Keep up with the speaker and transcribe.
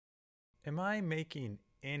Am I making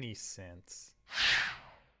any sense?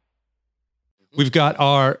 We've got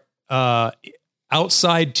our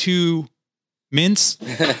outside two mints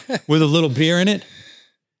with a little beer in it.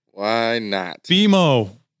 Why not?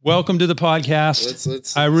 BMO, welcome to the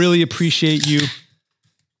podcast. I really appreciate you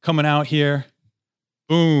coming out here.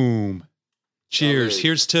 Boom. Cheers.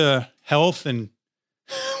 Here's to health and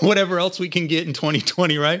whatever else we can get in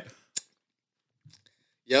 2020, right?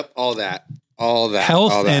 Yep, all that. All that.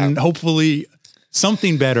 Health all that. and hopefully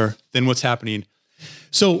something better than what's happening.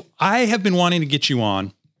 So I have been wanting to get you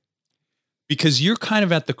on because you're kind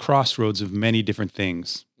of at the crossroads of many different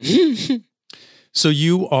things. So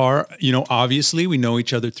you are, obviously we know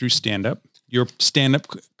each other through stand-up. You're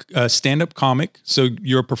a stand-up comic. So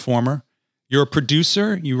you're a performer. You're a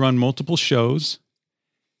producer. You run multiple shows.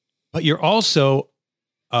 But you're also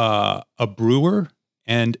a brewer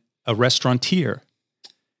and a restaurateur.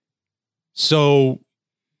 So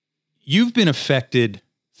you've been affected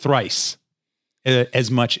thrice as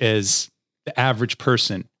much as the average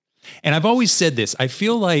person. And I've always said this. I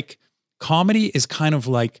feel like comedy is kind of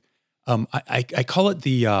like, I call it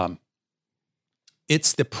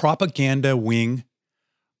it's the propaganda wing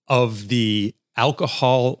of the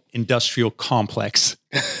alcohol industrial complex,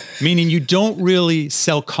 meaning you don't really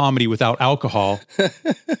sell comedy without alcohol.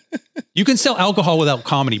 You can sell alcohol without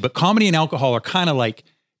comedy, but comedy and alcohol are kind of like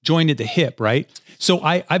joined at the hip, right? So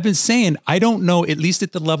I've been saying, I don't know, at least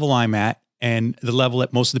at the level I'm at and the level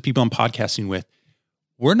that most of the people I'm podcasting with,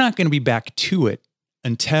 we're not going to be back to it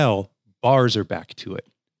until bars are back to it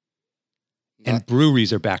and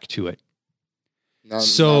breweries are back to it. Not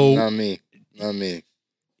me.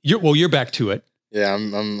 You're back to it. Yeah,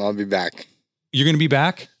 I'll be back. You're going to be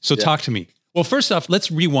back? So yeah. Talk to me. Well, first off, let's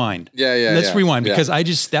rewind. Let's rewind because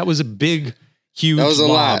that was a big, huge That was a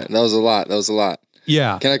lob. lot.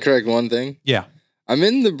 Yeah. Can I correct one thing? Yeah. I'm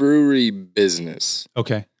in the brewery business.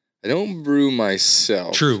 Okay. I don't brew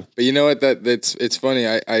myself. True. But you know what? It's funny.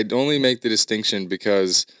 I'd only make the distinction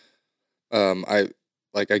because I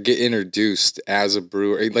get introduced as a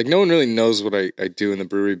brewer. Like no one really knows what I do in the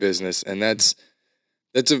brewery business, and that's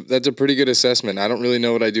a pretty good assessment. I don't really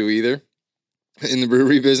know what I do either. In the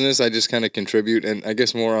brewery business, I just kind of contribute, and I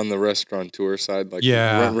guess more on the restaurateur side, like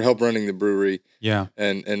help running the brewery. Yeah.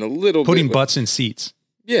 And a little putting bit butts in seats.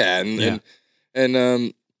 Yeah,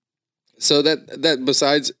 and so that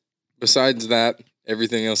besides that,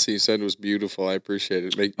 everything else he said was beautiful. I appreciate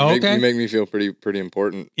it. You make me feel pretty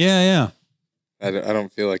important. Yeah. I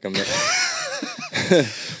don't feel like I'm there.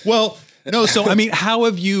 Well, no. So, I mean,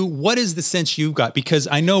 what is the sense you've got? Because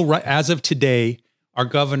I know as of today, our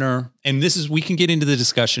governor, and we can get into the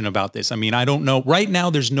discussion about this. I mean, I don't know. Right now,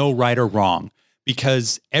 there's no right or wrong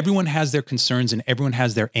because everyone has their concerns and everyone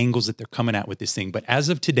has their angles that they're coming at with this thing. But as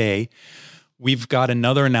of today, we've got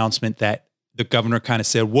another announcement that the governor kind of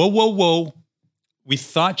said, whoa. We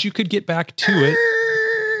thought you could get back to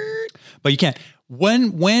it, but you can't.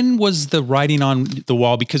 When was the writing on the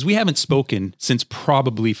wall? Because we haven't spoken since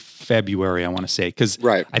probably February, I want to say. Because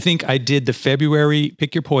I think I did the February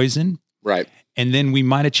Pick Your Poison. Right. And then we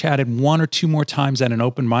might have chatted one or two more times at an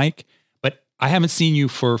open mic, but I haven't seen you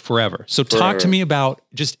for forever. So talk to me about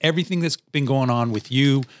just everything that's been going on with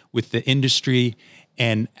you, with the industry,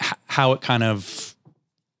 and how it kind of,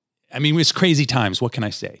 I mean, it's crazy times. What can I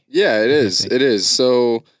say? Yeah, it is. It is.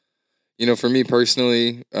 So, for me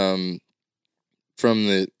personally, from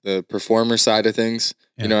the performer side of things,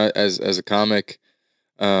 as a comic,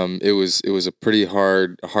 it was a pretty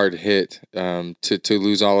hard hit to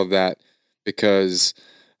lose all of that because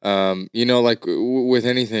like with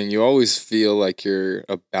anything, you always feel like you're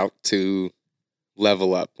about to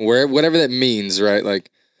level up, whatever that means, right? Like,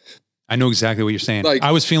 I know exactly what you're saying. Like,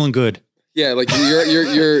 I was feeling good. Yeah, like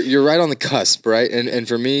you're right on the cusp, right? And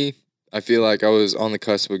for me, I feel like I was on the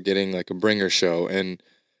cusp of getting like a bringer show, and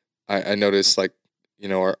I noticed like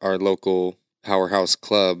our local powerhouse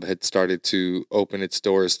club had started to open its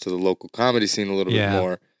doors to the local comedy scene a little bit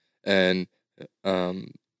more, and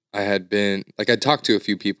I'd talked to a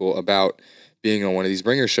few people about being on one of these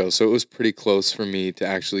bringer shows, so it was pretty close for me to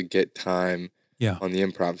actually get time on the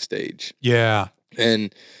improv stage. Yeah.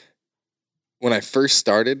 And when I first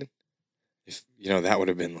started, that would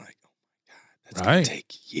have been like, oh my God, that's going to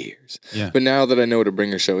take years. Yeah. But now that I know what a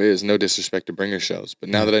bringer show is, no disrespect to bringer shows, but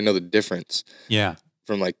now that I know the difference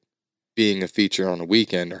from like being a feature on a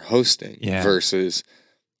weekend or hosting versus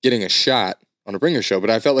getting a shot on a bringer show, but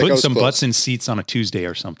I felt like putting I was some close. Butts in seats on a Tuesday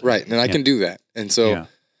or something. Right. And I can do that. And so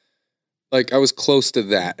like I was close to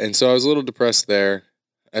that. And so I was a little depressed there.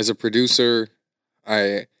 As a producer,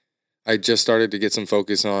 I just started to get some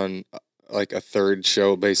focus on like a third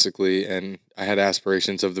show basically, and I had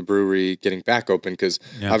aspirations of the brewery getting back open because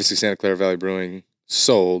obviously Santa Clara Valley Brewing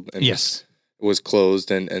sold and was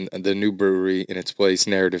closed, and the new brewery in its place,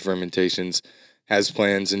 Narrative Fermentations, has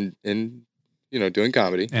plans in doing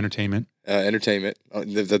comedy, entertainment.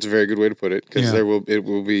 That's a very good way to put it, because it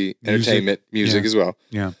will be entertainment, music as well.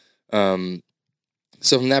 Yeah.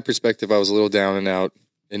 So from that perspective, I was a little down and out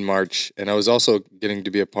in March, and I was also getting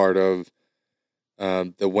to be a part of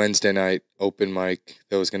the Wednesday night open mic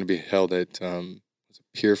that was going to be held at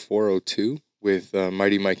Pier 402 with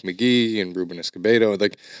Mighty Mike McGee and Ruben Escobedo.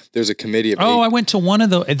 Like, there's a committee of I went to one of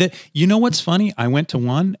those. You know what's funny? I went to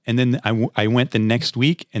one, and then I went the next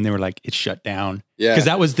week, and they were like, it's shut down. Yeah. Because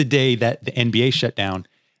that was the day that the NBA shut down.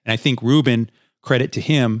 And I think Ruben, credit to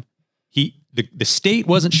him, the state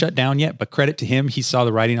wasn't shut down yet, but credit to him, he saw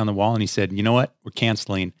the writing on the wall, and he said, you know what? We're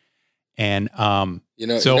canceling. And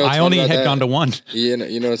so I only had gone to one. You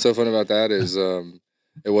know what's so fun about that is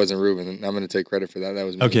it wasn't Ruben. I'm going to take credit for that. That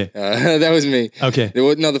was me. Okay. That was me. Okay.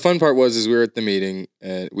 The fun part was we were at the meeting,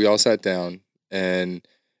 and we all sat down, and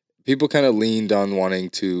people kind of leaned on wanting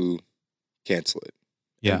to cancel it.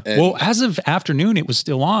 Yeah. Well, as of afternoon, it was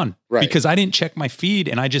still on. Right. Because I didn't check my feed,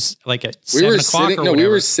 and I just, like, at 7 o'clock or whatever. We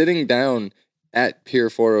were sitting down at Pier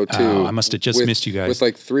 402. Oh, I must have just missed you guys. With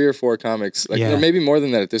like 3 or 4 comics. Like, maybe more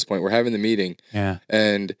than that at this point. We're having the meeting. Yeah.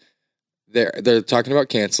 And they're talking about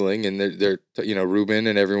canceling, and they're Ruben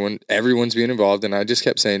and everyone's being involved. And I just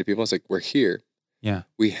kept saying to people, I was like, we're here. Yeah.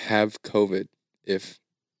 We have COVID. If,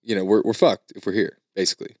 we're fucked if we're here,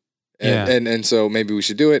 basically. And so maybe we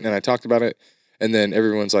should do it. And I talked about it. And then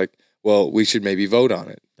everyone's like, well, we should maybe vote on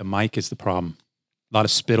it. The mic is the problem. A lot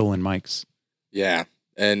of spittle in mics. Yeah.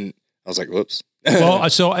 And I was like, whoops. Well,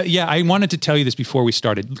 I wanted to tell you this before we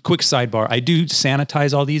started. Quick sidebar. I do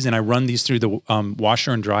sanitize all these, and I run these through the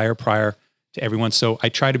washer and dryer prior to everyone. So I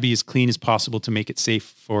try to be as clean as possible to make it safe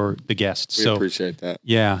for the guests. We appreciate that.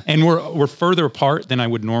 Yeah. And we're further apart than I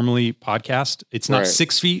would normally podcast. It's not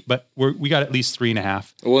 6 feet, but we got at least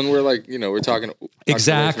 3.5. Well, and we're like, we're talking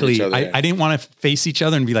exactly. Away from each other. I didn't want to face each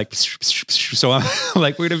other and be like, so I'm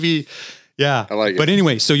like, we're going to be, yeah. I like it. But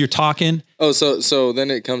anyway, so you're talking. Oh, so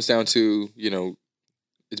then it comes down to,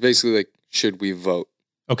 it's basically like, should we vote?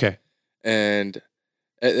 Okay. And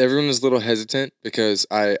everyone was a little hesitant because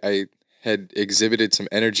I had exhibited some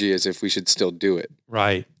energy as if we should still do it.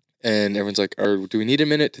 Right. And everyone's like, do we need a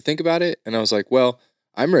minute to think about it? And I was like, well,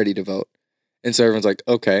 I'm ready to vote. And so everyone's like,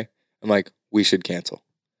 okay. I'm like, we should cancel.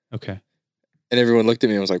 Okay. And everyone looked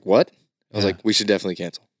at me and was like, what? I was like, we should definitely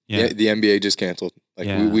cancel. Yeah. The NBA just canceled.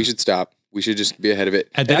 Like, we should stop. We should just be ahead of it.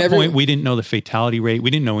 At that point, we didn't know the fatality rate.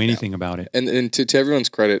 We didn't know anything about it. And to everyone's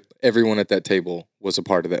credit, everyone at that table was a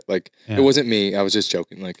part of that. Like, it wasn't me. I was just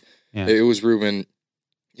joking. Like, it was Ruben.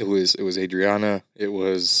 It was Adriana. It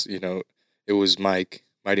was, it was Mike,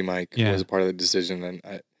 Mighty Mike, who was a part of the decision.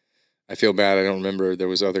 And I feel bad. I don't remember. There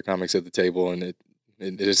was other comics at the table, and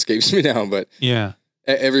it escapes me now. But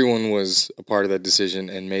everyone was a part of that decision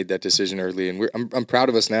and made that decision early. And I'm proud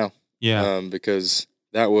of us now. Yeah. Because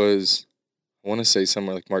that was, I want to say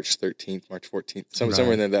somewhere like March 13th, March 14th,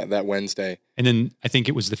 somewhere in that Wednesday. And then I think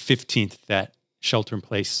it was the 15th that shelter in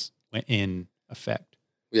place went in effect.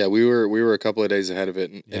 Yeah, we were a couple of days ahead of it,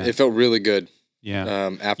 and it felt really good.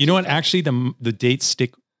 Yeah. You know what? Actually, the dates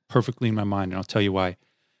stick perfectly in my mind, and I'll tell you why.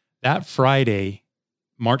 That Friday,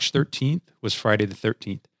 March 13th, was Friday the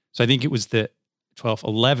 13th. So I think it was the 12th.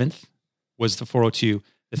 11th was the 402.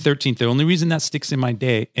 The 13th, the only reason that sticks in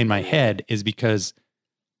my head is because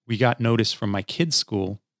we got notice from my kids'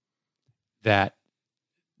 school that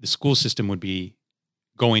the school system would be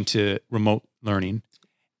going to remote learning.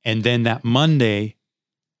 And then that Monday,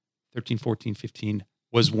 13, 14, 15,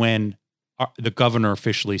 was when the governor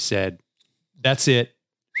officially said, that's it.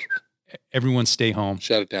 Everyone stay home.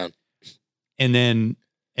 Shut it down. And then,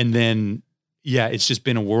 it's just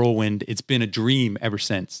been a whirlwind. It's been a dream ever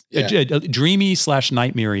since. Yeah. A dreamy /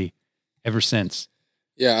 nightmare-y ever since.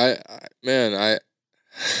 Yeah, I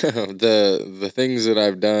the things that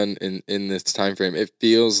I've done in this time frame, it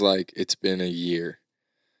feels like it's been a year.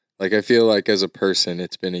 Like, I feel like as a person,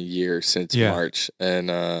 it's been a year since March,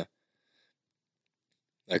 and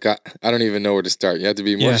like I don't even know where to start. You have to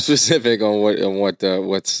be more specific on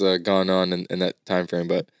what's gone on in that time frame.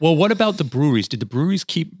 But what about the breweries? Did the breweries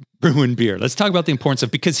keep brewing beer? Let's talk about the importance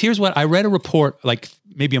of, because here's what I read, a report like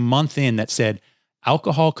maybe a month in that said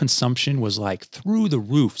alcohol consumption was like through the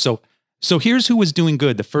roof. So here's who was doing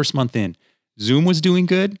good the first month in. Zoom was doing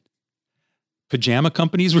good. Pajama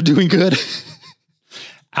companies were doing good.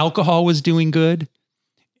 Alcohol was doing good.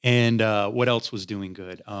 And what else was doing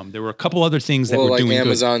good? There were a couple other things that well, were like doing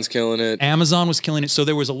Amazon's killing it. good. Amazon was killing it. So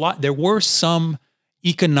there was a lot. There were some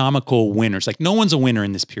economical winners. Like no one's a winner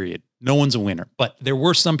in this period. No one's a winner. But there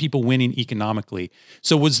were some people winning economically.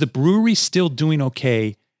 So was the brewery still doing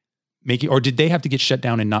okay? Or did they have to get shut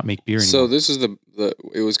down and not make beer anymore? So this is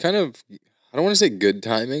it was kind of, I don't want to say good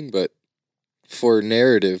timing, but for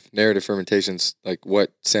narrative fermentations, like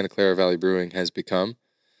what Santa Clara Valley Brewing has become,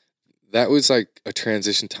 that was like a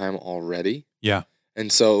transition time already. Yeah.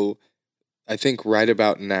 And so I think right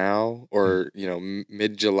about now, or,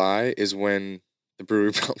 mid-July is when the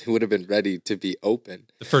brewery probably would have been ready to be open.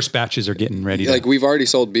 The first batches are getting ready. Like we've already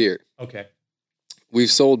sold beer. Okay.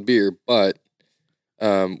 We've sold beer, but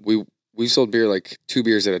we sold beer like 2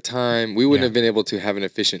 beers at a time. We wouldn't have been able to have an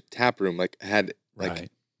efficient tap room, like had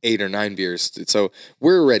like 8 or 9 beers. So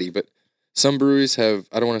we're ready, but some breweries I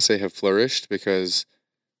don't want to say have flourished because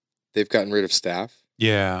they've gotten rid of staff.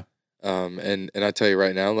 Yeah. And I tell you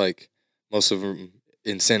right now, like most of them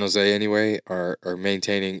in San Jose anyway are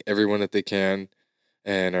maintaining everyone that they can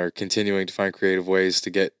and are continuing to find creative ways to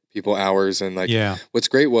get people hours. And like, what's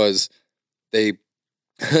great was the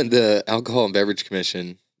Alcohol and Beverage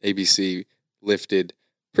Commission, ABC, lifted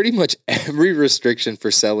pretty much every restriction for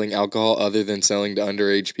selling alcohol other than selling to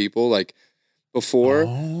underage people. Like before,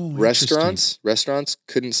 restaurants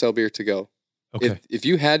couldn't sell beer to go. Okay. If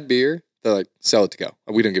you had beer, they're like, sell it to go.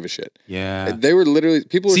 We don't give a shit. Yeah. They were literally,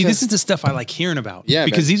 people were See, this is the stuff I like hearing about. Yeah,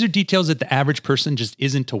 because these are details that the average person just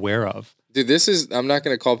isn't aware of. Dude, I'm not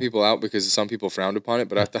going to call people out because some people frowned upon it,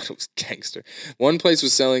 but I thought it was gangster. One place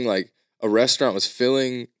was selling like, a restaurant was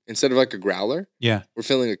filling, instead of like a growler, we're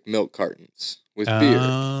filling like milk cartons with beer.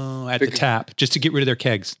 Oh, at the tap, just to get rid of their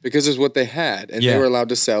kegs. Because it's what they had, and they were allowed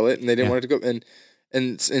to sell it, and they didn't want it to go. And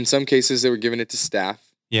in some cases, they were giving it to staff,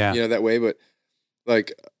 that way. But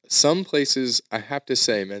like some places, I have to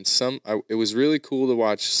say, man, it was really cool to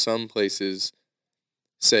watch some places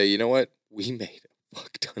say, you know what, we made a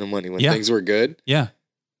fuck ton of money when things were good. Yeah.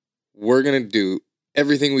 We're going to do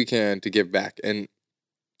everything we can to give back. And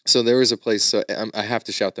so there was a place, so I have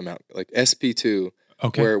to shout them out, like SP2,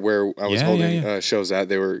 where I was holding shows at.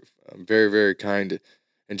 They were very, very kind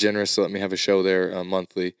and generous to let me have a show there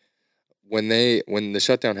monthly. When the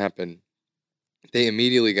shutdown happened, they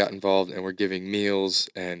immediately got involved and were giving meals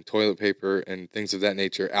and toilet paper and things of that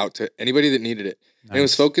nature out to anybody that needed it. Nice. And it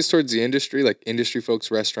was focused towards the industry, like industry folks,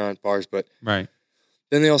 restaurant, bars, but then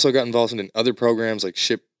they also got involved in other programs like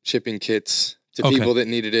shipping kits to people that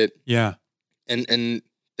needed it. Yeah. And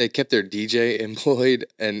they kept their DJ employed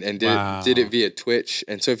and did it via Twitch.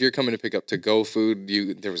 And so if you're coming to pick up to-go food,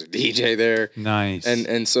 there was a DJ there. Nice.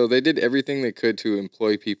 And so they did everything they could to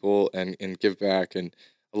employ people and give back. And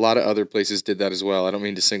a lot of other places did that as well. I don't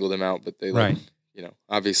mean to single them out, but they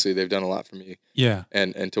obviously they've done a lot for me. Yeah.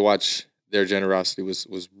 And to watch their generosity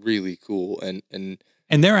was really cool. And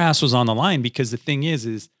their ass was on the line because the thing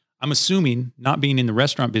is I'm assuming, not being in the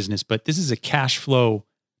restaurant business, but this is a cash flow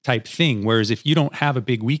type thing. Whereas if you don't have a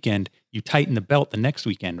big weekend, you tighten the belt the next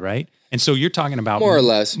weekend, right? And so you're talking about more or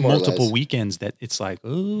less multiple weekends that it's like,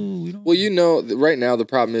 we don't. Well, right now the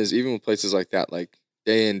problem is even with places like that, like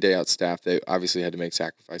day in, day out staff, they obviously had to make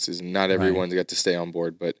sacrifices, and not everyone's got to stay on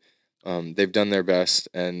board, but they've done their best,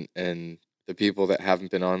 and the people that haven't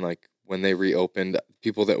been on, like when they reopened,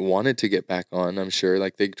 people that wanted to get back on, I'm sure,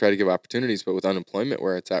 like they try to give opportunities, but with unemployment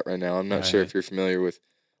where it's at right now, I'm not sure if you're familiar with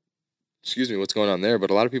what's going on there,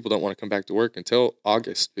 but a lot of people don't want to come back to work until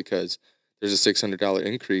August because there's a $600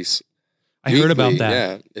 increase. I heard about that.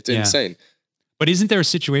 Yeah, it's insane. But isn't there a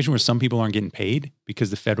situation where some people aren't getting paid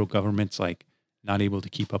because the federal government's like not able to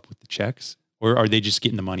keep up with the checks, or are they just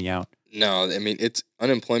getting the money out? No, I mean, it's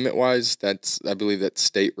unemployment wise. I believe that's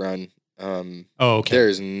state run. Okay.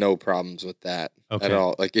 There's no problems with that at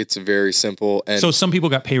all. Like it's very simple. And so some people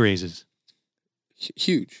got pay raises.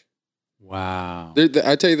 Huge. Wow.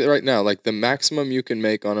 I tell you that right now, like the maximum you can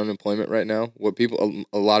make on unemployment right now, what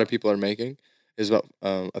a lot of people are making is about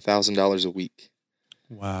 $1,000 a week.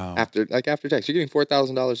 Wow. After tax, you're getting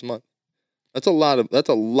 $4,000 a month. That's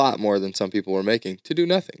a lot more than some people were making to do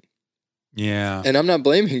nothing. Yeah. And I'm not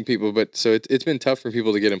blaming people, but so it's been tough for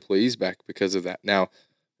people to get employees back because of that. Now,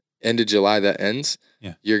 end of July that ends.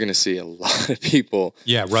 Yeah. You're going to see a lot of people.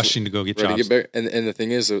 Yeah, rushing to go get jobs. And the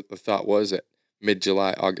thing is, the thought was that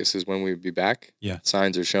mid-July, August is when we would be back. Yeah.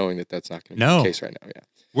 Signs are showing that that's not going to be the case right now. Yeah.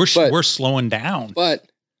 We're slowing down.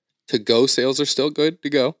 But to-go sales are still good to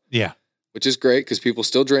go. Yeah. Which is great because people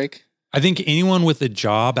still drink. I think anyone with a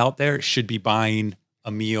job out there should be buying a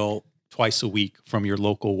meal twice a week from your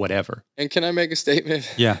local whatever. And can I make a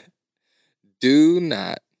statement? Yeah.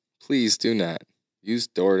 Please do not use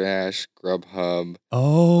DoorDash, Grubhub,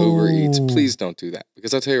 Oh, Uber Eats. Please don't do that,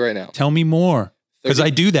 because I'll tell you right now, tell me more, because I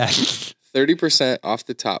do that. 30% off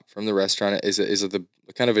the top from the restaurant is the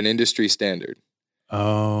kind of an industry standard.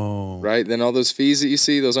 Oh, Right? Then all those fees that you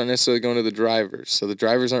see, those aren't necessarily going to the drivers. So the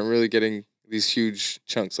drivers aren't really getting these huge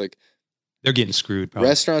chunks. Like, they're getting screwed. Probably.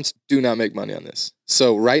 restaurants do not make money on this.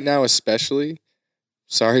 So right now, especially,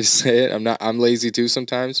 sorry to say it, I'm lazy too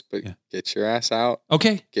sometimes, but get your ass out.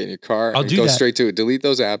 Okay. Get in your car I'll and do go that. straight to it. Delete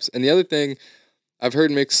those apps. And the other thing, I've heard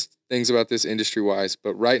mixed things about this industry-wise,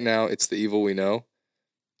 but right now it's the evil we know.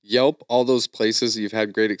 Yelp, all those places you've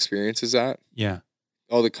had great experiences at, Yeah.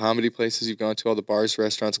 all the comedy places you've gone to, all the bars,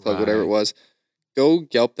 restaurants, club, Right. whatever it was, go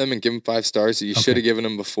Yelp them and give them 5 stars that you should Okay. have given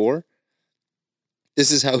them before. This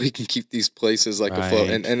is how we can keep these places like afloat.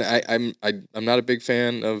 Right. And I'm not a big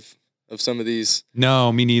fan of some of these,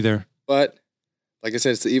 No, me neither. but like I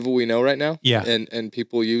said, it's the evil we know right now. Yeah. And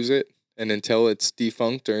people use it, and until it's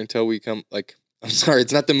defunct or until we come like, I'm sorry,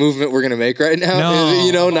 it's not the movement we're gonna make right now. No,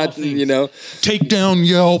 you know, of all not things. you know, Take down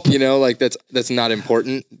Yelp. you know, like that's not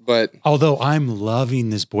important. But Although I'm loving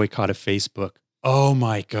this boycott of Facebook. Oh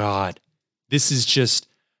my God. This is.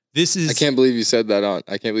 I can't believe you said that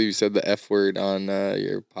I can't believe you said the F word on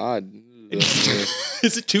your pod.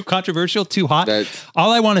 Is it too controversial? Too hot?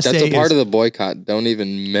 All I want to say That's is. a part of the boycott. Don't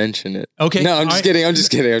even mention it. Okay. No, I'm just kidding. I'm just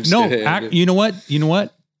kidding. No, kidding. you know what?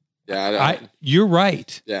 Yeah, You're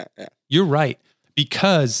right. yeah. You're right.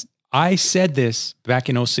 Because I said this back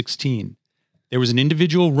in 2016. There was an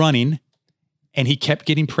individual running and he kept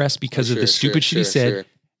getting pressed because of the stupid shit he said.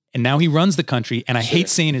 And now he runs the country, and I hate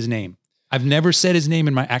saying his name. I've never said his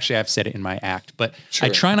name actually I've said it in my act, but I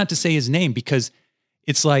try not to say his name because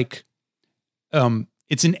it's like,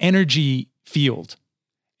 it's an energy field.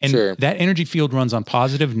 And that energy field runs on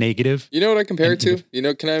positive, negative. You know what I compare it to? You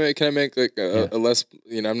know, can I make like a less,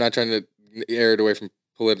 you know, I'm not trying to air it away from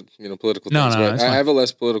political things, but I have a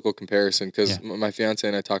less political comparison because my fiance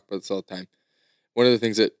and I talk about this all the time. One of the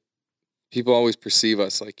things that people always perceive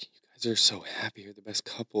us like, you guys are so happy, you're the best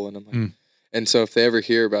couple. And I'm like, and so if they ever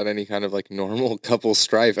hear about any kind of like normal couple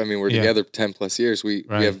strife, I mean, we're together 10 plus years. We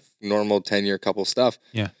have normal 10-year couple stuff.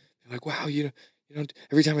 Yeah. They're like, wow, you know,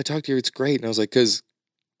 every time I talk to you, it's great. And I was like, because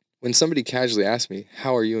when somebody casually asks me,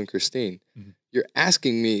 how are you and Christine? You're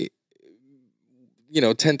asking me, you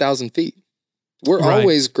know, 10,000 feet. We're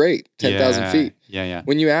always great, 10,000 feet. Yeah.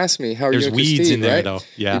 When you ask me, how are you and Christine? There's weeds in there, right? though.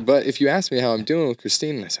 Yeah. But if you ask me how I'm doing with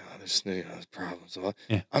Christine, and I say, oh, there's problems.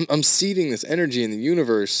 I'm seeding this energy in the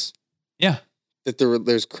universe. Yeah. That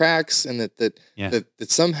there's cracks, and that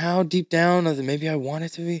somehow deep down, that maybe I want it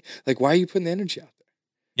to be. Like, why are you putting the energy out there?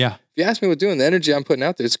 Yeah. If you ask me what doing, the energy I'm putting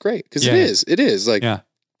out there, it's great. Because it is. It is. Like, I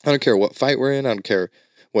don't care what fight we're in. I don't care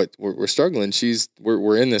what we're struggling.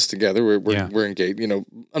 We're in this together. We're engaged. You know,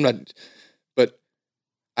 I'm not, but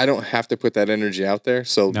I don't have to put that energy out there.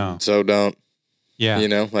 So don't. Yeah. You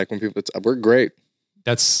know, like when people, we're great.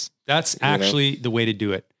 That's actually the way to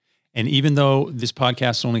do it. And even though this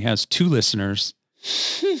podcast only has 2 listeners,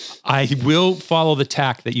 I will follow the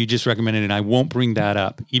tack that you just recommended, and I won't bring that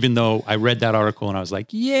up, even though I read that article and I was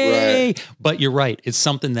like, yay. Right. But you're right. It's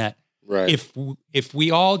something that if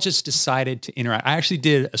we all just decided to interact, I actually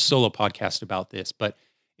did a solo podcast about this, but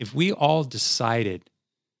if we all decided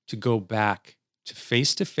to go back to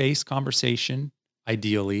face-to-face conversation,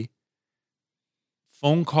 ideally,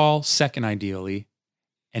 phone call second, ideally,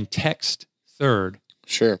 and text third.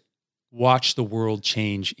 Sure. Watch the world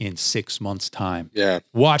change in 6 months' time. Yeah.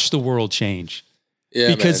 Watch the world change.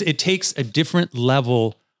 Yeah. Because it takes a different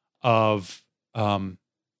level of, the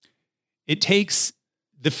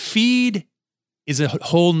feed is a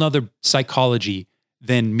whole nother psychology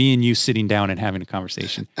than me and you sitting down and having a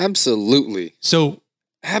conversation. Absolutely. So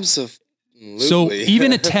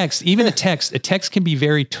even a text can be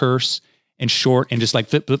very terse and short and just like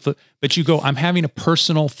flip, flip, flip. But you go, I'm having a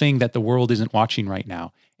personal thing that the world isn't watching right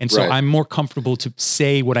now. And so I'm more comfortable to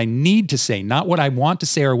say what I need to say, not what I want to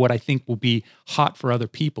say or what I think will be hot for other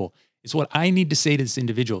people. It's what I need to say to this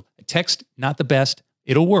individual. A text, not the best.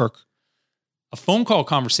 It'll work. A phone call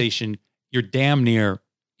conversation, you're damn near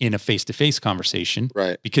in a face-to-face conversation.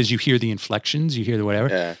 Right. Because you hear the inflections, you hear the whatever.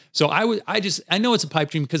 Yeah. So I know it's a pipe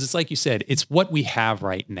dream because it's like you said, it's what we have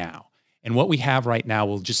right now. And what we have right now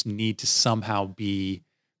will just need to somehow be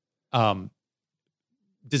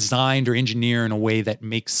designed or engineered in a way that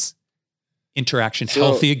makes interaction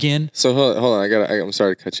healthy again. So hold on, I'm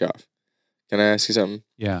sorry to cut you off. Can I ask you something?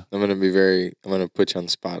 Yeah. I'm going to put you on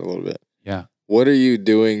the spot a little bit. Yeah. What are you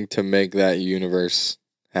doing to make that universe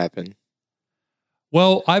happen?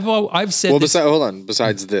 Well, I've said. Well,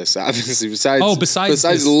 besides this, obviously, besides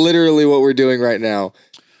this. literally what we're doing right now,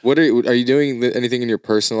 What are you doing anything in your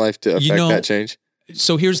personal life to affect that change?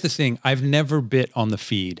 So here's the thing. I've never bit on the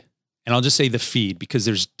feed, and I'll just say the feed because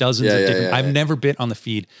there's dozens of different, I've never bit on the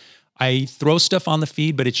feed. I throw stuff on the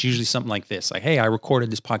feed, but it's usually something like this. Like, hey, I recorded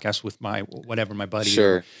this podcast with my buddy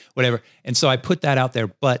or whatever. And so I put that out there.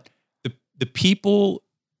 But the people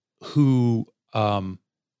who I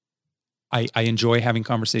enjoy having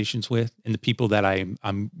conversations with and the people that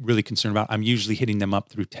I'm really concerned about, I'm usually hitting them up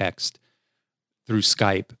through text, through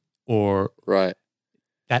Skype, or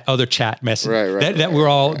that other chat message that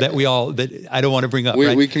I don't want to bring up.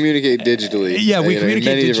 We communicate digitally. We communicate in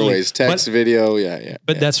many different ways. Text, video,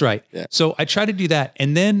 But that's right. Yeah. So I try to do that.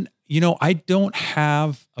 And then, I don't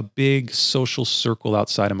have a big social circle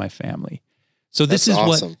outside of my family. So this is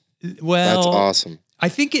awesome. That's awesome. I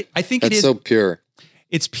think it is. It's so pure.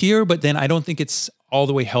 It's pure, but then I don't think it's all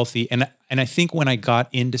the way healthy. And I think when I got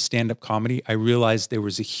into stand-up comedy, I realized there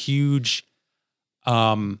was a huge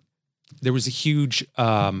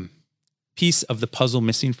piece of the puzzle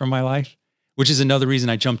missing from my life, which is another reason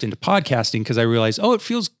I jumped into podcasting, because I realized, it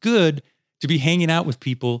feels good to be hanging out with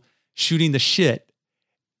people, shooting the shit,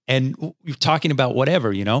 and talking about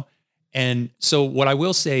whatever, And so what I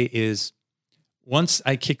will say is, once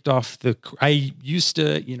I kicked off I used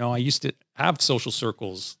to have social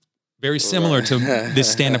circles very similar to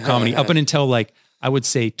this stand-up comedy up until I would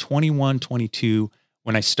say 21, 22,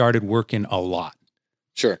 when I started working a lot.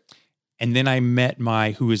 Sure. And then I met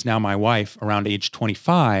who is now my wife, around age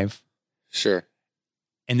 25. Sure.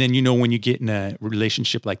 And then, when you get in a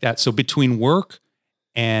relationship like that, so between work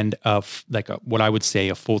and what I would say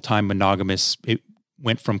a full-time monogamous, it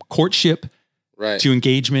went from courtship to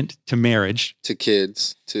engagement to marriage to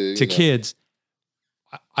kids to kids.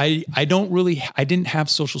 I didn't have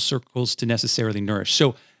social circles to necessarily nourish.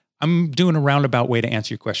 So I'm doing a roundabout way to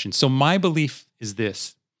answer your question. So my belief is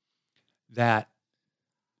that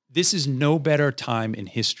this is no better time in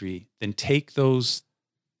history than take those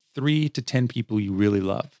 3 to 10 people you really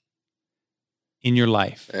love in your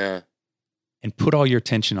life. Yeah. And put all your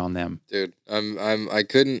attention on them. Dude, I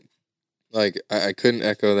couldn't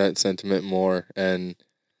echo that sentiment more. And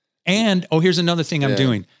here's another thing I'm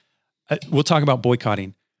doing. We'll talk about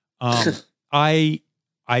boycotting. I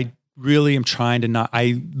really am trying to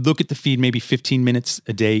I look at the feed maybe 15 minutes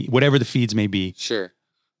a day, whatever the feeds may be. Sure.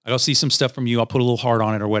 I'll see some stuff from you. I'll put a little heart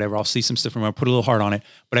on it or whatever. I'll see some stuff from you. I'll put a little heart on it.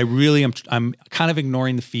 But I'm kind of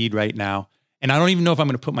ignoring the feed right now. And I don't even know if I'm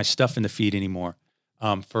going to put my stuff in the feed anymore,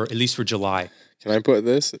 at least for July. Can I put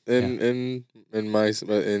this in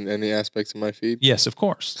any aspects of my feed? Yes, of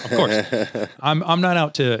course. Of course. I'm not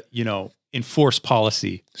out to, enforce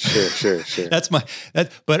policy. Sure.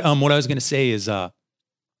 But what I was going to say is,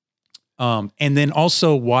 and then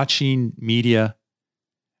also watching media,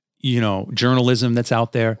 journalism that's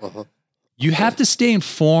out there. Uh-huh. You have to stay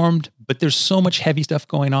informed, but there's so much heavy stuff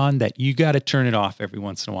going on that you got to turn it off every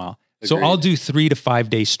once in a while. Agreed. So I'll do 3 to 5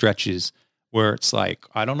 day stretches where it's like,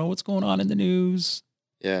 I don't know what's going on in the news.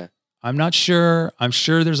 Yeah. I'm not sure. I'm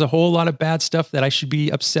sure there's a whole lot of bad stuff that I should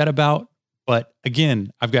be upset about. But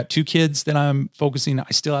again, I've got 2 kids that I'm focusing. I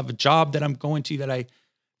still have a job that I'm going to that I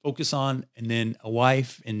focus on, and then a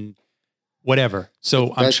wife and whatever.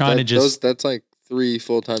 So I'm trying to just... That's like 3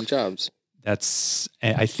 full-time jobs. That's,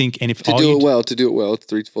 I think, and if to do it well, it's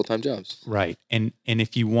 3 full-time jobs. Right. And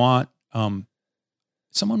if you want,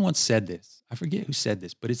 someone once said this, I forget who said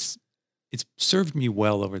this, but it's served me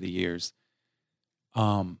well over the years.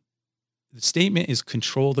 The statement is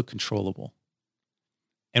control the controllable.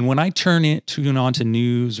 And when I tune on to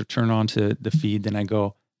news or turn on to the feed, then I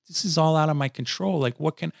go, this is all out of my control. Like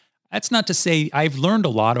that's not to say I've learned a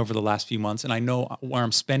lot over the last few months, and I know where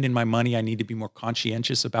I'm spending my money. I need to be more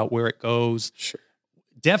conscientious about where it goes. Sure.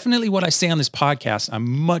 Definitely what I say on this podcast, I'm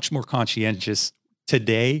much more conscientious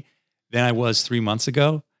today than I was 3 months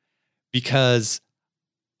ago, because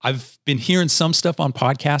I've been hearing some stuff on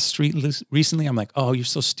podcasts recently. I'm like, oh, you're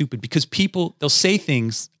so stupid, because they'll say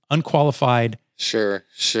things unqualified. Sure.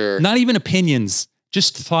 Not even opinions,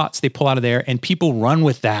 just thoughts they pull out of there, and people run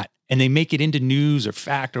with that and they make it into news or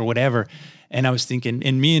fact or whatever. And I was thinking,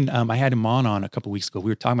 and I had him on a couple of weeks ago. We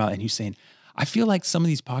were talking about it, and he's saying, I feel like some of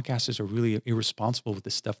these podcasters are really irresponsible with the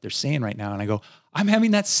stuff they're saying right now. And I go, I'm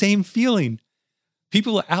having that same feeling.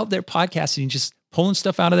 People are out there podcasting, just pulling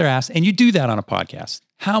stuff out of their ass. And you do that on a podcast.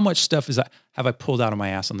 How much stuff have I pulled out of my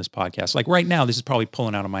ass on this podcast? Like right now, this is probably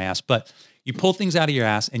pulling out of my ass, but you pull things out of your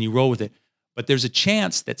ass and you roll with it. But there's a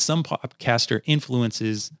chance that some podcaster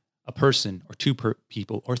influences a person or 2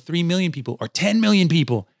 people or 3 million people or 10 million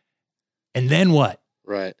people. And then what?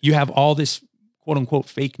 Right. You have all this quote unquote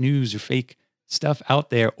fake news or fake stuff out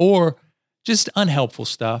there, or just unhelpful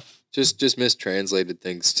stuff. Just mistranslated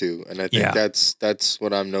things too. And I think that's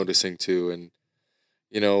what I'm noticing too. And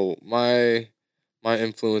you know, my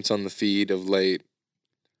influence on the feed of late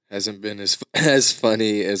hasn't been as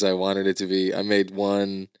funny as I wanted it to be. I made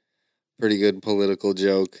one pretty good political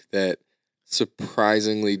joke that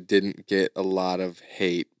surprisingly didn't get a lot of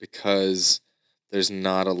hate because there's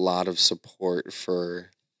not a lot of support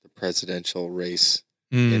for the presidential race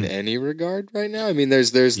in any regard right now. I mean,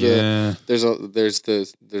 there's kind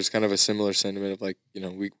of a similar sentiment of like, you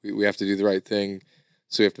know, we have to do the right thing,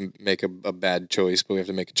 so we have to make a bad choice, but we have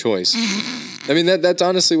to make a choice. I mean, that's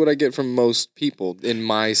honestly what I get from most people in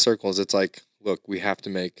my circles. It's like, look, we have to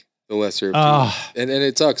make the lesser of two. And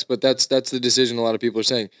it sucks, but that's the decision a lot of people are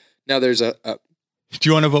saying. Now there's a do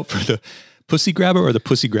you want to vote for the pussy grabber or the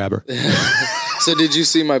pussy grabber? So did you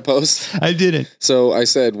see my post? I didn't. So I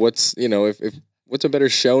said, what's a better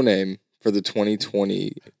show name for the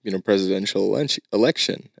 2020, presidential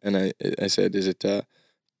election? And I said, is it To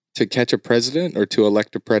Catch a President or To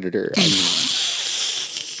Elect a Predator?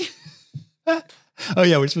 Oh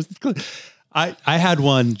yeah, we're supposed to. I had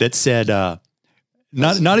one that said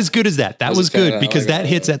not as good as that. That was good because that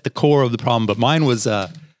hits at the core of the problem. But mine was we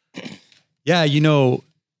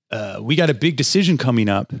got a big decision coming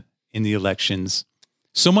up in the elections.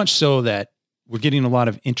 So much so that we're getting a lot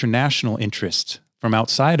of international interest from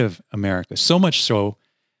outside of America. So much so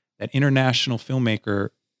that international filmmaker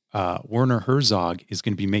Werner Herzog is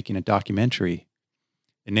going to be making a documentary.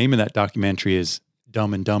 The name of that documentary is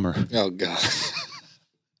Dumb and Dumber. Oh God.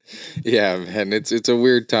 Yeah, man, it's a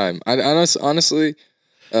weird time. Honestly,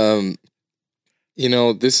 this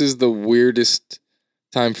is the weirdest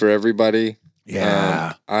time for everybody.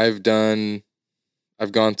 Yeah. I've gone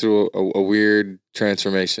through a weird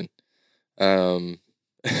transformation.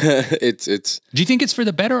 It's. Do you think it's for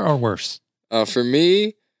the better or worse? For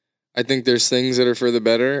me, I think there's things that are for the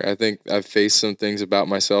better. I think I've faced some things about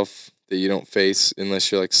myself that you don't face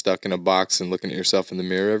unless you're like stuck in a box and looking at yourself in the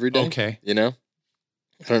mirror every day. Okay. I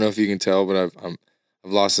don't know if you can tell, but I've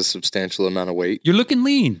lost a substantial amount of weight. You're looking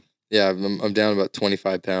lean. Yeah, I'm down about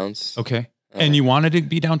 25 pounds. Okay. And you wanted to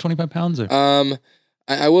be down 25 pounds? Or?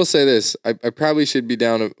 I will say this. I probably should be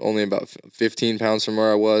down only about 15 pounds from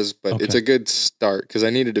where I was, but It's a good start because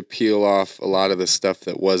I needed to peel off a lot of the stuff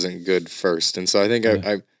that wasn't good first. And so I think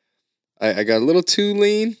I got a little too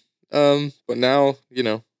lean, but now,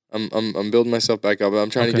 I'm building myself back up.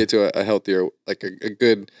 I'm trying to get to a healthier, like a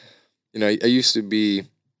good, I used to be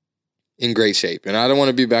in great shape, and I don't want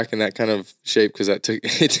to be back in that kind of shape because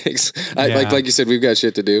like you said, we've got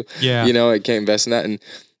shit to do. Yeah. I can't invest in that. And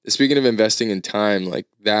speaking of investing in time, like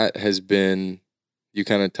that has been, you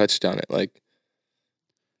kind of touched on it. Like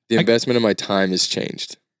the investment of my time has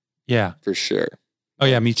changed. Yeah, for sure. Oh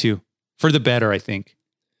yeah, me too. For the better, I think.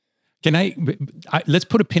 Can let's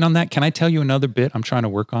put a pin on that. Can I tell you another bit I'm trying to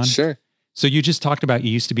work on? Sure. So you just talked about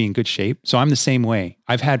you used to be in good shape. So I'm the same way.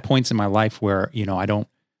 I've had points in my life where,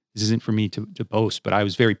 this isn't for me to boast, but I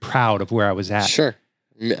was very proud of where I was at. Sure.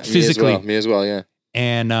 Physically. Me as well, yeah.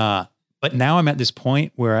 And, but now I'm at this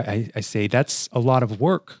point where I say that's a lot of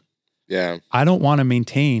work. Yeah. I don't want to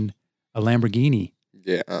maintain a Lamborghini.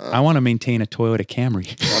 Yeah. I want to maintain a Toyota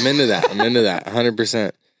Camry. I'm into that.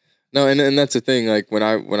 100%. No, and that's the thing. Like when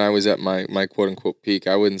I was at my quote unquote peak,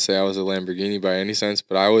 I wouldn't say I was a Lamborghini by any sense,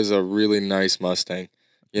 but I was a really nice Mustang.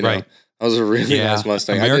 Right. I was a really nice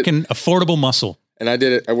Mustang. American affordable muscle. And I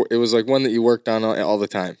did it. It was like one that you worked on all the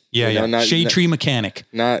time. Yeah, Shade tree mechanic.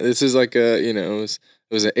 This is like it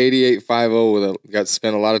was an 8850 got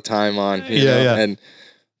spent a lot of time on.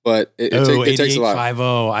 But it takes a lot.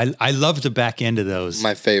 8850. I love the back end of those.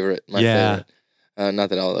 My favorite. Not that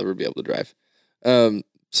I'll ever be able to drive.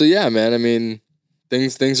 So yeah, man. I mean,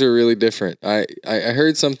 things are really different. I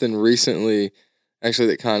heard something recently, actually,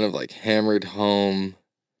 that kind of like hammered home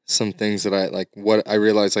some things that I like. What I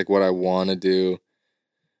realized, like what I want to do.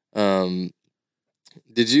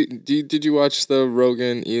 Did you watch the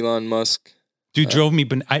Rogan Elon Musk? Dude drove me,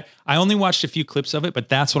 but I only watched a few clips of it. But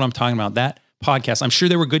that's what I'm talking about. That podcast. I'm sure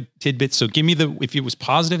there were good tidbits. So give me if it was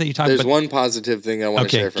positive that you talked about. There's one positive thing I want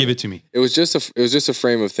to share. Okay, give it to me. It was just a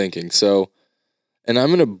frame of thinking. So. And I'm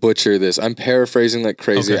going to butcher this. I'm paraphrasing like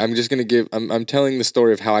crazy. Okay. I'm just going to I'm telling the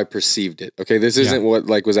story of how I perceived it. Okay. This isn't what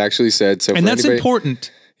like was actually said. So, and that's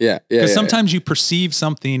important. Yeah. Because sometimes you perceive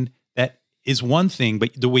something that is one thing,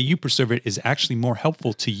 but the way you perceive it is actually more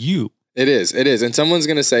helpful to you. It is. And someone's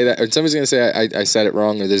going to say that, or somebody's going to say I said it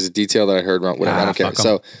wrong, or there's a detail that I heard wrong. Whatever. I don't care.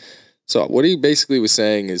 So what he basically was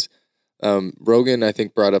saying is, Rogan, I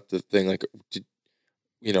think, brought up the thing like,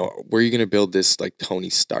 you know, where are you going to build this like Tony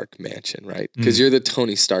Stark mansion, right? Because you're the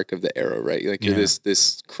Tony Stark of the era, right? Like you're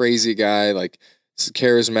this crazy guy, like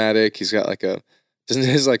charismatic. He's got like a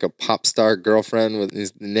pop star girlfriend with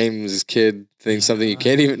his name was his kid thing, something you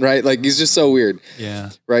can't even write. Like he's just so weird.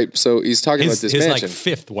 Yeah. Right. So he's talking about this mansion. His like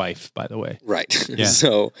fifth wife, by the way. Right. Yeah.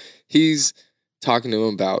 So he's talking to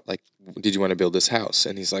him about like, did you want to build this house?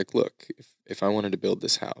 And he's like, look, if I wanted to build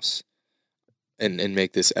this house and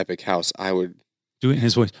make this epic house, I would do it in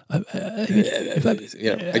his voice. I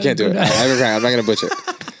can't do it. I'm not going to butcher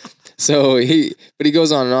it. So he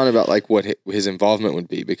goes on and on about like what his involvement would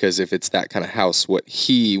be, because if it's that kind of house, what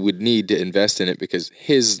he would need to invest in it, because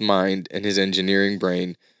his mind and his engineering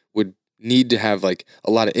brain would need to have like a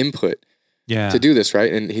lot of input to do this,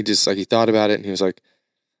 right? And he just like, he thought about it and he was like,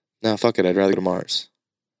 nah, fuck it. I'd rather go to Mars.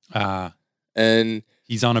 And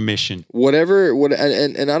he's on a mission.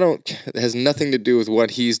 And I don't, it has nothing to do with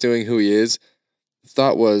what he's doing, who he is. The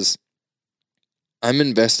thought was, I'm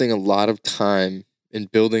investing a lot of time in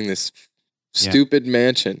building this stupid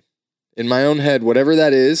mansion in my own head, whatever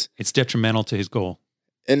that is. It's detrimental to his goal.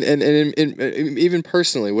 And even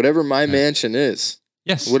personally, whatever my mansion is.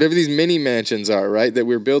 Yes. Whatever these mini mansions are, right, that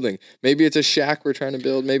we're building. Maybe it's a shack we're trying to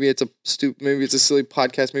build. Maybe it's a silly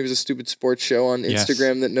podcast. Maybe it's a stupid sports show on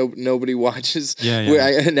Instagram that nobody watches.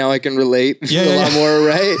 Now I can relate a lot more,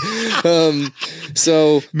 right?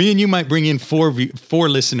 So me and you might bring in four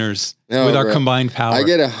listeners with our combined power. I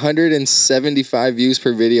get 175 views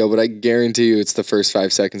per video, but I guarantee you it's the first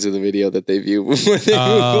 5 seconds of the video that they view before they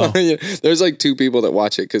move on. There's like 2 people that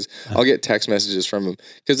watch it, because I'll get text messages from them,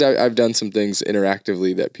 because I've done some things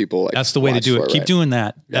interactively that people like. That's the way to do it. Keep doing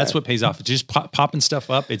that. That's what pays off. It's just popping stuff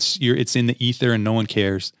up. It's in the ether and no one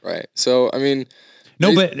cares. Right. So I mean, I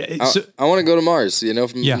want to go to Mars.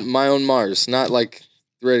 From my own Mars, not like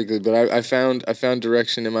theoretically, but I found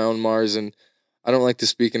direction in my own Mars, and I don't like to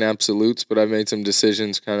speak in absolutes, but I've made some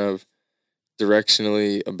decisions kind of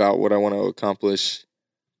directionally about what I want to accomplish,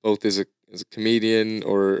 both as a comedian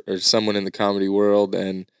or someone in the comedy world,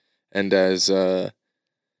 and as as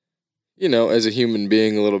a human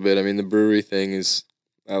being a little bit. I mean, the brewery thing is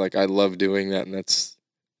I love doing that, and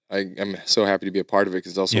I'm so happy to be a part of it,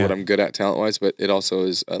 because it's also what I'm good at talent wise, but it also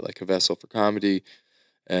is like a vessel for comedy,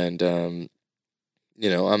 and I'm.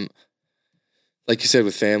 Like you said,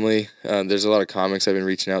 with family, there's a lot of comics I've been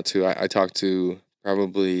reaching out to. I talk to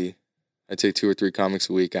probably, I'd say 2 or 3 comics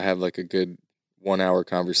a week. I have like a good 1-hour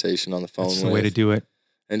conversation on the phone. That's the way to do it.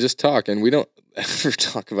 And just talk. And we don't ever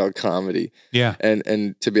talk about comedy. Yeah.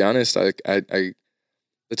 And to be honest, I it's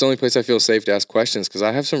the only place I feel safe to ask questions, because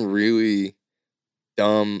I have some really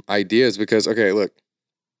dumb ideas. Because, okay, look,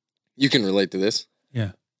 you can relate to this.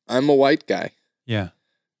 Yeah. I'm a white guy. Yeah.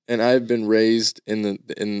 And I've been raised in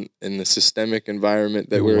the systemic environment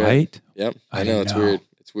that we're white. In. Yep, I know it's weird.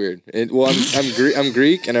 It's weird. I'm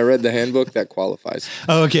Greek, and I read the handbook that qualifies.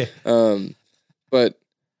 Oh, okay. But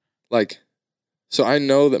like, so I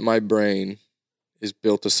know that my brain is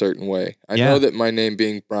built a certain way. I know that my name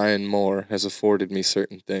being Brian Moore has afforded me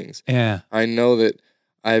certain things. Yeah. I know that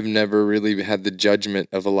I've never really had the judgment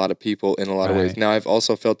of a lot of people in a lot of ways. Now I've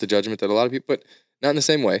also felt the judgment that a lot of people, but not in the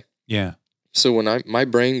same way. Yeah. So when my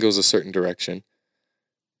brain goes a certain direction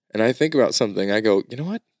and I think about something, I go, you know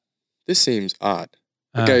what? This seems odd.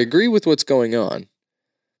 Like I agree with what's going on,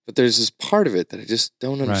 but there's this part of it that I just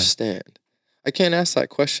don't understand. Right. I can't ask that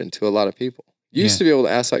question to a lot of people. You used to be able to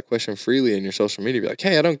ask that question freely in your social media, be like,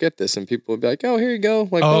 hey, I don't get this. And people would be like, oh, here you go.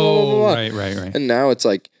 Like, blah, blah, blah, blah. Right. And now it's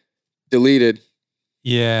like deleted.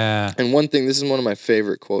 Yeah. And one thing, this is one of my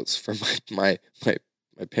favorite quotes from my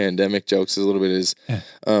pandemic jokes is a little bit is,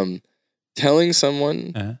 telling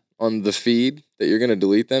someone on the feed that you're going to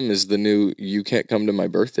delete them is the new, you can't come to my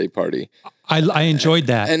birthday party. I enjoyed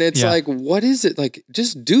that. And it's like, what is it? Like,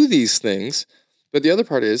 just do these things. But the other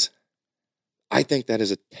part is, I think that is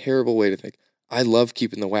a terrible way to think. I love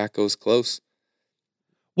keeping the wackos close.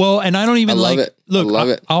 Well, and I don't even love it. Look, I love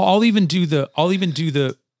it. I'll even do the. I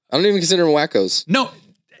don't even consider them wackos. No,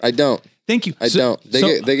 I don't. Thank you. I don't.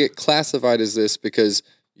 They get classified as this because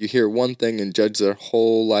you hear one thing and judge their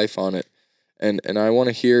whole life on it. And I want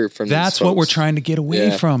to hear from that's these what we're trying to get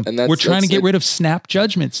away from. And we're trying to get rid of snap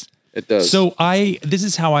judgments. It does. So this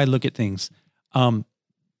is how I look at things.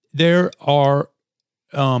 There are,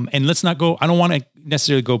 and let's not go. I don't want to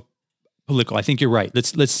necessarily go political. I think you're right. Let's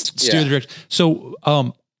steer the direction. So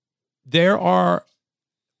there are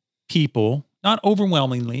people, not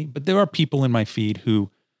overwhelmingly, but there are people in my feed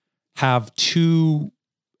who have you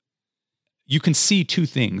can see 2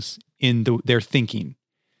 things in their thinking.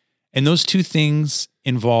 And those 2 things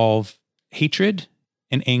involve hatred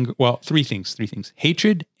and anger. Well, 3 things.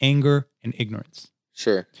 Hatred, anger, and ignorance.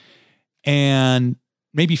 Sure. And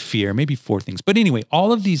maybe fear, maybe 4 things. But anyway,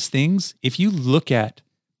 all of these things, if you look at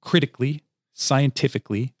critically,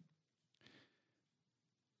 scientifically,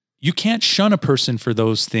 you can't shun a person for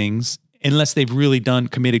those things unless they've really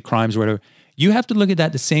committed crimes or whatever. You have to look at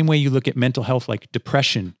that the same way you look at mental health, like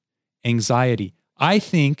depression, anxiety. I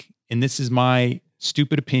think, and this is my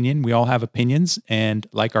stupid opinion, we all have opinions, and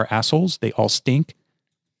like our assholes, they all stink.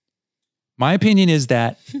 My opinion is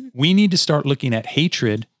that we need to start looking at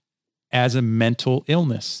hatred as a mental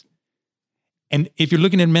illness. And if you're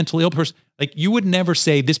looking at a mental ill person, like you would never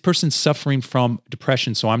say this person's suffering from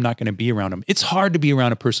depression, so I'm not going to be around them. It's hard to be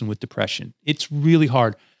around a person with depression. It's really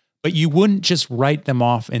hard. But you wouldn't just write them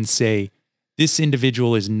off and say, this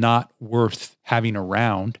individual is not worth having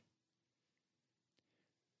around.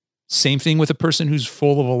 Same thing with a person who's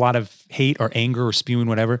full of a lot of hate or anger or spewing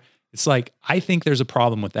whatever. It's like, I think there's a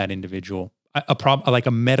problem with that individual, a problem like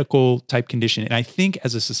a medical type condition. And I think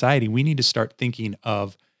as a society, we need to start thinking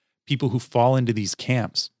of people who fall into these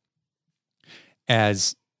camps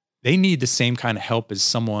as they need the same kind of help as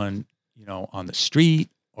someone, on the street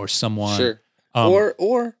or someone. Sure.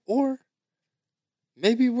 Or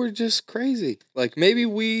maybe we're just crazy. Like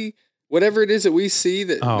maybe whatever it is that we see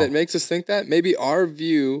that makes us think that, maybe our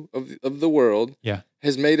view of the world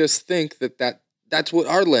has made us think that's what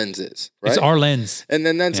our lens is, right? It's our lens. And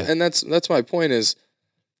then that's my point is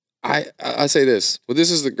I say this. Well,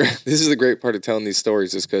 this is the great part of telling these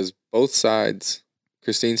stories is because both sides,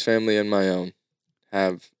 Christine's family and my own,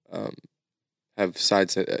 have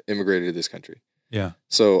sides that immigrated to this country. Yeah.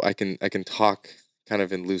 So I can talk kind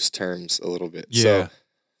of in loose terms a little bit. Yeah. So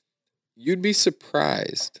you'd be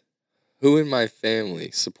surprised who in my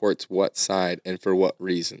family supports what side and for what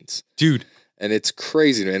reasons. Dude. And it's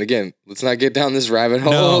crazy, man. Again, let's not get down this rabbit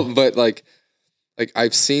hole, but like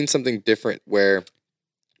I've seen something different where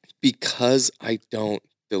because I don't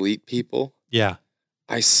delete people,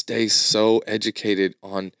 I stay so educated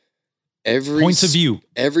on every points of view,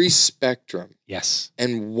 every spectrum. Yes.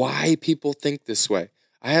 And why people think this way.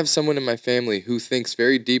 I have someone in my family who thinks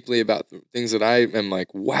very deeply about things that I am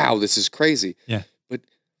like, wow, this is crazy. Yeah. But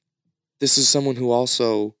this is someone who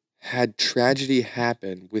also had tragedy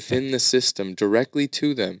happen within the system directly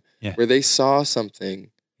to them, where they saw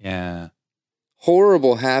something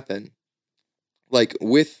horrible happen, like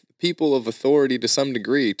with people of authority to some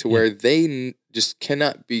degree, to where they just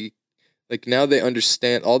cannot be, like now they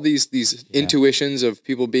understand all these intuitions of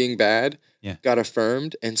people being bad got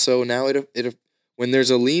affirmed. And so now it when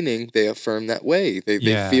there's a leaning, they affirm that way. They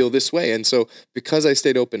feel this way. And so because I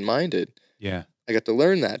stayed open-minded, I got to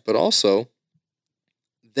learn that. But also,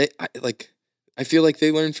 I feel like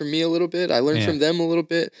they learned from me a little bit. I learned from them a little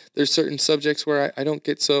bit. There's certain subjects where I don't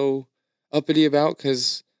get so uppity about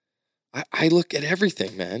because I look at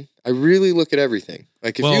everything, man. I really look at everything.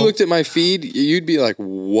 Like if you looked at my feed, you'd be like,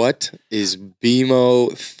 "What is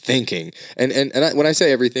BMO thinking?" And when I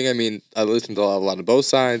say everything, I mean I listen to a lot of both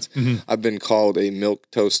sides. Mm-hmm. I've been called a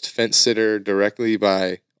milquetoast fence sitter directly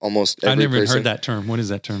by almost every person. I've never heard that term. What is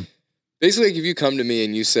that term? Basically, like if you come to me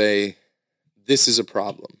and you say, "This is a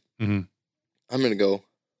problem," I'm gonna go,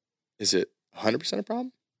 "Is it 100% a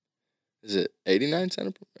problem? Is it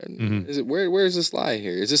 89%? Is it where is this lie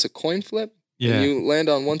here? Is this a coin flip? Yeah. And you land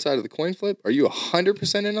on one side of the coin flip? Are you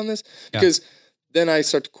 100% in on this?" Because then I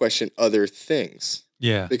start to question other things.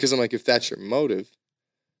 Yeah. Because I'm like, if that's your motive,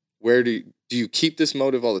 where do you keep this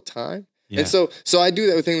motive all the time? Yeah. And so I do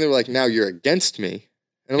that with things that are like, now you're against me.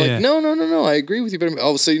 And I'm like, no, I agree with you.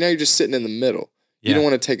 But so now you're just sitting in the middle. You don't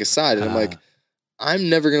want to take a side. And I'm like, I'm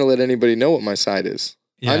never going to let anybody know what my side is.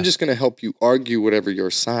 Yeah. I'm just going to help you argue whatever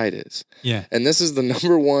your side is. Yeah. And this is the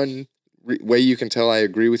number one way you can tell I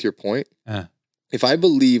agree with your point. If I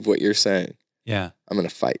believe what you're saying, I'm going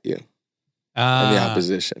to fight you in the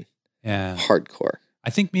opposition. Yeah. Hardcore. I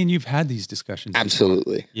think me and you've had these discussions.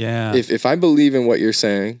 Absolutely. Before. Yeah. If I believe in what you're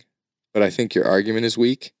saying, but I think your argument is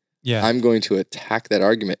weak, I'm going to attack that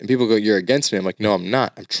argument. And people go, "You're against me." I'm like, "No, I'm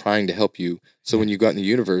not. I'm trying to help you. So when you go out in the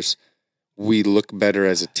universe, we look better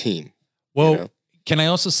as a team." Well, can I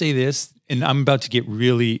also say this? And I'm about to get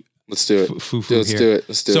really let's do it. Let's do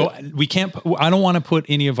it. So we can't. I don't want to put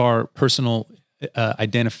any of our personal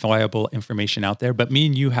identifiable information out there. But me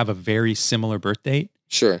and you have a very similar birth date.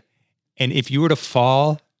 Sure. And if you were to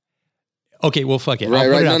fall, okay, well, fuck it. Right.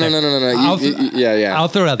 No. I'll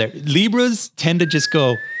throw it out there. Libras tend to just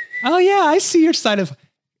go, "Oh yeah, I see your side of."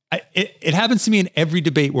 It happens to me in every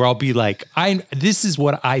debate where I'll be like, this is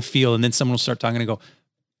what I feel. And then someone will start talking and go,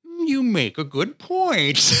 "You make a good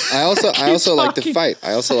point." I also like to fight.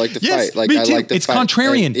 I also like to fight. Like me I too. like to it's fight.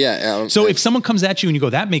 contrarian. And, so if someone comes at you and you go,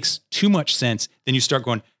 "That makes too much sense," then you start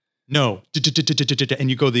going, no, and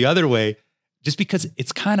you go the other way just because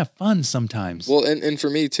it's kind of fun sometimes. Well, and for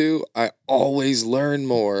me too, I always learn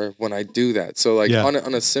more when I do that. So like on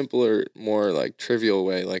a simpler, more like trivial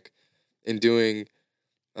way, like in doing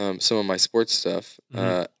some of my sports stuff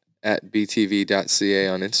at btv.ca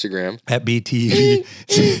on Instagram. At BTV.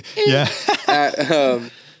 Yeah.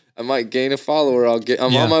 I might gain a follower.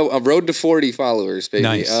 I'm on my road to 40 followers, baby.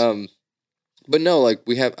 Nice. But no, like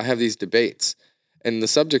I have these debates and the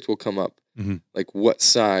subject will come up. Like, what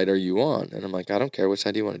side are you on? And I'm like, I don't care. Which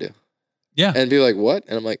side do you want to do? Yeah. And be like, what?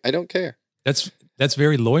 And I'm like, I don't care. That's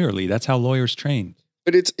very lawyerly. That's how lawyers train.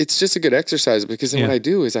 But it's just a good exercise because then what I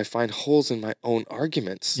do is I find holes in my own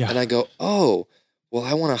arguments and I go, oh, well,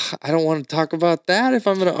 I don't want to talk about that if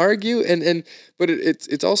I'm going to argue. But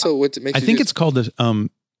it's also what makes. I think it's called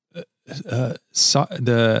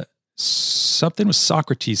something with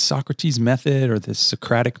Socrates method or the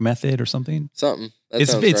Socratic method or something. Something.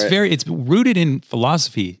 It's rooted in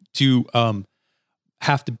philosophy to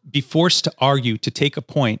have to be forced to argue, to take a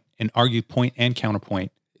point and argue point and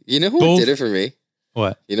counterpoint. You know who did it for me?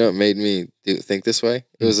 What? You know what made me think this way?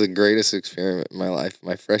 It was the greatest experiment in my life.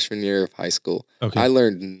 My freshman year of high school. Okay. I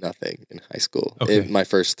learned nothing in high school. In my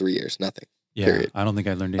first 3 years, nothing. Yeah, period. I don't think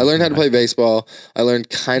I learned anything. I learned how to play baseball. I learned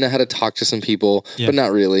kind of how to talk to some people, but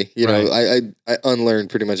not really. You know, I unlearned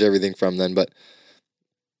pretty much everything from then. But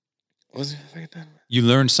what was it? You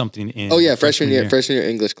learned something in freshman year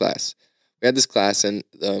English class. We had this class, and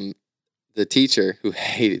the teacher who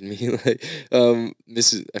hated me, like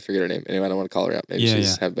Mrs. I forget her name. Anyway, I don't want to call her out. Maybe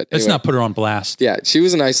she's but anyway. Let's not put her on blast. Yeah, she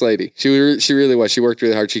was a nice lady. She really was. She worked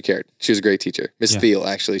really hard. She cared. She was a great teacher. Miss Thiel,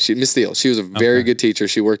 actually. Miss Thiel. She was a very good teacher.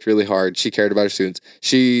 She worked really hard. She cared about her students.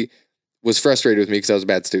 She was frustrated with me because I was a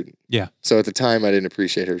bad student. Yeah. So at the time, I didn't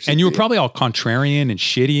appreciate her. And you were probably all contrarian and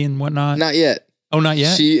shitty and whatnot. Not yet. Oh, not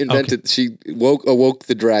yet. She invented. She awoke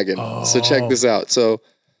the dragon. Oh. So check this out. So.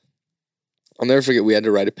 I'll never forget, we had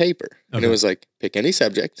to write a paper. And it was like, pick any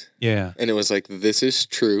subject. Yeah. And it was like, this is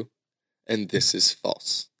true and this is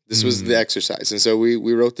false. This was the exercise. And so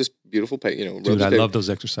we wrote this beautiful paper. Dude, I love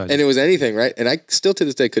those exercises. And it was anything, right? And I still to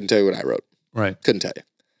this day couldn't tell you what I wrote. Right. Couldn't tell you.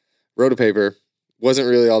 Wrote a paper. Wasn't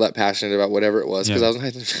really all that passionate about whatever it was because I was like,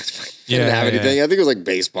 I didn't have anything. I think it was like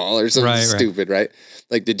baseball or something stupid, right?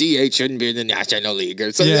 Like the DH shouldn't be in the National League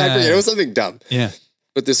or something. I forget. It was something dumb. Yeah.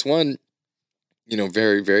 But this one,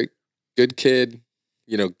 very, very good kid,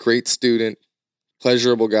 great student,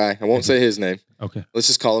 pleasurable guy. I won't say his name. Okay. Let's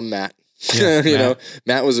just call him Matt. Yeah,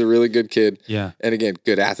 Matt was a really good kid. Yeah. And again,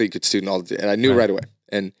 good athlete, good student, all the time. And I knew right away.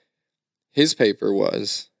 And his paper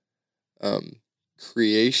was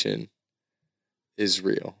creation is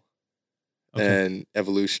real and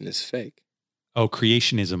evolution is fake. Oh,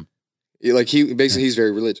 creationism. Like he's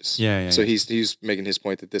very religious. Yeah. So he's making his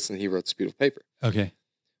point that and he wrote this beautiful paper. Okay.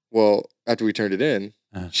 Well, after we turned it in,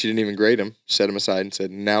 she didn't even grade him, set him aside and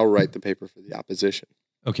said, now write the paper for the opposition.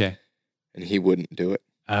 Okay. And he wouldn't do it.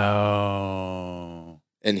 Oh.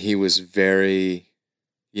 And he was very,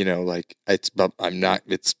 like, it's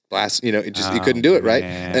blast, he couldn't do it. Right.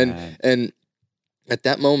 And at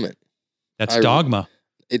that moment, that's dogma.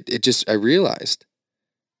 I realized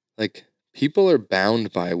like people are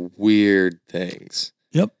bound by weird things.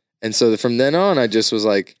 Yep. And so from then on, I just was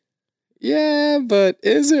like, yeah, but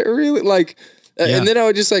is it really like, and then I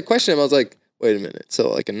would just like question him. I was like, wait a minute. So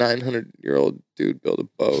like a 900-year-old dude built a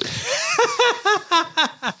boat.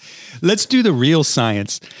 Let's do the real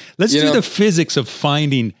science. Let's do the physics of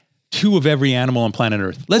finding 2 of every animal on planet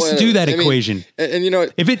Earth. Let's do that equation. And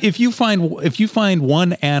if you find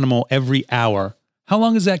 1 animal every hour, how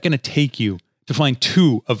long is that going to take you to find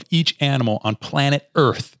 2 of each animal on planet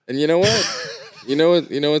Earth? And you know what? You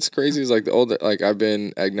know what's crazy is like I've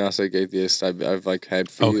been agnostic atheist. I've like had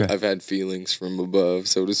I've had feelings from above,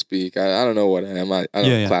 so to speak. I don't know what I am. I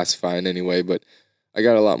don't classify in any way, but I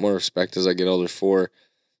got a lot more respect as I get older for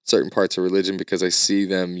certain parts of religion because I see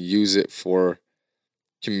them use it for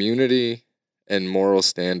community and moral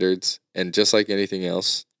standards. And just like anything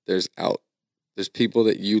else, there's people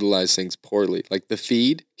that utilize things poorly. Like the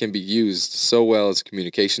feed can be used so well as a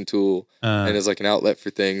communication tool and as like an outlet for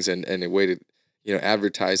things and a way to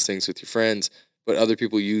advertise things with your friends, but other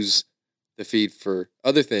people use the feed for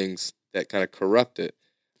other things that kind of corrupt it.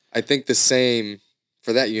 I think the same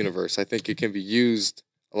for that universe. I think it can be used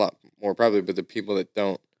a lot more probably, but the people that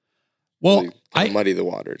don't really muddy the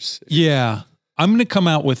waters. Yeah. I'm going to come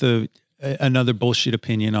out with another bullshit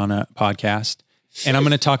opinion on a podcast, and I'm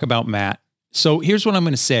going to talk about Matt. So here's what I'm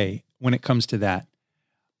going to say when it comes to that.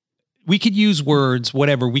 We could use words,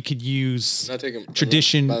 whatever. We could use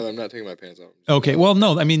tradition. By the way, I'm not taking my pants off. Okay. Well,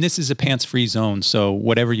 no, I mean, this is a pants-free zone, so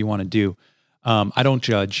whatever you want to do. I don't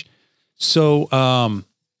judge. So,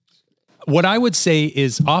 what I would say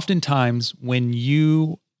is oftentimes when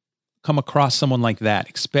you come across someone like that,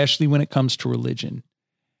 especially when it comes to religion,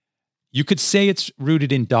 you could say it's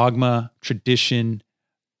rooted in dogma, tradition,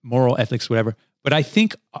 moral ethics, whatever. But I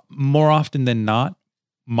think more often than not,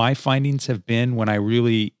 my findings have been when I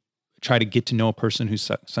really try to get to know a person who's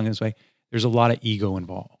sung this way, there's a lot of ego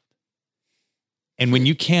involved. And when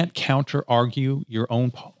you can't counter argue your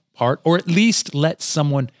own part, or at least let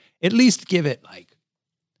someone, at least give it like,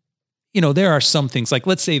 there are some things like,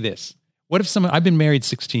 let's say this. What if I've been married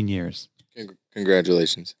 16 years.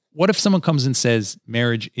 Congratulations. What if someone comes and says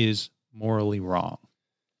marriage is morally wrong?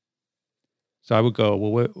 So I would go,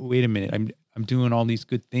 well, wait a minute. I'm doing all these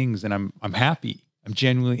good things and I'm happy. I'm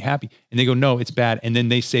genuinely happy. And they go, no, it's bad. And then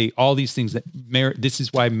they say all these things that this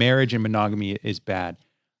is why marriage and monogamy is bad.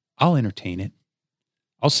 I'll entertain it.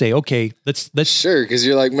 I'll say, okay, let's sure, because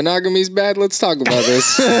you're like, monogamy's bad. Let's talk about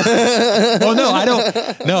this. Oh no,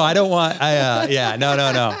 I don't want.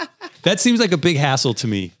 No. That seems like a big hassle to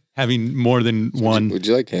me. Having more than one. Would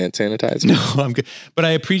you like hand sanitizer? No, I'm good. But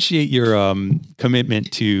I appreciate your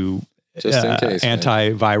commitment to just in case,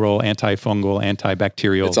 antiviral, antifungal,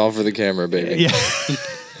 antibacterial. It's all for the camera, baby. Yeah.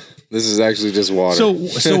 This is actually just water.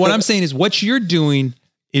 So what I'm saying is, what you're doing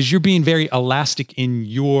is you're being very elastic in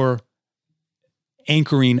your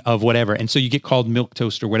anchoring of whatever. And so you get called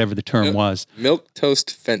milquetoast or whatever the term was.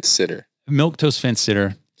 Milquetoast fence sitter. Milquetoast fence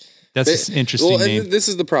sitter. That's an interesting name. This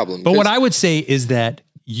is the problem. But what I would say is that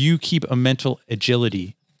you keep a mental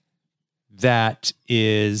agility that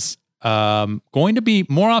is going to be,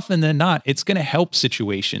 more often than not, it's going to help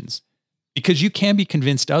situations because you can be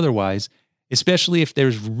convinced otherwise, especially if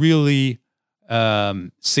there's really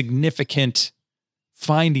significant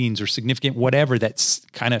findings or significant whatever that's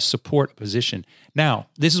kind of support a position. Now,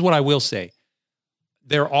 this is what I will say.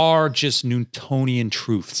 There are just Newtonian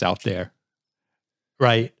truths out there,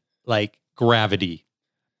 right? Like gravity.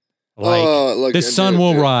 Like the sun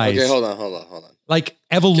will rise. Okay, hold on. Like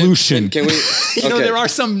evolution. Can we? Okay. There are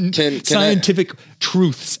some scientific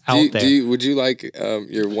truths out there. Would you like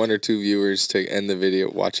your 1 or 2 viewers to end the video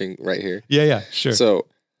watching right here? Yeah, sure. So,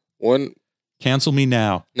 one. Cancel me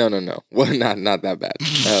now. No. Well, not that bad.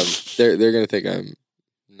 They're gonna think I'm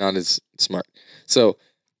not as smart. So,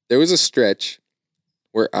 there was a stretch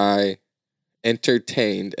where I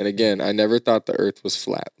entertained, and again, I never thought the Earth was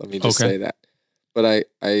flat. Let me just say that. But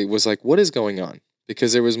I was like, what is going on?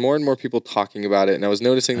 Because there was more and more people talking about it, and I was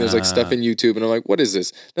noticing there's like stuff in YouTube, and I'm like, what is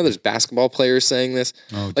this? No, there's basketball players saying this.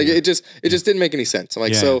 Oh, like it just didn't make any sense. I'm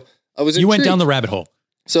like, so I was intrigued. You went down the rabbit hole.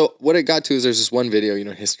 So what it got to is there's this one video,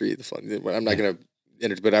 history. I'm not gonna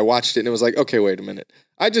enter, but I watched it and it was like, okay, wait a minute.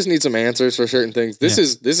 I just need some answers for certain things. This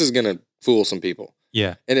is gonna fool some people.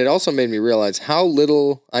 Yeah. And it also made me realize how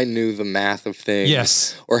little I knew the math of things.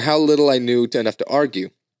 Yes. Or how little I knew enough to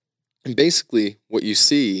argue. And basically what you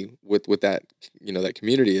see with that, that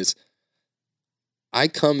community is I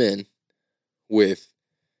come in with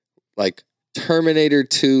like Terminator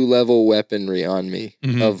 2 level weaponry on me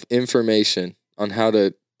of information on how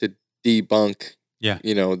to debunk,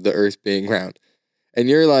 the Earth being round. And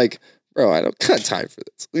you're like, bro, I don't got time for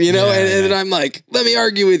this, and then I'm like, let me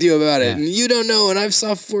argue with you about it. And you don't know. And I've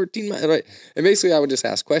saw 14 miles. Right? And basically I would just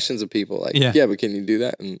ask questions of people like, but can you do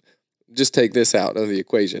that? And just take this out of the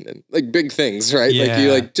equation and like big things, right? Yeah.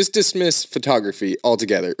 Like you just dismiss photography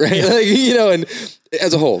altogether, right? Yeah. And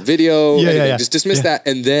as a whole, video, just dismiss that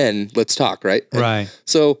and then let's talk, right? Right.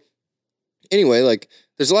 So anyway, like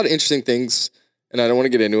there's a lot of interesting things and I don't want to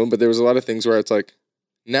get into them, but there was a lot of things where it's like,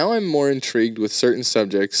 now I'm more intrigued with certain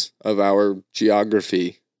subjects of our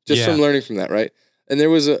geography just from learning from that, right? And there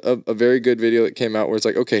was a very good video that came out where it's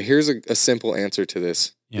like, okay, here's a simple answer to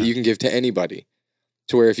this that you can give to anybody.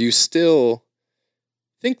 To where if you still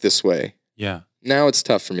think this way, now it's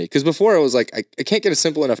tough for me. Because before I was like, I can't get a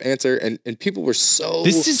simple enough answer. And people were so...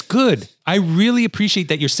 This is good. I really appreciate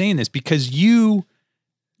that you're saying this because you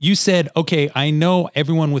said, okay, I know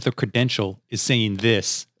everyone with a credential is saying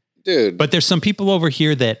this. Dude. But there's some people over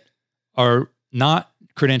here that are not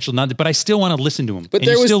credentialed, but I still want to listen to them. But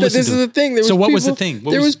this is the thing. What was the thing?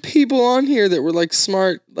 There was people on here that were like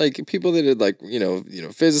smart, like people that had like,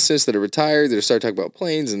 physicists that are retired that are starting talking about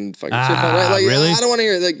planes and fucking shit. Like, really? I don't want to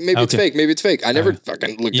hear it. Like maybe it's fake. Maybe it's fake. I never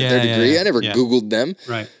fucking looked at their degree. I never Googled them.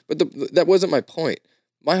 Right. But that wasn't my point.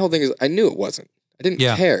 My whole thing is I knew it wasn't. I didn't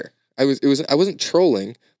care. I wasn't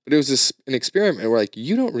trolling, but it was an experiment where like,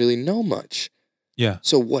 you don't really know much. Yeah.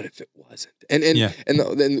 So what if it wasn't? And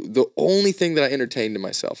the only thing that I entertained to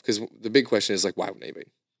myself, because the big question is like, why would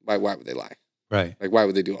they lie? Right. Like, why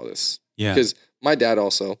would they do all this? Yeah. Because my dad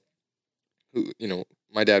also,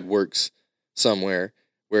 my dad works somewhere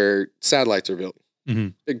where satellites are built,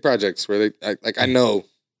 big projects where I know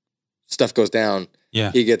stuff goes down.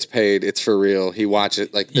 Yeah. He gets paid. It's for real. He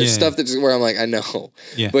watches. Like there's stuff that's where I'm like, I know.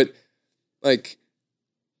 Yeah. But like,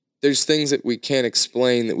 there's things that we can't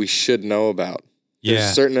explain that we should know about.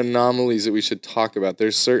 There's certain anomalies that we should talk about.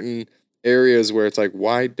 There's certain areas where it's like,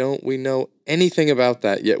 why don't we know anything about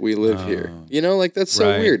that yet we live here? You know, like that's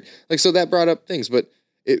so weird. Like, so that brought up things, but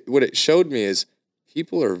what it showed me is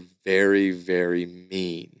people are very, very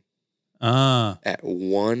mean at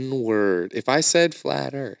one word. If I said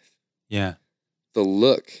flat earth, the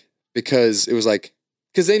look, because it was like,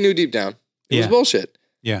 because they knew deep down it was bullshit.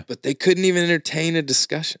 Yeah. But they couldn't even entertain a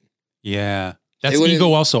discussion. Yeah. That's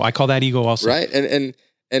ego also. I call that ego also. Right. And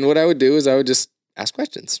what I would do is I would just ask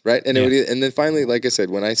questions. Right. And and then finally, like I said,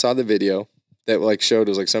 when I saw the video that like showed, it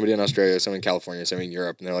was like somebody in Australia, somebody in California, somebody in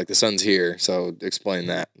Europe, and they're like, the sun's here. So explain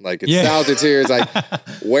that. Like it's south, it's here. It's like,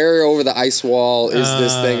 where over the ice wall is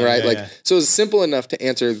this thing? Right. So it's simple enough to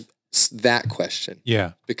answer that question.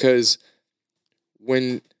 Yeah. Because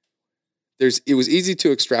when it was easy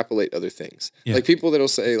to extrapolate other things. Yeah. Like people that'll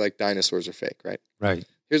say like dinosaurs are fake, right? Right.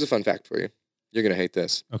 Here's a fun fact for you. You're going to hate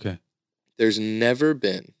this. Okay. There's never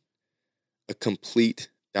been a complete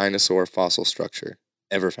dinosaur fossil structure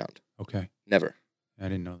ever found. Okay. Never. I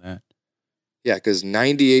didn't know that. Yeah, because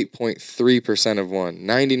 98.3% of one,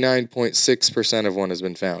 99.6% of one has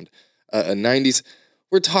been found. 90s,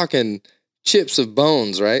 we're talking chips of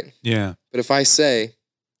bones, right? Yeah. But if I say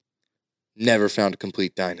never found a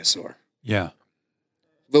complete dinosaur. Yeah.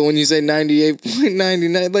 But when you say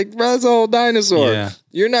 98.99, like, bro, that's a whole dinosaur. Yeah.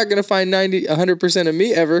 You're not going to find 100% of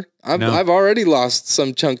me ever. I've already lost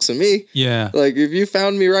some chunks of me. Yeah. Like, if you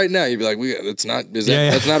found me right now, you'd be like, that's not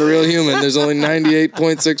a real human. There's only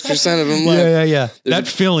 98.6% of him left. Yeah. That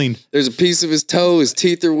feeling. There's a piece of his toe. His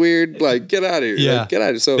teeth are weird. Like, get out of here. Yeah. Like, get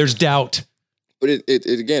out of here. So there's doubt. But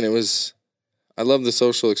it was, I love the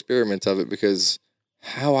social experiment of it because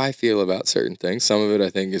how I feel about certain things. Some of it I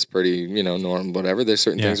think is pretty, normal, whatever. There's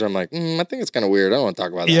certain things where I'm like, I think it's kind of weird. I don't want to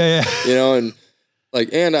talk about that. Yeah. And like,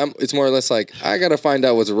 it's more or less like, I got to find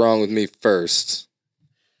out what's wrong with me first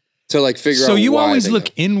to like figure out. So you always look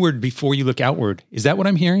inward before you look outward. Is that what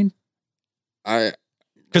I'm hearing?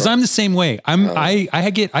 Because I'm the same way.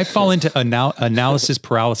 I fall into analysis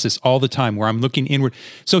paralysis all the time where I'm looking inward.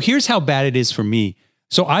 So here's how bad it is for me.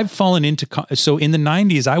 So I've fallen into, so in the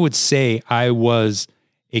 90s, I would say I was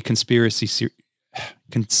a conspiracy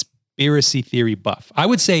theory buff. I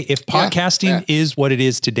would say if podcasting is what it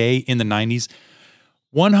is today in the 90s,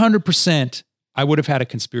 100%, I would have had a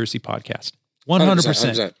conspiracy podcast.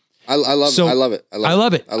 100%. I love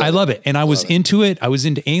it. And I was into it. I was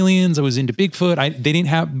into aliens. I was into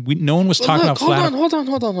Bigfoot. No one was talking about flat. Hold on.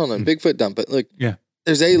 Bigfoot dump. But look,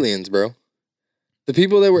 there's aliens, bro. The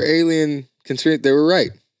people that were alien conspiracy, they were right.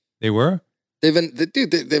 They were? They've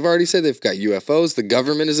already said they've got UFOs. The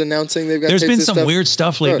government is announcing they've got. There's been some weird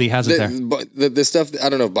stuff lately, hasn't there? The stuff, I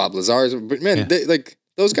don't know if Bob Lazar's, but man,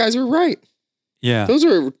 those guys are right. Yeah. Those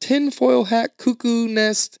are tinfoil hat, cuckoo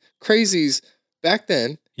nest crazies back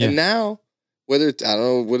then. Yeah. And now, whether it's, I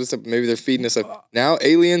don't know, maybe they're feeding us up. Now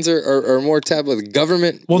aliens are more taboo. The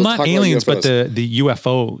government. Well, not aliens, but the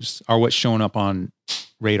UFOs are what's showing up on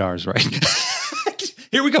radars, right?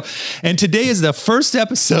 Here we go. And today is the first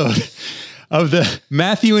episode of the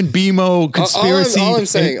Matthew and BMO conspiracy. All I'm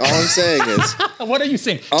saying is. What are you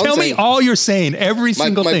saying? Tell me all you're saying, every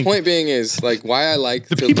single thing. My point being is like why I like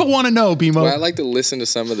the people want to know, BMO. Why I like to listen to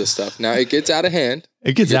some of this stuff. Now it gets out of hand.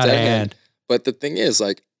 It gets out of hand. But the thing is,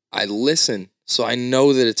 like, I listen, so I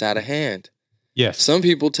know that it's out of hand. Yes. Some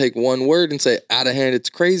people take one word and say, out of hand, it's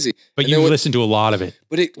crazy. But you listen to a lot of it.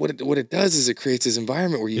 But what it does is it creates this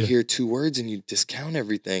environment where you hear two words and you discount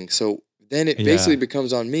everything. So then it basically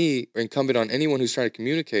becomes on me or incumbent on anyone who's trying to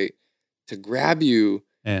communicate to grab you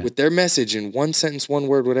with their message in one sentence, one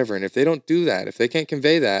word, whatever. And if they don't do that, if they can't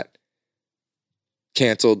convey that,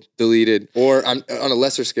 canceled, deleted, or on a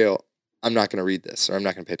lesser scale, I'm not going to read this or I'm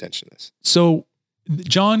not going to pay attention to this. So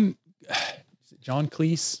John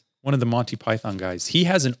Cleese, one of the Monty Python guys, he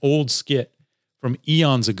has an old skit from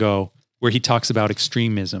eons ago where he talks about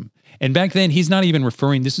extremism. And back then he's not even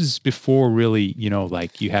referring, this is before really,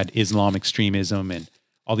 like you had Islam extremism and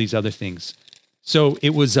all these other things. So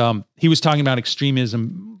it was, he was talking about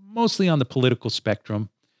extremism mostly on the political spectrum.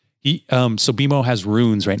 So BMO has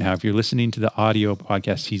runes right now. If you're listening to the audio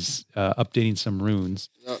podcast, he's updating some runes.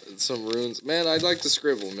 Some runes. Man, I'd like to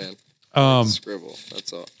scribble, man. Scribble.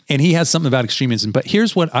 That's all. And he has something about extremism. But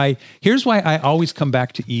here's why I always come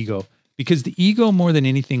back to ego, because the ego more than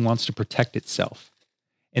anything wants to protect itself.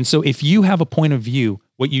 And so if you have a point of view,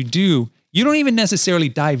 what you do, you don't even necessarily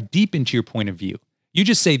dive deep into your point of view. You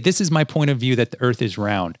just say, this is my point of view that the earth is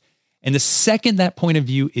round. And the second that point of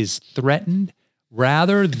view is threatened,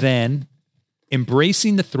 rather than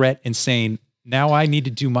embracing the threat and saying, now I need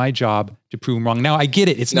to do my job to prove them wrong. Now I get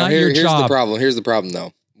it. It's not your job. Here's the problem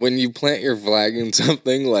though. When you plant your flag in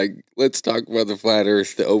something, like, let's talk about the flat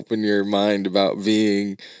earth to open your mind about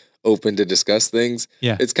being open to discuss things.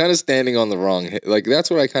 Yeah. It's kind of standing on the wrong, like, that's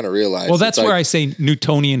what I kind of realized. Well, that's where I say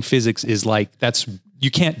Newtonian physics is like, that's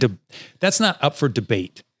not up for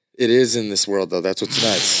debate. It is in this world though. That's what's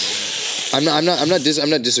nuts. I'm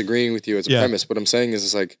not disagreeing with you as a premise. What I'm saying is,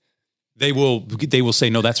 it's like, they will say,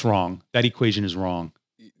 no, that's wrong. That equation is wrong.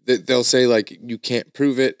 They'll say, like, you can't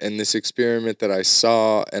prove it. And this experiment that I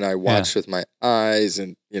saw and I watched with my eyes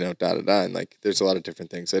and, and like, there's a lot of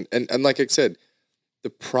different things. And like I said, the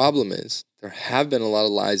problem is there have been a lot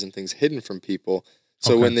of lies and things hidden from people.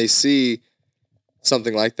 So when they see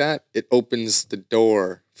something like that, it opens the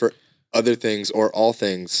door for other things or all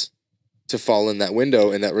things to fall in that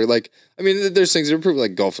window. And that we're like, I mean, there's things that are proven,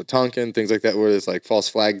 like Gulf of Tonkin, things like that, where there's like false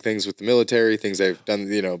flag things with the military, things they've done,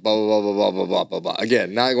 blah, blah, blah, blah, blah, blah, blah, blah, blah.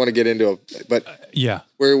 Again, not want to get into it, but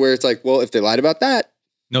where it's like, well, if they lied about that.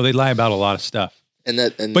 No, they lie about a lot of stuff.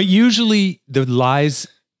 But usually the lies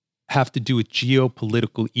have to do with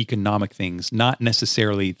geopolitical, economic things, not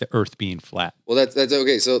necessarily the earth being flat. Well, that's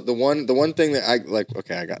okay. So the one thing that I like,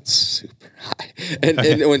 okay, I got super high. And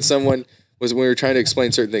when we were trying to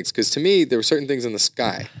explain certain things, because to me, there were certain things in the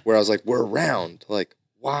sky where I was like, we're round. Like,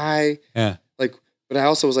 why? Yeah. Like, but I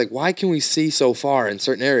also was like, why can we see so far in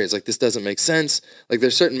certain areas? Like, this doesn't make sense. Like,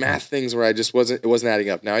 there's certain math things where it wasn't adding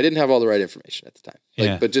up. Now, I didn't have all the right information at the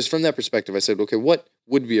time. But just from that perspective, I said, okay, what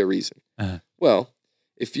would be a reason? Uh-huh. Well,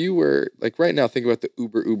 if you were, like, right now, think about the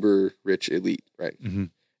uber rich elite, right? Mm-hmm.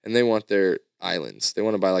 And they want their islands. They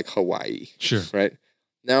want to buy, like, Hawaii. Sure. Right?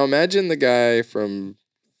 Now, imagine the guy from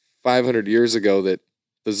 500 years ago, that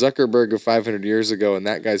the Zuckerberg of 500 years ago, and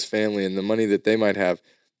that guy's family and the money that they might have.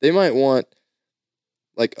 They might want,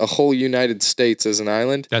 like, a whole United States as an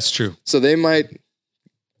island. That's true. So they might,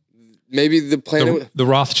 maybe the planet... The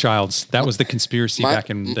Rothschilds, that was the conspiracy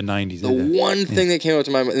back in the 90s. The one thing that came up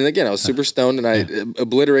to my mind, and again, I was super stoned and I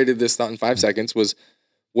obliterated this thought in 5 seconds, was,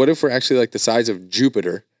 what if we're actually like the size of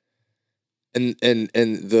Jupiter, and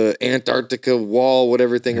the Antarctica wall,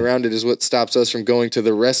 whatever thing around it, is what stops us from going to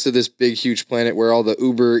the rest of this big, huge planet where all the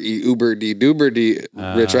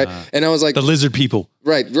rich, right? And I was like... The lizard people.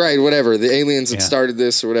 Right, whatever. The aliens that started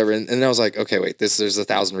this or whatever. And I was like, okay, wait, there's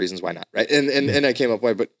 1,000 reasons why not, right? And I came up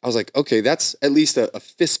with, but I was like, okay, that's at least a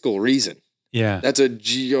fiscal reason. Yeah. That's a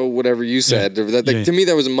geo whatever you said. To me,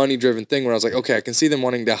 that was a money-driven thing where I was like, okay, I can see them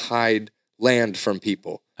wanting to hide land from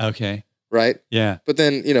people. Okay. Right? Yeah. But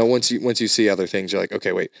then, once you see other things, you're like,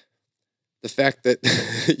 okay, wait. The fact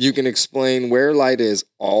that you can explain where light is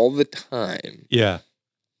all the time. Yeah.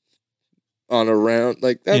 On a round,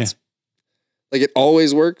 like, that's... Like, it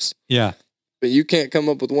always works. Yeah. But you can't come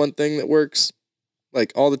up with one thing that works,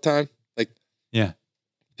 like, all the time. Like,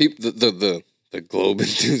 people, the globe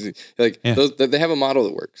enthusiasts, like, those, they have a model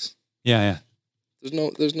that works. Yeah. There's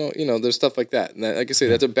no, there's stuff like that. And that, like I say,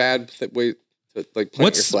 that's a bad way to, like,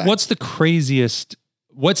 plant your flag. What's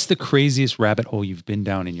the craziest rabbit hole you've been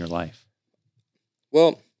down in your life?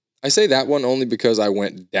 Well, I say that one only because I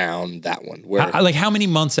went down that one. Where, how many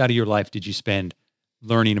months out of your life did you spend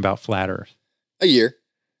learning about flat Earth? A year.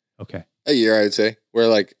 Okay. A year, I would say. Where,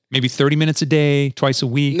 like, maybe 30 minutes a day, twice a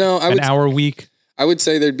week, an hour a week. I would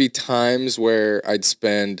say there'd be times where I'd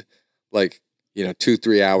spend, like,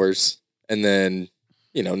 2-3 hours and then,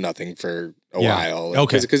 nothing for a while.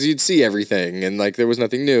 Okay. Because you'd see everything and, like, there was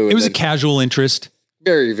nothing new. It was a casual interest.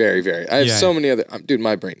 Very, very, very. I have so many other... dude,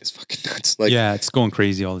 my brain is fucking nuts. Like, it's going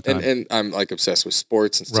crazy all the time. And I'm, like, obsessed with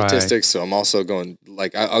sports and statistics, so I'm also going...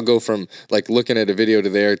 Like, I'll go from, like, looking at a video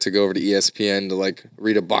to go over to ESPN to, like,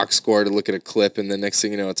 read a box score to look at a clip, and the next thing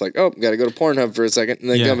you know, it's like, oh, got to go to Pornhub for a second, and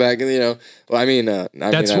then come back,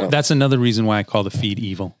 and, That's another reason why I call the feed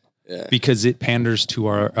evil. Yeah. Because it panders to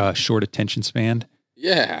our short attention span.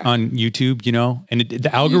 Yeah. On YouTube, and the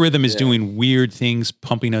algorithm is doing weird things,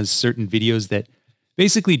 pumping us certain videos that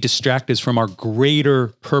basically distract us from our greater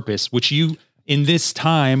purpose, which you, in this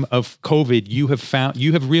time of COVID, you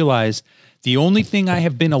have realized the only thing I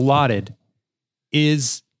have been allotted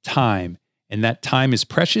is time. And that time is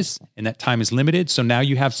precious and that time is limited. So now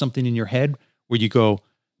you have something in your head where you go,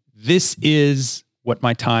 this is what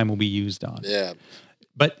my time will be used on. Yeah.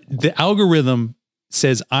 But the algorithm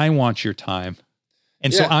says, I want your time.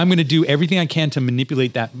 And so I'm going to do everything I can to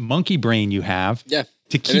manipulate that monkey brain you have. Yeah.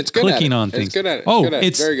 To keep clicking on things. It's good at it.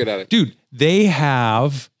 It's very good at it. Dude, they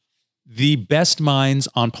have the best minds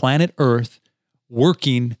on planet Earth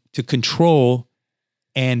working to control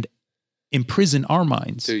and imprison our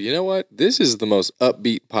minds. Dude, you know what? This is the most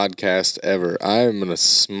upbeat podcast ever. I'm going to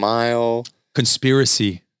smile.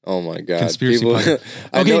 Conspiracy. Oh my God. Conspiracy. People,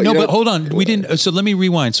 okay, no, but hold on. We didn't. So let me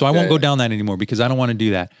rewind. So I won't go down that anymore because I don't want to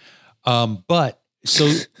do that. But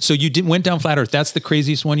so you went down flat Earth. That's the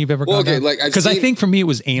craziest one you've ever gone down? Like because I think for me it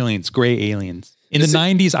was aliens, gray aliens. In the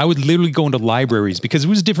 90s, I would literally go into libraries because it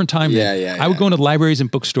was a different time. I would go into libraries and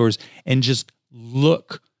bookstores and just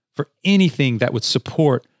look for anything that would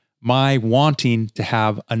support my wanting to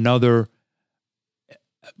have another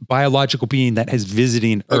biological being that is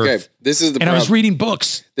visiting Earth. Okay, this is the problem. I was reading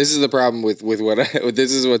books. This is the problem with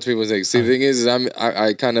this is what people think. See, the thing is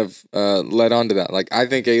I kind of led on to that. Like, I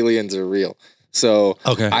think aliens are real. So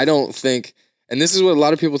I don't think, and this is what a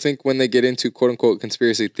lot of people think when they get into quote unquote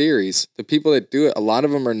conspiracy theories. The people that do it, a lot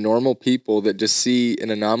of them are normal people that just see an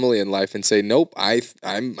anomaly in life and say, "Nope, I'm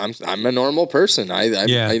a normal person. I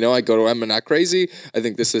I'm not crazy. I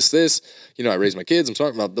think this. I raise my kids. I'm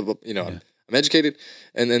smart. I'm educated."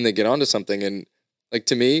 And then they get onto something, and like,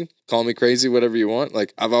 to me, call me crazy, whatever you want.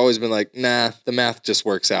 Like, I've always been like, nah, the math just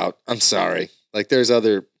works out. I'm sorry. Like, there's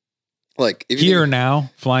other. Like, if here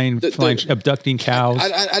now, flying, abducting cows.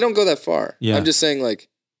 I don't go that far. Yeah. I'm just saying, like,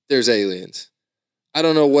 there's aliens. I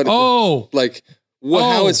don't know what. How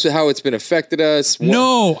it's been affected us.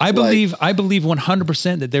 I believe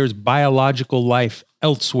 100% that there's biological life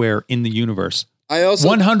elsewhere in the universe. I also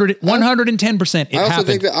 110%. I also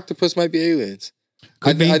think that octopus might be aliens.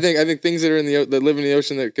 I think things that live in the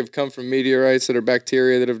ocean that have come from meteorites that are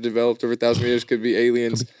bacteria that have developed over 1,000 years could be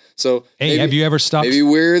aliens. So, have you ever stopped? Maybe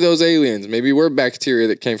we're those aliens. Maybe we're bacteria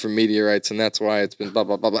that came from meteorites, and that's why it's been blah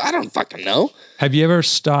blah blah blah. I don't fucking know. Have you ever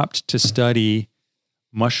stopped to study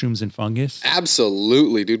mushrooms and fungus?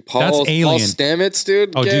 Absolutely, dude. Paul Stamets,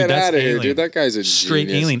 dude. Get out of here, dude. That guy's a straight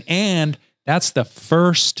genius. Alien, and that's the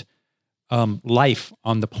first life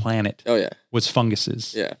on the planet. Oh yeah, was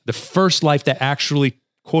funguses. Yeah, the first life that actually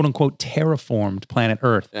quote unquote terraformed planet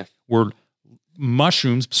Earth were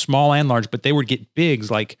mushrooms, small and large, but they would get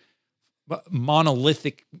big, like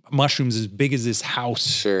monolithic mushrooms as big as this house.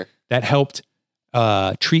 Sure, that helped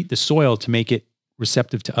treat the soil to make it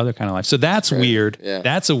receptive to other kind of life. So that's weird. Yeah,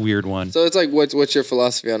 that's a weird one. So it's like, what's your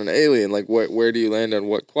philosophy on an alien? Like, where do you land on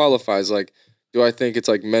what qualifies? Like, do I think it's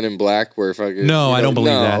like Men in Black where if I could, I don't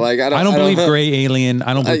believe that. Like, I don't believe gray alien.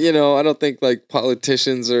 I don't. I don't think like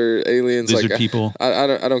politicians or aliens. Lizard people. I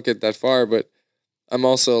don't get that far, but I'm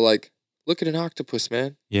also like, look at an octopus,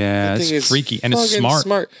 man. Yeah, it's freaky and it's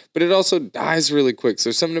smart. But it also dies really quick. So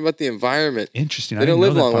there's something about the environment. Interesting. They don't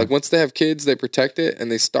live long. Like, once they have kids, they protect it, and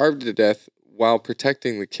they starve to death while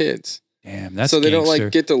protecting the kids. Damn, that's so they gangster. don't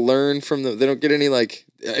like get to learn from them. They don't get any like,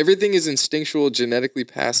 everything is instinctual, genetically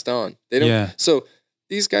passed on. They don't. Yeah. So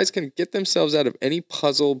these guys can get themselves out of any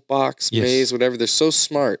puzzle, box, maze, whatever. They're so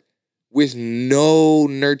smart with no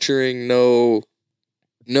nurturing, no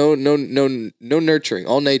nurturing,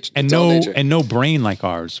 all nature, and no brain like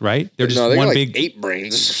ours, right? They're just one like big 8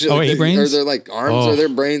 brains. 8 brains, or they're like arms, or their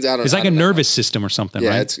brains out. It's like a nervous system or something,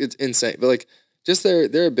 right? Yeah, it's insane. But like, just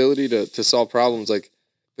their ability to solve problems, like,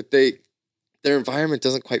 but their environment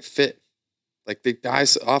doesn't quite fit. Like, they die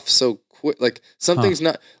off so quick. Like, something's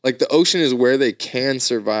not, like, the ocean is where they can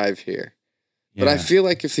survive here. Yeah. But I feel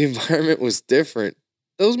like if the environment was different,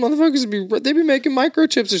 those motherfuckers they'd be making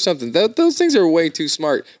microchips or something. Those things are way too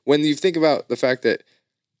smart. When you think about the fact that,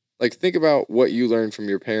 like, think about what you learned from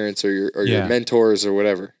your parents or your mentors or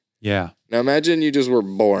whatever. Yeah. Now imagine you just were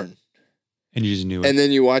born. And you just knew it. And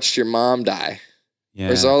then you watched your mom die. Yeah.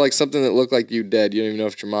 Or saw like something that looked like you dead. You don't even know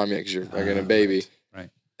if it's your mom yet because you're fucking a baby. Right.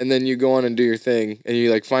 And then you go on and do your thing, and you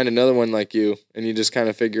like find another one like you, and you just kind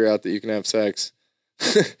of figure out that you can have sex.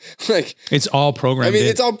 Like, it's all programmed. I mean,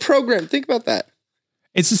 it's all programmed. Think about that.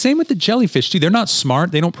 It's the same with the jellyfish too. They're not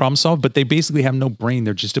smart. They don't problem solve, but they basically have no brain.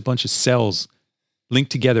 They're just a bunch of cells linked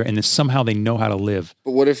together, and then somehow they know how to live.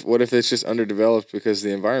 But what if it's just underdeveloped because of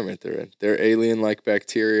the environment they're in? They're alien-like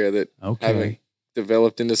bacteria that haven't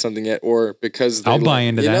developed into something yet, or because I'll buy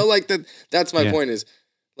into that. You know, like that. That's my point. Is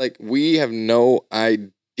like, we have no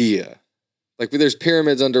idea. Like, there's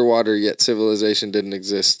pyramids underwater, yet civilization didn't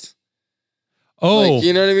exist. Oh, like,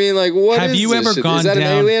 you know what I mean? Like, what have you ever gone? Is that an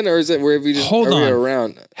alien, or is it where have you just hold on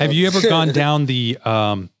around? Have you ever gone down the?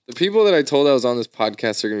 The people that I told I was on this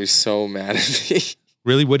podcast are gonna be so mad at me.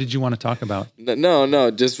 Really? What did you want to talk about? No,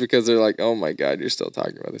 just because they're like, oh my God, you're still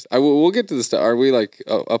talking about this. We'll get to the stuff. Are we like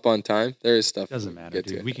up on time? There is stuff. Doesn't matter,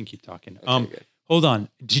 dude. We can keep talking. Okay, hold on.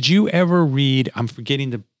 Did you ever read? I'm forgetting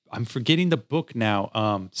the book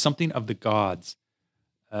now. Something of the Gods.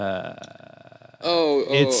 I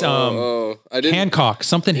didn't. Hancock.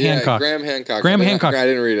 Something Hancock. Graham Hancock. Graham Hancock. I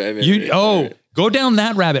didn't read it. Go down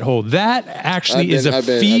that rabbit hole. That actually is a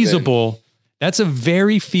feasible. That's a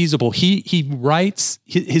very feasible. He writes,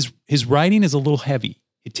 his writing is a little heavy.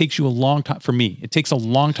 It takes you a long time. For me, it takes a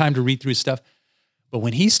long time to read through his stuff. But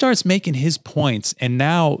when he starts making his points, and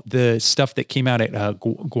now the stuff that came out at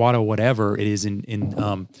Guado, whatever it is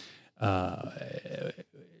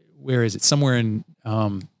where is it? Somewhere in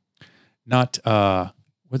not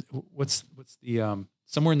what's the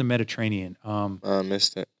somewhere in the Mediterranean.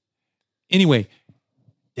 Missed it. Anyway,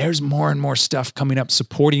 there's more and more stuff coming up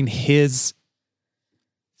supporting his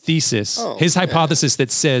thesis, his hypothesis that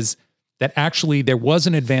says that actually there was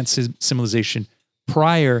an advanced civilization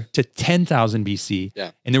prior to 10,000 BC.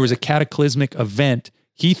 Yeah. And there was a cataclysmic event.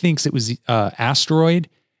 He thinks it was asteroid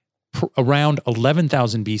around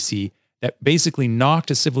 11,000 BC that basically knocked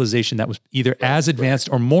a civilization that was either as advanced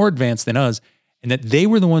or more advanced than us, and that they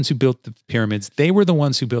were the ones who built the pyramids. They were the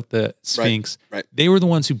ones who built the Sphinx. Right. They were the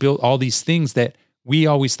ones who built all these things that we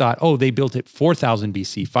always thought, oh, they built it 4,000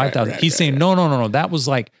 BC, 5,000. He's saying, no. That was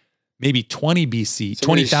like maybe 20 BC,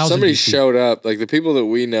 20,000 Somebody BC. showed up, like the people that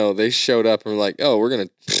we know, they showed up and were like, oh,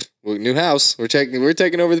 new house. We're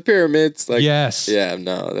taking over the pyramids. Like, yes. Yeah,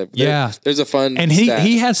 no. There's a fun and stat.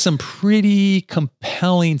 he has some pretty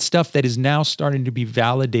compelling stuff that is now starting to be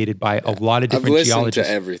validated by a lot of different I've listened geologists.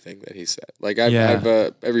 to everything that he said. Like I've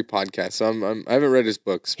every podcast. So I haven't read his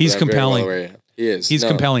books. He's compelling. He is. He's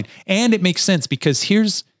compelling. And it makes sense because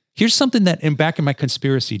here's something that back in my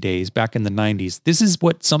conspiracy days, back in the 90s, this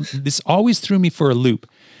always threw me for a loop.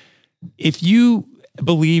 If you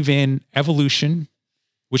believe in evolution,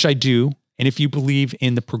 which I do, and if you believe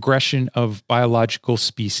in the progression of biological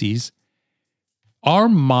species, our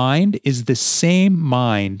mind is the same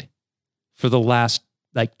mind for the last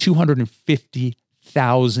like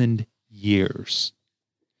 250,000 years.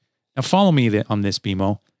 Now follow me on this,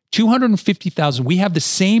 Bimo. 250,000. We have the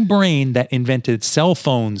same brain that invented cell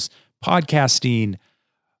phones, podcasting,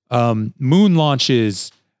 moon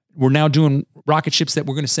launches. We're now doing rocket ships that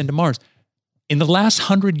we're going to send to Mars. In the last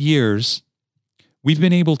 100 years, we've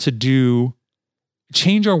been able to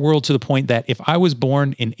change our world to the point that if I was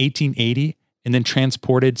born in 1880 and then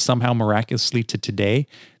transported somehow miraculously to today,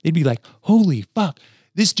 they'd be like, holy fuck,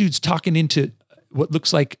 this dude's talking into what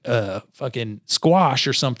looks like a fucking squash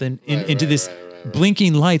or something into this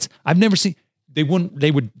blinking lights. I've never seen. They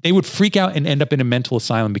would freak out and end up in a mental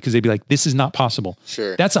asylum because they'd be like, this is not possible.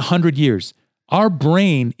 Sure. That's 100 years. Our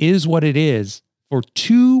brain is what it is for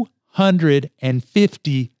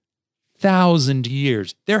 250,000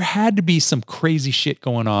 years. There had to be some crazy shit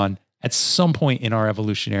going on at some point in our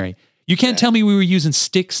evolutionary. You can't tell me we were using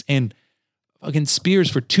sticks and fucking spears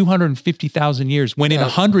for 250,000 years when in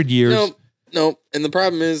 100 years. No, and the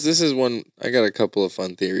problem is, this is one, I got a couple of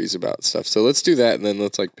fun theories about stuff. So let's do that, and then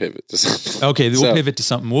let's like pivot to something. Okay, we'll pivot to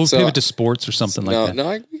something. We'll pivot to sports or something like that.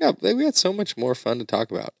 No, we got so much more fun to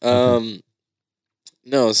talk about.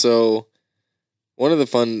 No, so one of the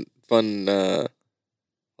fun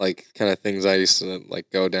like kind of things I used to like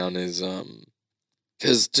go down is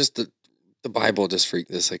because just the Bible just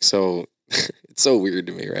freaked this like so it's so weird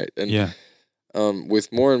to me, right? And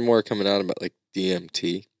with more and more coming out about like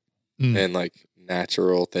DMT. And like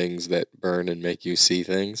natural things that burn and make you see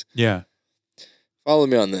things. Yeah. Follow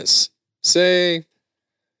me on this. Say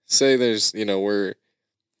there's, we're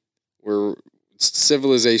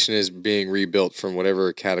civilization is being rebuilt from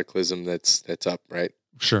whatever cataclysm that's up, right?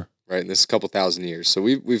 Sure. Right. And this is a couple thousand years. So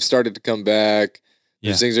we've started to come back.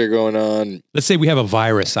 There's things that are going on. Let's say we have a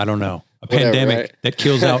virus, I don't know, pandemic that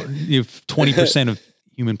kills out 20% of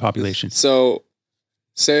human population. So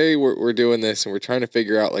say we're doing this and we're trying to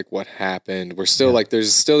figure out like what happened. We're still like,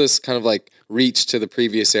 there's still this kind of like reach to the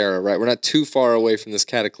previous era, right? We're not too far away from this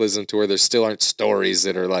cataclysm to where there still aren't stories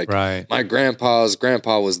that are like, my grandpa's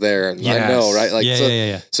grandpa was there. And I know, right? Like,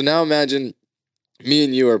 so now imagine me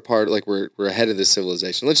and you are like, we're ahead of this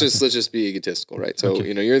civilization. Let's just be egotistical, right? So,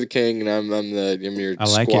 you're the king and I'm your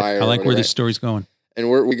squire. I like where this story's going.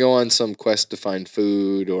 And we go on some quest to find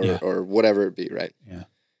food or whatever it be, right? Yeah.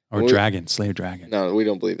 Or dragon, slay a dragon. No, we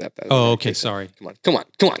don't believe that. Oh, okay, sorry. Come on.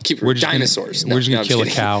 Keep it dinosaurs. We're just gonna kill a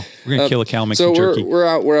cow. We're gonna kill a cow and make some turkey. We're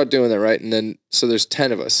out doing that, right? And then so there's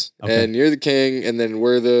 10 of us, and you're the king, and then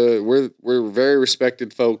we're very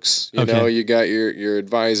respected folks. You know, you got your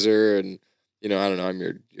advisor, and I don't know, I'm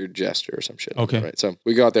your jester or some shit. Okay, right. So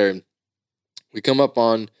we go out there and we come up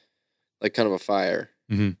on like kind of a fire,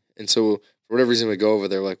 and so for whatever reason we go over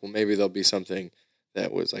there, like, well, maybe there'll be something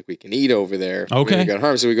that was like we can eat over there. Okay. We got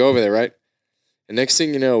harm, so we go over there, right? And next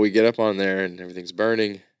thing you know, we get up on there and everything's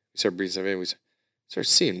burning. We start breathing stuff in. We start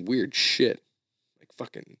seeing weird shit, like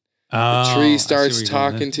fucking The tree starts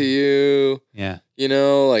talking to you. Yeah. You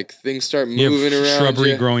know, like things start moving around.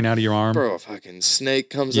 Shrubbery growing out of your arm. Bro, a fucking snake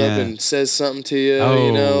comes up and says something to you.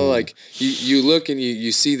 You know, like you look and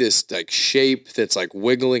you see this like shape that's like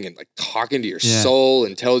wiggling and like talking to your soul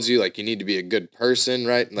and tells you like you need to be a good person,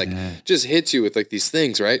 right? And like just hits you with like these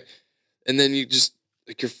things, right? And then you just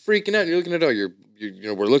like you're freaking out and you're looking at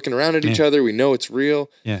we're looking around at each other. We know it's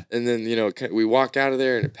real. Yeah. And then, we walk out of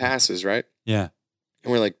there and it passes, right? Yeah.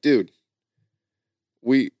 And we're like, dude,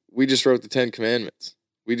 we just wrote the 10 Commandments.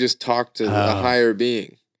 We just talked to a higher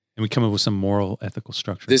being. And we come up with some moral, ethical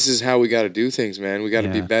structure. This is how we got to do things, man. We got to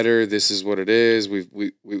be better. This is what it is.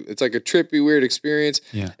 We it's like a trippy, weird experience.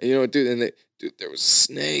 Yeah. And you know what, dude? And there was a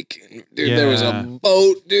snake. And there was a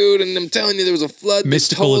boat, dude. And I'm telling you, there was a flood.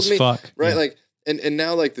 Mystical as fuck. Right? Yeah. Like, and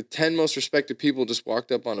now like the 10 most respected people just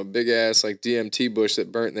walked up on a big ass like DMT bush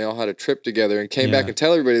that burnt and they all had a trip together and came back and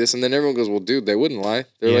tell everybody this. And then everyone goes, well, dude, they wouldn't lie.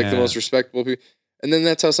 They're like the most respectable people. And then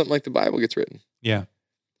that's how something like the Bible gets written. Yeah.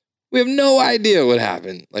 We have no idea what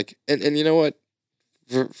happened. Like, and you know what?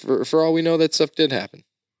 For all we know, that stuff did happen.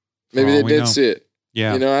 Maybe they did see it.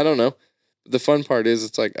 Yeah. I don't know. But the fun part is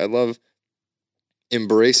it's like, I love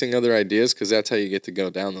embracing other ideas because that's how you get to go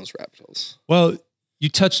down those rabbit holes. Well, you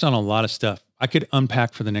touched on a lot of stuff. I could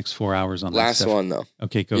unpack for the next 4 hours on that Last stuff. one though.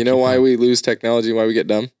 Okay, go. You know why we lose technology and why we get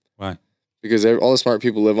dumb? Why? Because all the smart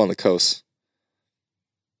people live on the coast.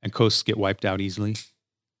 And coasts get wiped out easily.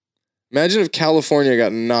 Imagine if California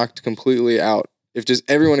got knocked completely out. If just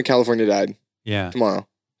everyone in California died. Yeah. Tomorrow.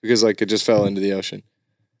 Because like it just fell into the ocean.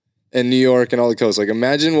 And New York and all the coasts. Like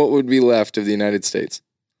imagine what would be left of the United States.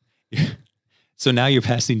 So now you're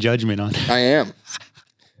passing judgment on it. I am.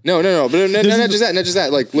 No. But not just that. Not just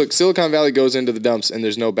that. Like, look, Silicon Valley goes into the dumps and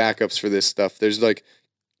there's no backups for this stuff. There's like,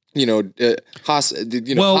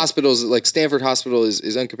 hospitals like Stanford Hospital is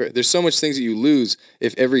uncomparable. There's so much things that you lose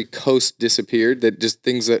if every coast disappeared, that just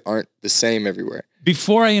things that aren't the same everywhere.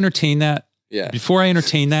 Before I entertain that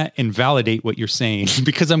and validate what you're saying,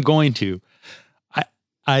 because I'm going to,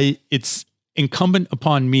 it's incumbent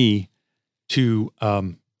upon me to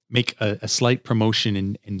make a slight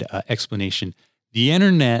promotion and explanation. The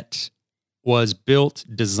internet was built,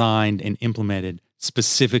 designed, and implemented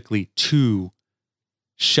specifically to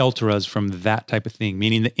shelter us from that type of thing.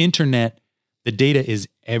 Meaning the internet, the data is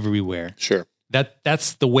everywhere. Sure.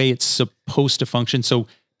 That's the way it's supposed to function. So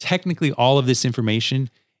technically all of this information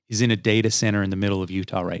is in a data center in the middle of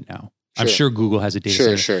Utah right now. Sure. I'm sure Google has a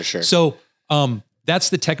data center. Sure. So that's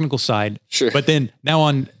the technical side. Sure. But then now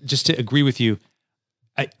on, just to agree with you,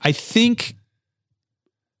 I think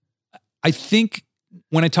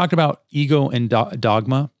when I talked about ego and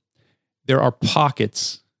dogma, there are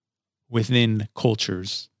pockets within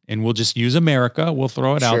cultures, and we'll just use America, we'll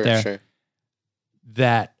throw it out there,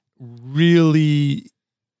 that really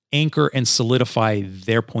anchor and solidify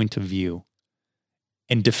their point of view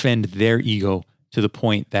and defend their ego to the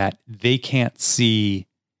point that they can't see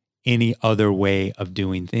any other way of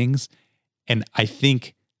doing things. And I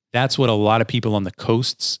think that's what a lot of people on the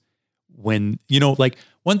coasts, when, like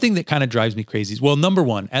one thing that kind of drives me crazy is, well, number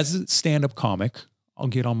one, as a stand-up comic, I'll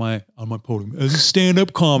get on my podium, as a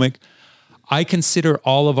stand-up comic, I consider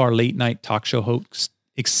all of our late night talk show hosts,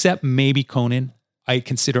 except maybe Conan, I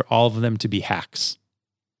consider all of them to be hacks.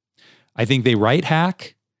 I think they write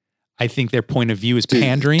hack. I think their point of view is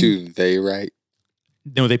pandering. Do they write?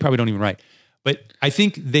 No, they probably don't even write. But I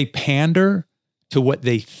think they pander to what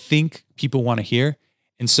they think people want to hear.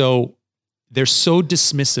 And so they're so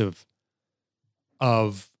dismissive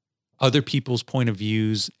of other people's point of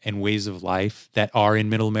views and ways of life that are in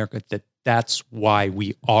Middle America that's why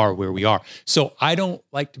we are where we are. So I don't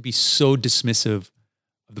like to be so dismissive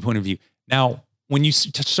of the point of view. Now, when you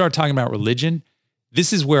start talking about religion,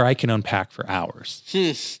 this is where I can unpack for hours.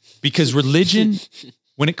 Because religion,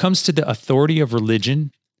 when it comes to the authority of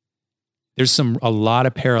religion, there's a lot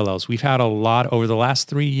of parallels. We've had a lot over the last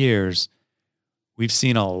 3 years. We've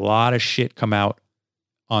seen a lot of shit come out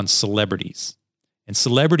on celebrities. And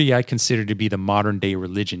celebrity I consider to be the modern day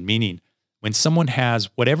religion, meaning when someone has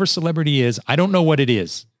whatever celebrity is, I don't know what it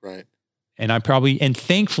is. Right. And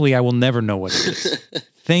thankfully, I will never know what it is.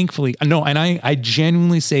 Thankfully, no, and I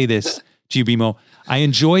genuinely say this to you, Bimo. I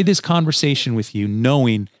enjoy this conversation with you,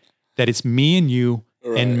 knowing that it's me and you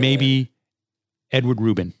and maybe Edward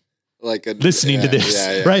Rubin listening to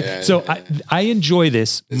this, right? So I enjoy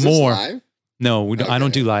this more. This live? No, I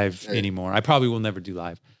don't do live anymore. I probably will never do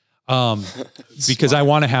live. Because I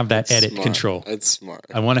want to have that edit control. That's smart.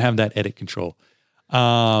 I want to have that edit control.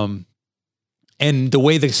 And the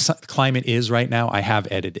way the climate is right now, I have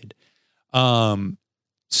edited.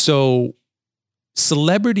 So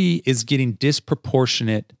celebrity is getting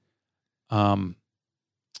disproportionate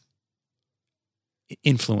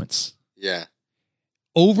influence Yeah.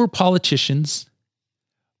 over politicians,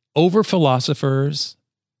 over philosophers,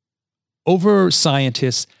 over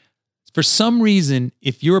scientists. For some reason,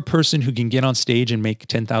 if you're a person who can get on stage and make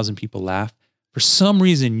 10,000 people laugh, for some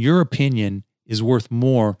reason, your opinion is worth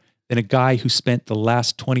more than a guy who spent the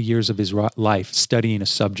last 20 years of his life studying a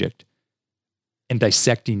subject and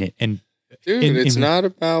dissecting it. And dude, it's not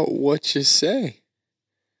about what you say.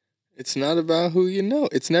 It's not about who you know.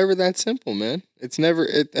 It's never that simple, man. It's never.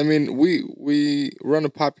 I mean, we run a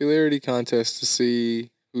popularity contest to see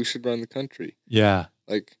who should run the country. Yeah.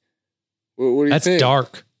 Like, what do you think? That's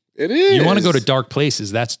dark. It is. You want to go to dark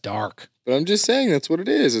places. That's dark. But I'm just saying that's what it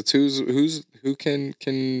is. It's who can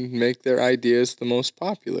make their ideas the most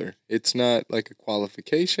popular. It's not like a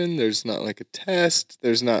qualification. There's not like a test.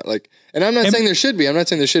 There's not like, and I'm not saying there should be. I'm not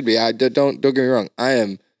saying there should be. Don't get me wrong. I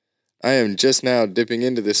am just now dipping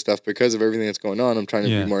into this stuff because of everything that's going on. I'm trying to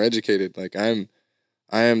be more educated. Like I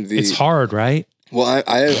am the. It's hard, right? Well,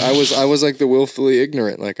 I was like the willfully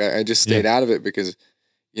ignorant. Like I just stayed out of it because,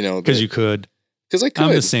 because you could. Because I could.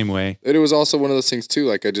 I'm the same way. But it was also one of those things too.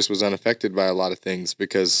 Like I just was unaffected by a lot of things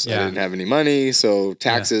because I didn't have any money. So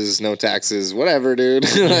taxes, no taxes, whatever, dude.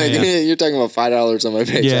 You're talking about $5 on my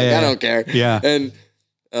paycheck. I don't care. Yeah. And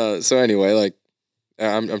so anyway, like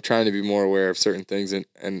I'm trying to be more aware of certain things,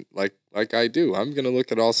 and like I do, I'm gonna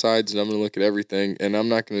look at all sides and I'm gonna look at everything, and I'm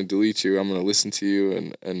not gonna delete you. I'm gonna listen to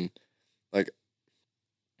you, and like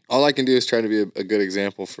all I can do is try to be a good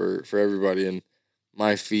example for everybody in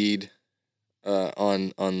my feed.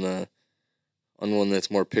 On one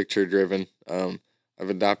that's more picture driven. I've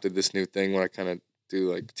adopted this new thing where I kind of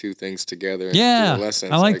do like two things together. And do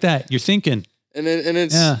lessons. I like that. You're thinking, and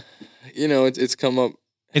it's it's come up.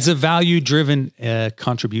 It's a value driven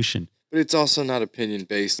contribution, but it's also not opinion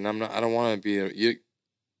based, and I don't want to be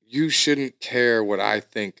you shouldn't care what I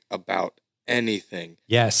think about anything.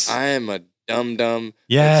 Yes, I am a dum.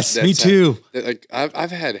 Yes, me too. Like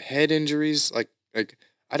I've had head injuries. Like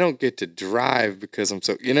I don't get to drive because I'm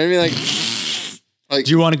so, you know what I mean? Like,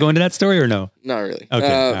 do you want to go into that story or no? Not really. Okay.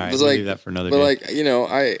 All right. We'll leave that for another day. Like,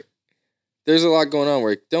 there's a lot going on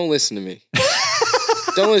where don't listen to me.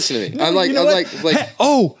 Don't listen to me. I'm like, hey,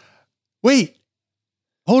 oh, wait,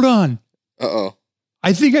 hold on. Uh-oh.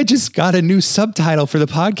 I think I just got a new subtitle for the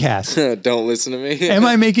podcast. Don't listen to me. Am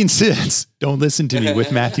I making sense? Don't listen to me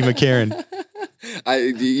with Matthew McCarran.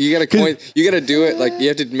 You gotta do it like you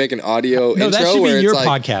have to make an audio intro. That should where be your it's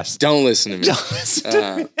like, podcast. Don't listen to me. Don't listen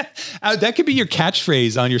to me. That could be your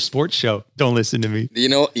catchphrase on your sports show. Don't listen to me. You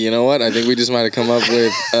know what? I think we just might have come up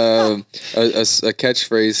with a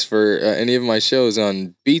catchphrase for any of my shows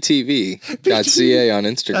on btv.ca on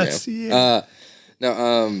Instagram.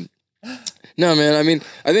 No, man. I mean,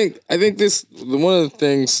 I think this one of the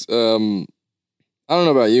things. I don't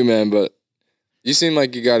know about you, man, but you seem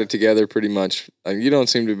like you got it together pretty much. Like, you don't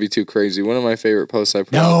seem to be too crazy. One of my favorite posts I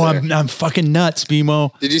put. No, I'm fucking nuts,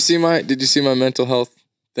 BMO. Did you see my mental health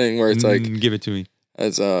thing where it's like give it to me?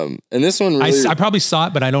 As and this one really, I probably saw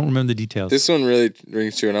it, but I don't remember the details. This one really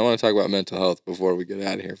rings true, and I want to talk about mental health before we get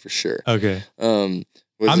out of here for sure. Okay. I'm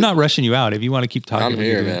not rushing you out. If you want to keep talking, I'm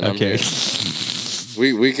here, man. Okay. I'm here.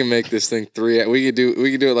 We can make this thing 3. We could do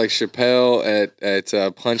it like Chappelle at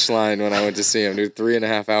Punchline when I went to see him. Do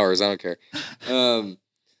 3.5 hours. I don't care.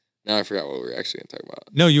 Now I forgot what we were actually going to talk about.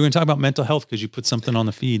 No, you were going to talk about mental health because you put something on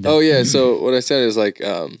the feed. Oh yeah. So what I said is like,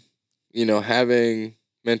 having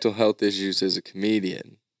mental health issues as a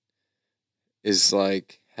comedian is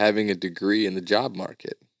like having a degree in the job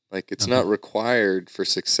market. Like it's not required for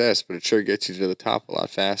success, but it sure gets you to the top a lot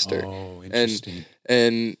faster. Oh, interesting.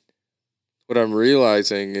 And what I'm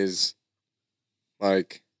realizing is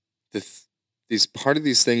like these part of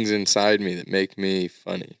these things inside me that make me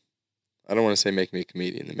funny. I don't want to say make me a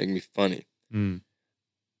comedian, that make me funny.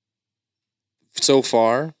 So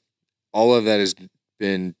far, all of that has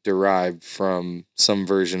been derived from some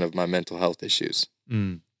version of my mental health issues.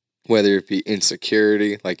 Whether it be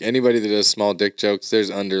insecurity, like anybody that does small dick jokes,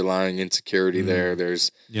 there's underlying insecurity there.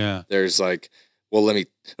 There's like, well, let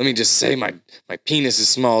me just say my penis is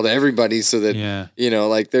small to everybody so that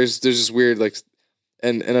like there's this weird like,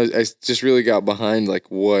 and I just really got behind like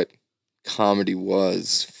what comedy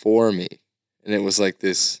was for me, and it was like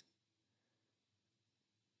this.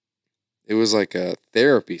 It was like a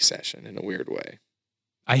therapy session in a weird way.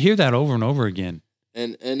 I hear that over and over again,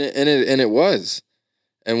 and it was,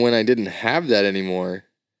 and when I didn't have that anymore,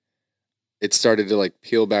 it started to like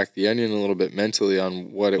peel back the onion a little bit mentally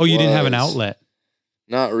on what it was. Oh, you didn't have an outlet.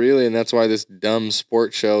 Not really, and that's why this dumb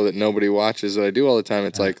sports show that nobody watches that I do all the time,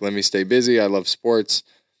 it's like, let me stay busy, I love sports,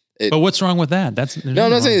 But what's wrong with that? No,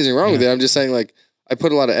 I'm not saying anything wrong with it. I'm just saying like I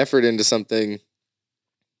put a lot of effort into something,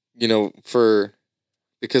 you know,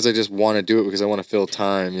 because I just want to do it because I want to fill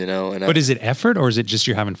time, you know. And but is it effort or is it just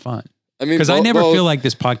you're having fun? I mean, because I never feel like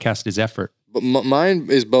this podcast is effort. But mine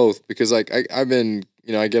is both because like I've been,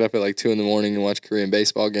 you know, I get up at like 2 a.m. and watch Korean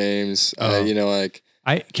baseball games. You know, like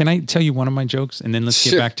can I tell you one of my jokes and then let's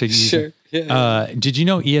get back to you. Sure. Yeah. Did you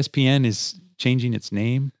know ESPN is changing its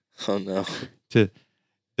name? Oh no. To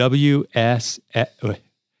WSWAN.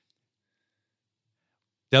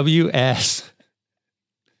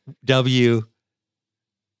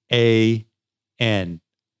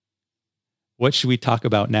 What should we talk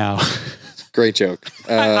about now? Great joke.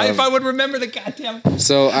 If I would remember the goddamn.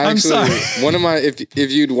 So I'm sorry. One of my,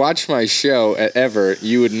 if you'd watch my show at Ever,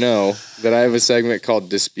 you would know that I have a segment called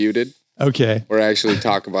Disputed. Okay. Where I actually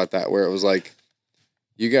talk about that, where it was like,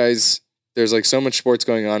 you guys, there's like so much sports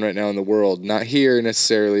going on right now in the world, not here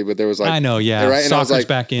necessarily, but there was like, I know, yeah. Right? And Soccer's like,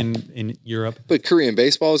 back in Europe. But Korean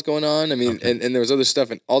baseball is going on. I mean, and there was other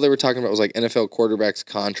stuff, and all they were talking about was like NFL quarterbacks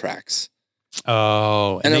contracts.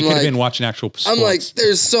 Oh, and they could have been watching actual sports. I'm like,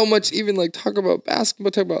 there's so much, even like talk about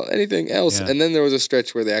basketball, talk about anything else. Yeah. And then there was a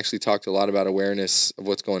stretch where they actually talked a lot about awareness of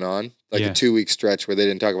what's going on. Like a 2-week stretch where they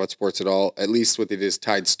didn't talk about sports at all. At least what they did is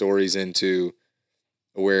tied stories into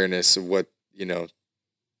awareness of what, you know,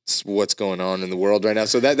 what's going on in the world right now.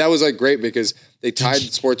 So that was like great because they tied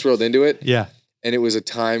the sports world into it. Yeah. And it was a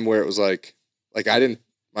time where it was like I didn't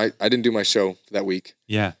do my show for that week.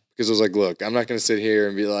 Yeah. Because I was like, look, I'm not going to sit here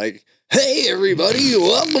and be like, hey, everybody,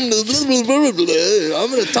 welcome to blah, blah, blah, blah.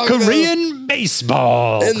 I'm going to talk Korean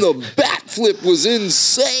baseball. And the bat flip was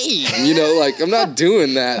insane. You know, like, I'm not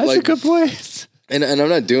doing that. That's like, a good point. And I'm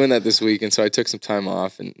not doing that this week. And so I took some time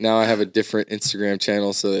off. And now I have a different Instagram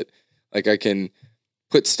channel so that, like, I can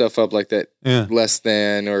put stuff up like that less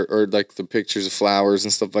than or like the pictures of flowers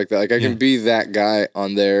and stuff like that. Like, I can be that guy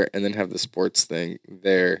on there and then have the sports thing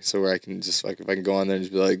there. So where I can just, like, if I can go on there and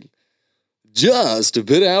just be like, just a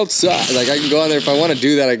bit outside. Like I can go on there if I want to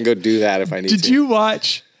do that. I can go do that if I need to. Did you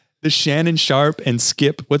watch the Shannon Sharp and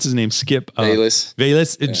Skip? What's his name? Skip Bayless.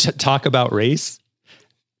 Talk about race.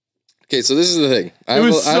 Okay, so this is the thing. It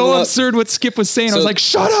was so absurd what Skip was saying. I was like,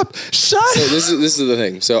 "Shut up, shut up." So this is the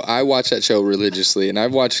thing. So I watch that show religiously, and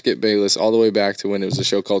I've watched Skip Bayless all the way back to when it was a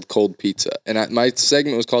show called Cold Pizza, and my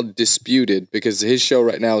segment was called Disputed because his show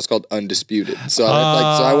right now is called Undisputed. So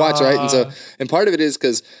I watch, right, and part of it is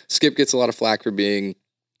because Skip gets a lot of flack for being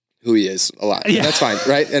who he is a lot. Yeah. And that's fine,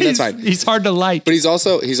 right? And that's fine. He's hard to like, but he's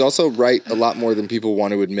also right a lot more than people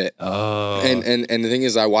want to admit. Oh, and the thing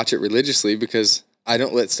is, I watch it religiously because I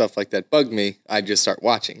don't let stuff like that bug me. I just start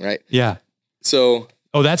watching, right? Yeah. So.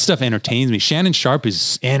 Oh, that stuff entertains me. Shannon Sharp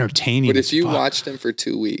is entertaining. But if you watched him for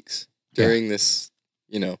 2 weeks during this,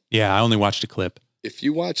 you know. Yeah, I only watched a clip. If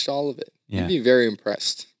you watched all of it, you'd be very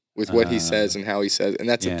impressed with what he says and how he says. And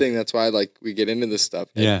that's the thing. That's why we get into this stuff.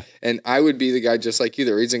 And, and I would be the guy just like you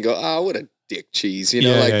that reads and go, oh, what a dick cheese. You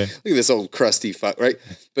know, look at this old crusty fuck, right?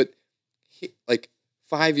 But like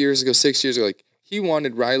 5 years ago, 6 years ago, like, he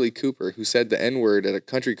wanted Riley Cooper, who said the N-word at a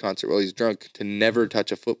country concert while he's drunk, to never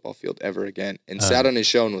touch a football field ever again. And sat on his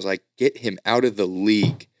show and was like, get him out of the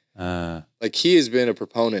league. Like, he has been a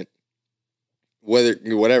proponent,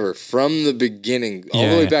 whatever, from the beginning, all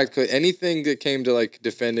the way back to anything that came to, like,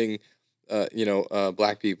 defending,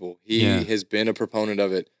 black people. He has been a proponent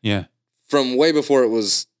of it. Yeah. From way before it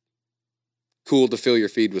was cool to fill your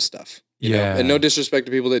feed with stuff. You know? And no disrespect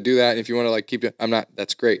to people that do that. And if you want to, like, keep it,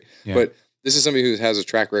 that's great. Yeah. But this is somebody who has a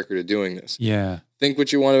track record of doing this. Yeah. Think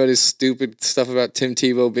what you want about his stupid stuff about Tim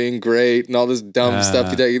Tebow being great and all this dumb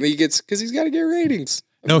stuff he gets because he's got to get ratings.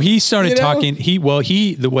 No, he started talking. What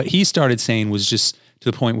he started saying was just to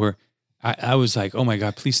the point where I was like, oh my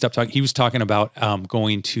God, please stop talking. He was talking about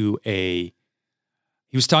he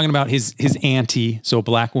was talking about his auntie, so a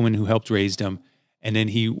black woman who helped raise him. And then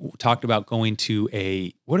he talked about going to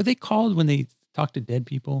what are they called when they talk to dead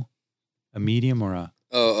people? A medium or a...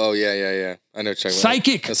 Oh, yeah. I know what you're talking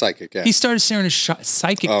psychic. About. A psychic, yeah. He started staring at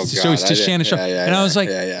psychic shows to Shannon Sharp. And I was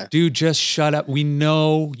like, dude, just shut up. We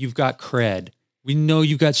know you've got cred. We know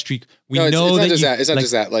you've got streak. It's not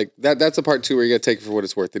just that. Like that's a part too where you got to take it for what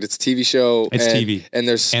it's worth. It's a TV show. It's TV. And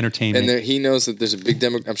there's entertainment. And he knows that there's a big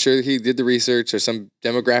I'm sure he did the research. There's some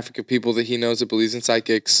demographic of people that he knows that believes in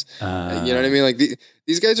psychics. You know what I mean? Like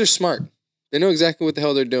these guys are smart. They know exactly what the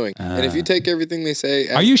hell they're doing. And if you take everything they say.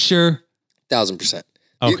 Are you sure? 1,000%.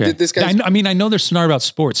 Okay. This guy. I mean, I know they're smart about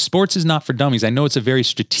sports. Sports is not for dummies. I know it's a very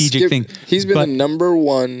strategic thing. He's been the number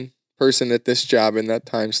one person at this job in that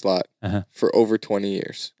time slot for over 20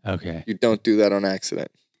 years. Okay. You don't do that on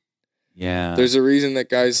accident. Yeah. There's a reason that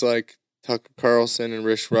guys like Tucker Carlson and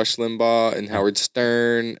Rush Limbaugh and Howard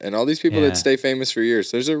Stern and all these people that stay famous for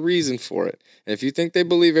years. There's a reason for it. And if you think they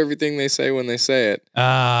believe everything they say when they say it.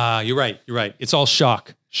 You're right. You're right. It's all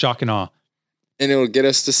shock and awe. And it'll get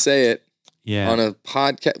us to say it Yeah. on a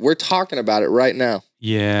podcast. We're talking about it right now.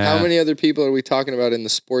 Yeah. How many other people are we talking about in the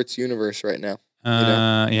sports universe right now?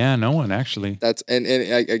 Yeah, no one actually. That's and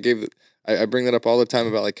I bring that up all the time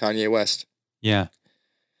about like Kanye West. Yeah.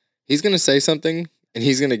 He's gonna say something and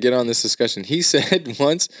he's gonna get on this discussion. He said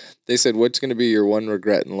once, they said, "What's gonna be your one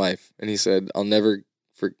regret in life?" And he said, "I'll never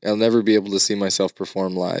be able to see myself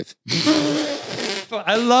perform live."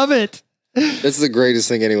 I love it. That's the greatest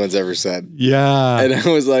thing anyone's ever said. Yeah. And I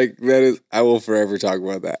was like, I will forever talk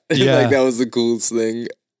about that. Yeah. Like that was the coolest thing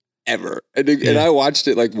ever. And I watched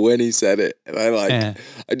it like when he said it. And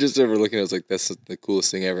I just remember looking, I was like, that's the coolest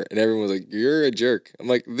thing ever. And everyone was like, you're a jerk. I'm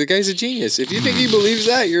like, the guy's a genius. If you think he believes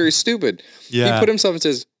that, you're stupid. Yeah. He put himself and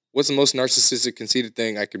says, what's the most narcissistic, conceited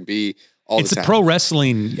thing I could be all the time? It's a pro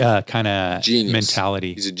wrestling kind of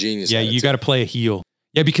mentality. He's a genius. Yeah, you got to play a heel.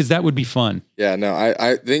 Yeah, because that would be fun. Yeah, no,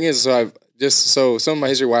 I thing is, so some of my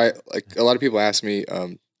history, why like a lot of people ask me,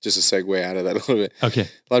 just a segue out of that a little bit. Okay.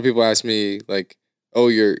 A lot of people ask me like, oh,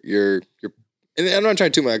 you're, and I'm not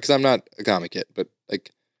trying too much because I'm not a comic yet, but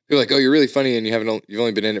like people are like, oh, you're really funny and you've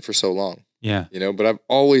only been in it for so long. Yeah. You know, but I've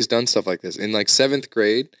always done stuff like this. In like 7th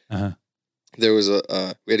grade, there was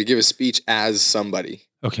we had to give a speech as somebody.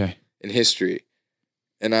 Okay. In history,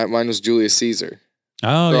 and mine was Julius Caesar.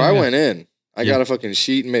 Oh, so I went in. I got a fucking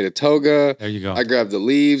sheet and made a toga. There you go. I grabbed the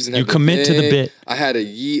leaves and you commit to the bit. I had a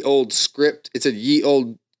ye old script. It's a ye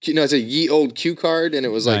old cue card, and it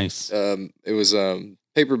was like nice. It was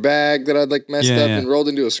paper bag that I'd like messed up and rolled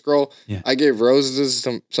into a scroll. Yeah. I gave roses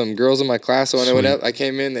to some girls in my class. So when I went up, I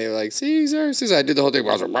came in, they were like, Caesar. I did the whole thing.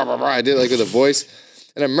 I was like, blah, blah, blah. I did it like with a voice,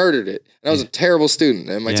 and I murdered it. And I was a terrible student.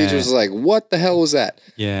 And my teacher was like, what the hell was that?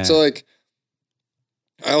 Yeah. So like,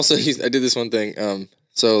 I did this one thing.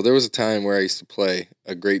 So there was a time where I used to play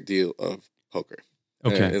a great deal of poker.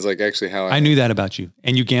 Okay. It's like actually how I knew that about you.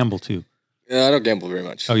 And you gamble too. No, I don't gamble very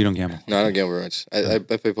much. Oh, you don't gamble? No, I don't gamble very much. I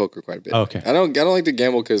play poker quite a bit. Oh, okay. I don't like to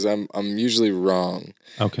gamble because I'm usually wrong.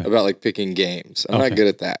 Okay. About like picking games. I'm not good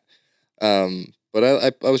at that. But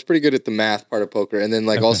I was pretty good at the math part of poker, and then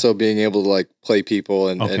like also being able to like play people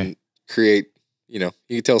and create. You know,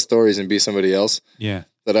 you could tell stories and be somebody else. Yeah.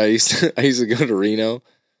 But I used to go to Reno,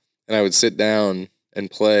 and I would sit down and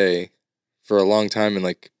play for a long time and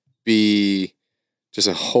like be just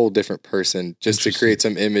a whole different person just to create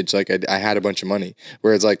some image. Like I had a bunch of money,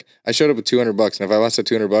 whereas like I showed up with $200 and if I lost that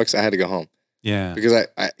 $200, I had to go home. Yeah. Because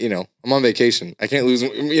I I'm on vacation. I can't lose,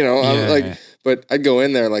 I'm like, but I'd go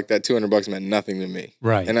in there like that $200 meant nothing to me.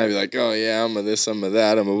 Right. And I'd be like, oh yeah, I'm a this, I'm a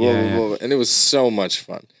that, I'm a blah, blah, blah. And it was so much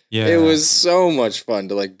fun. Yeah. It was so much fun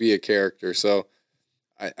to like be a character. So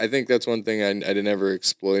I think that's one thing I didn't ever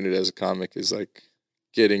exploit it as a comic is like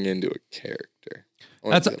getting into a character.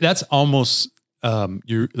 That's almost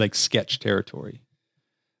your like sketch territory.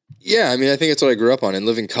 Yeah, I mean, I think it's what I grew up on, In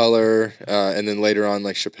Living Color, and then later on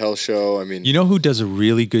like Chappelle Show. I mean, you know who does a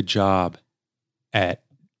really good job at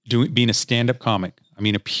being a stand-up comic? I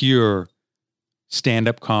mean, a pure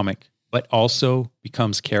stand-up comic, but also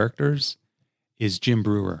becomes characters is Jim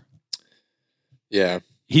Breuer. Yeah.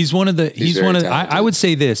 He's one of I would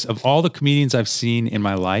say this, of all the comedians I've seen in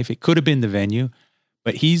my life, it could have been The Venue,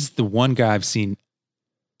 but he's the one guy I've seen.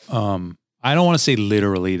 I don't want to say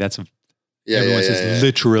literally. Everyone says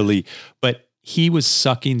literally, but he was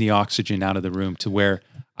sucking the oxygen out of the room to where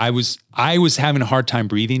I was having a hard time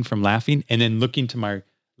breathing from laughing, and then looking to my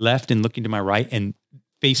left and looking to my right, and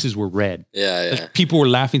faces were red. Yeah, yeah. Like people were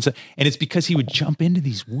laughing, and it's because he would jump into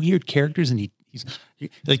these weird characters, and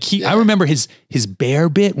I remember his bear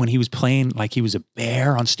bit when he was playing like he was a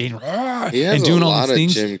bear on stage, he has and doing a all lot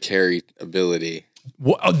these things. Of Jim Carrey ability.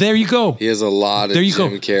 Well, there you go. He has a lot of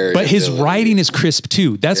Jim Carrey. But his writing is crisp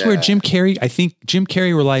too. That's where Jim Carrey, I think Jim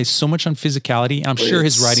Carrey relies so much on physicality. I'm sure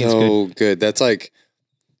his writing is so good. That's like,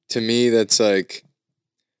 to me, that's like,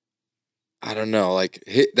 I don't know, like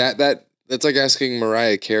that's like asking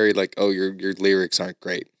Mariah Carey, like, oh, your lyrics aren't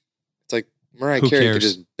great. It's like Mariah Carey could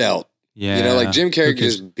just belt. Yeah. Like Jim Carrey could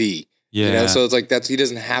just be. Yeah. So it's like he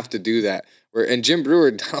doesn't have to do that. And Jim Breuer,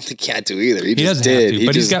 I don't think he had to either. He just doesn't did. Have to,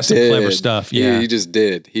 but he's got some clever stuff. Yeah. He just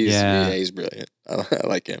did. He's brilliant. I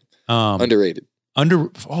like him. Underrated.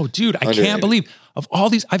 Oh, dude, I can't believe of all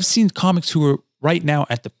these. I've seen comics who are right now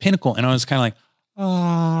at the pinnacle, and I was kind of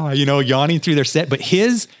like, yawning through their set. But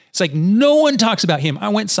it's like no one talks about him. I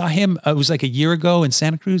went and saw him. It was like a year ago in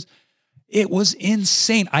Santa Cruz. It was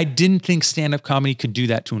insane. I didn't think stand-up comedy could do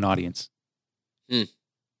that to an audience.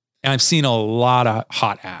 And I've seen a lot of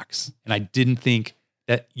hot acts, and I didn't think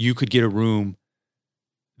that you could get a room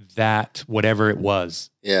that whatever it was.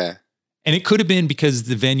 Yeah. And it could have been because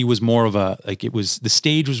the venue was more of a, like it was, the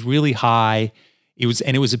stage was really high. It was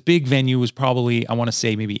a big venue. It was probably, I want to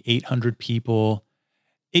say maybe 800 people.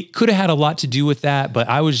 It could have had a lot to do with that, but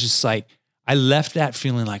I was just like, I left that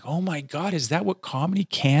feeling like, oh my God, is that what comedy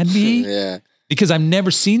can be? Yeah. Because I've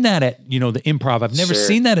never seen that at, the Improv. I've never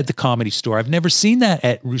seen that at the Comedy Store. I've never seen that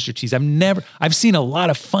at Rooster Teeth. I've seen a lot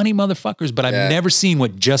of funny motherfuckers, but I've never seen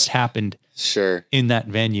what just happened in that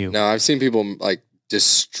venue. No, I've seen people like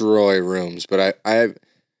destroy rooms, but I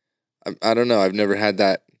don't know. I've never had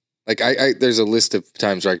that. Like there's a list of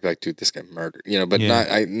times where I could be like, dude, this guy murdered, but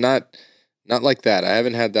not like that. I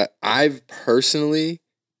haven't had that. I've personally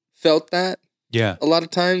felt that. Yeah. A lot of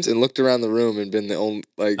times and looked around the room and been the only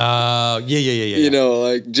like yeah.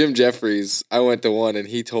 Like Jim Jeffries, I went to one and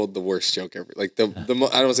he told the worst joke ever. Like I don't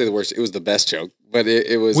want to say the worst, it was the best joke, but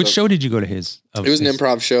it was. Which show did you go to his? It was an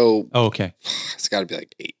improv show. Oh, okay. It's got to be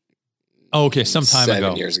like 8. Oh, okay. Some time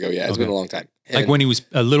 7 years ago. Yeah. It's been a long time. And like when he was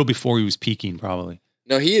a little before he was peaking probably.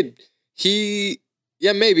 No, maybe.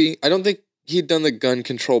 I don't think he'd done the gun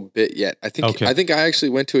control bit yet. I think I actually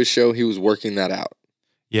went to a show. He was working that out.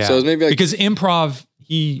 Yeah. So it was maybe like, because improv,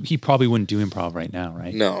 he probably wouldn't do improv right now,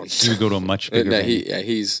 right? No. He would go to a much bigger venue.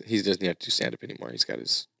 He doesn't have to do stand up anymore. He's got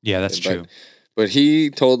his. Yeah, that's true. But he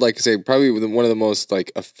told, like I say, probably one of the most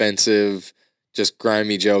like offensive, just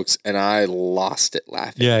grimy jokes, and I lost it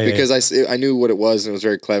laughing. Because I knew what it was, and it was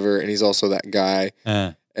very clever, and he's also that guy.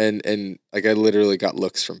 And like I literally got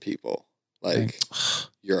looks from people like,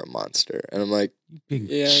 you're a monster, and I'm like, big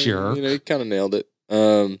jerk. You kind of nailed it.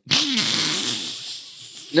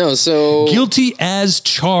 No, so guilty as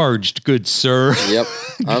charged, good sir. Yep,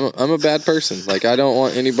 I'm a bad person. Like I don't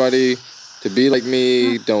want anybody to be like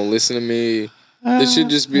me. Don't listen to me. This should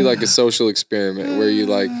just be like a social experiment where you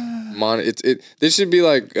like This should be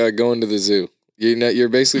like going to the zoo. You're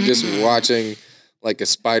basically just watching like a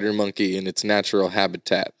spider monkey in its natural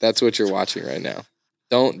habitat. That's what you're watching right now.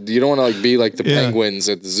 You don't want to like be like the penguins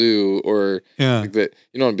at the zoo or like that.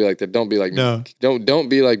 You don't want to be like that. Don't be like me. Don't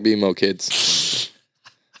be like BMO kids.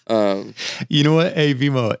 You know what? Hey,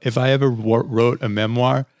 Vimo, if I ever wrote a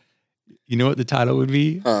memoir, you know what the title would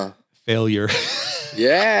be? Failure.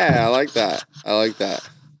 Yeah, I like that.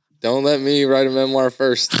 Don't let me write a memoir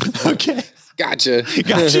first. Okay. Gotcha.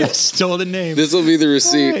 Stole the name. This will be the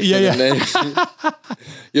receipt. The name.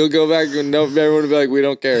 You'll go back and everyone will be like, we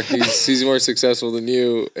don't care. He's more successful than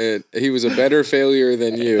you. And he was a better failure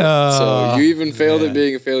than you. So you even failed at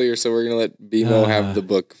being a failure. So we're going to let BMO have the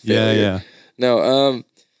book failure. Yeah. No,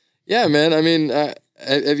 yeah, man. I mean,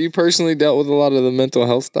 have you personally dealt with a lot of the mental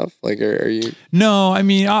health stuff? Like, are you? No, I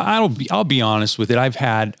mean, I'll be honest with it. I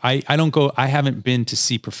haven't been to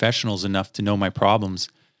see professionals enough to know my problems.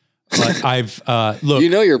 But I've look. You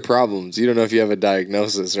know your problems. You don't know if you have a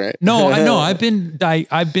diagnosis, right? No, I know. I've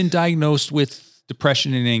been diagnosed with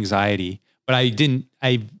depression and anxiety, but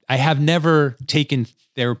I have never taken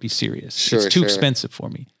therapy serious. It's too expensive for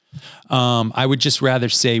me. I would just rather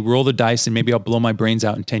say roll the dice and maybe I'll blow my brains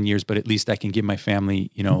out in 10 years, but at least I can give my family,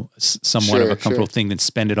 somewhat of a comfortable thing than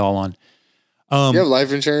spend it all on. You have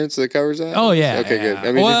life insurance that covers that? Oh yeah. Okay, good.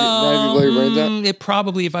 I mean, if you blow your brains out? It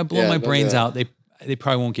probably, if I blow my brains out, they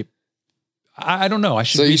probably won't get. I don't know. I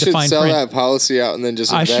should. So you should sell that policy out and then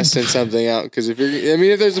just invest in something out. Because if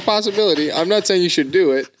there's a possibility, I'm not saying you should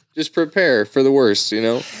do it. Just prepare for the worst,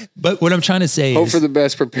 But what I'm trying to say hope for the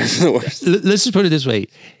best, prepare for the worst. Let's just put it this way.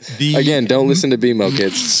 Again, don't listen to BMO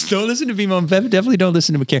kids. Don't listen to BMO. Definitely don't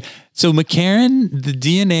listen to McCarran. So McCarran, the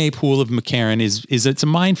DNA pool of McCarran is it's a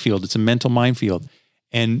minefield. It's a mental minefield.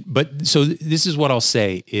 So this is what I'll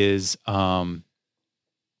say is,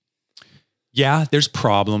 yeah, there's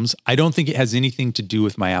problems. I don't think it has anything to do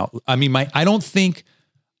with I don't think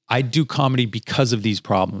I do comedy because of these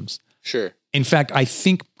problems. Sure. In fact, I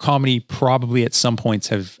think comedy probably at some points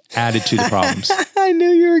have added to the problems. I knew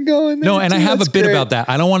you were going there. No, and I have a bit about that.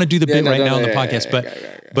 I don't want to do the bit right now on the podcast,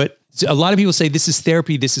 but a lot of people say this is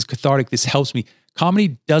therapy, this is cathartic, this helps me.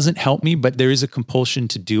 Comedy doesn't help me, but there is a compulsion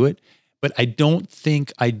to do it. But I don't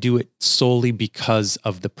think I do it solely because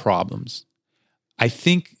of the problems. I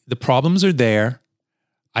think the problems are there.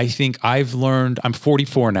 I think I've learned, I'm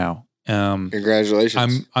 44 now.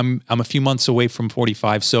 Congratulations. I'm a few months away from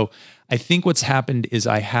 45. So I think what's happened is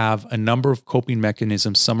I have a number of coping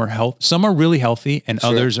mechanisms. Some are really healthy and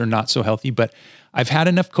others are not so healthy, but I've had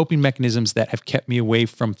enough coping mechanisms that have kept me away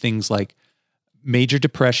from things like major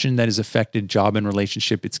depression that has affected job and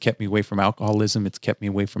relationship. It's kept me away from alcoholism. It's kept me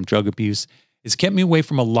away from drug abuse. It's kept me away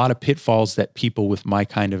from a lot of pitfalls that people with my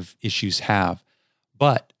kind of issues have.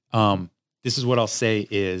 But this is what I'll say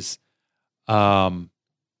is, I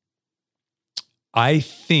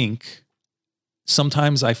think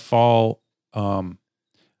sometimes I fall, I'm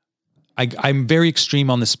very extreme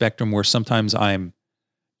on the spectrum where sometimes I'm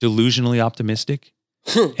delusionally optimistic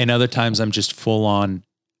and other times I'm just full on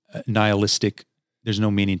nihilistic. There's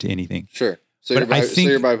no meaning to anything. Sure. So, But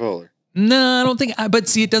you're bipolar. No, I don't think, but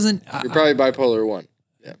see, it doesn't. You're probably bipolar 1.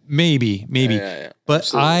 Yeah. Maybe. Yeah. But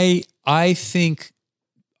Absolutely. I think,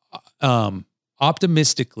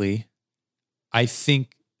 optimistically, I think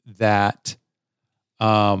that,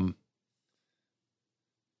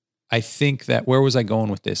 where was I going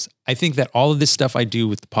with this? I think that all of this stuff I do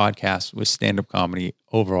with the podcast, with stand-up comedy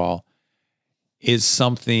overall, is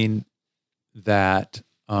something that,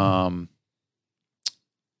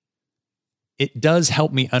 it does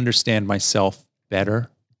help me understand myself better.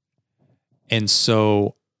 And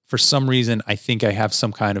so for some reason, I think I have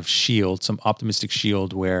some kind of shield, some optimistic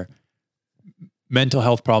shield where mental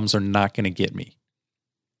health problems are not going to get me.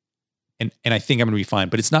 And I think I'm going to be fine,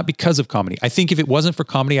 but it's not because of comedy. I think if it wasn't for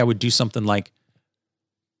comedy, I would do something like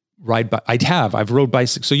I've rode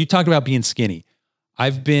bicycles. So you talked about being skinny.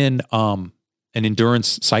 I've been, an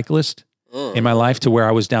endurance cyclist in my life to where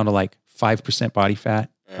I was down to like 5% body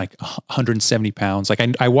fat, like 170 pounds. Like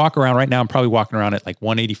I walk around right now. I'm probably walking around at like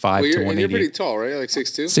 185 to 180. You're pretty tall, right? Like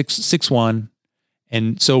 6'2"? 6'1".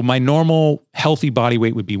 And so my normal healthy body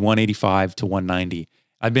weight would be 185 to 190.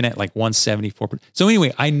 I've been at like 174. So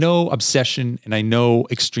anyway, I know obsession and I know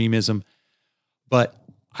extremism, but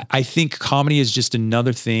I think comedy is just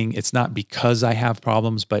another thing. It's not because I have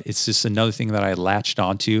problems, but it's just another thing that I latched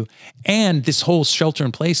onto. And this whole shelter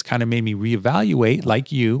in place kind of made me reevaluate,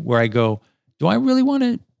 like you, where I go, do I really want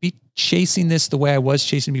to be chasing this the way I was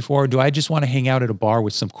chasing before? Or do I just want to hang out at a bar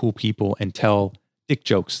with some cool people and tell dick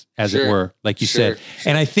jokes, as it were, like you said?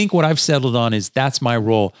 And I think what I've settled on is that's my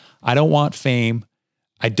role. I don't want fame.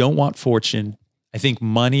 I don't want fortune. I think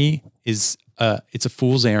money is, it's a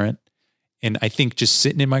fool's errand. And I think just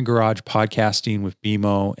sitting in my garage podcasting with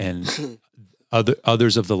BMO and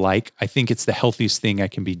others of the like, I think it's the healthiest thing I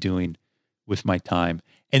can be doing with my time.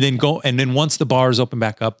 And then once the bars open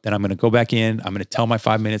back up, then I'm going to go back in. I'm going to tell my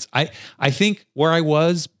 5 minutes. I think where I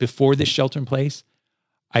was before this shelter in place,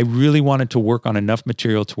 I really wanted to work on enough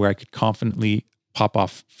material to where I could confidently pop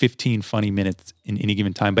off 15 funny minutes in any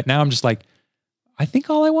given time. But now I'm just like, I think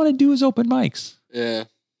all I want to do is open mics. Yeah.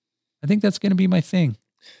 I think that's going to be my thing.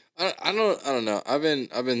 I don't know.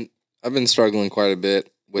 I've been struggling quite a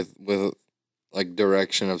bit with like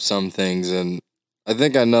direction of some things, and I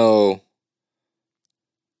think I know.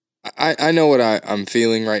 I know what I'm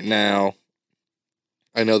feeling right now.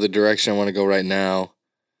 I know the direction I want to go right now.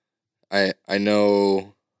 I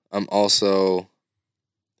know I'm also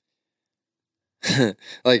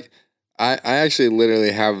like I actually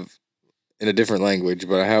literally have, in a different language,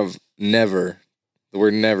 but I have the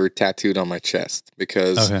word never tattooed on my chest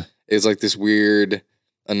because it's like this weird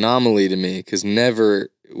anomaly to me, because never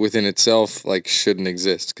within itself like shouldn't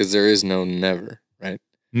exist, because there is no never, right?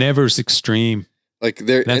 Never's extreme. Like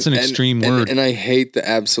that's an extreme word. And I hate the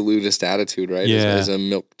absolutist attitude, right? Yeah. As a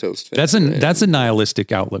milquetoast fan. That's a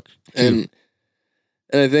nihilistic outlook too.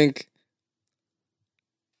 And I think,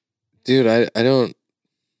 dude, I don't,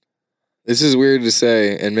 this is weird to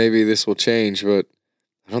say, and maybe this will change, but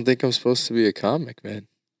I don't think I'm supposed to be a comic, man.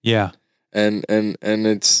 Yeah. And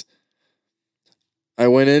it's, I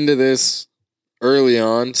went into this early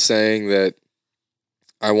on saying that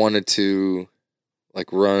I wanted to like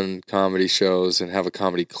run comedy shows and have a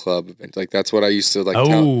comedy club event. Like that's what I used to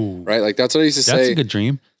tell, right? Like that's what I used to say. That's a good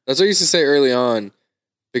dream. That's what I used to say early on,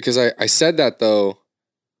 because I said that though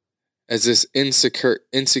as this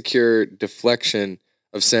insecure deflection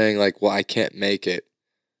of saying like, well, I can't make it,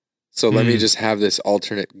 so let me just have this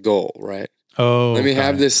alternate goal, right? Let me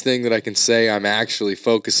have this thing that I can say I'm actually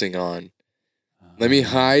focusing on. Let me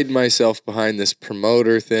hide myself behind this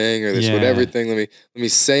promoter thing or this whatever thing. Let me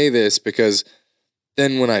say this, because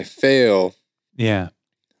then when I fail, that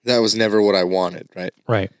was never what I wanted, right?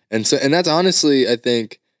 Right. And that's honestly, I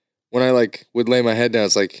think, when I like would lay my head down,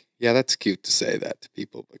 it's like, yeah, that's cute to say that to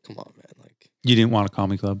people, but come on, man. Like, you didn't want a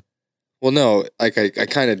comedy club? Well, no, like I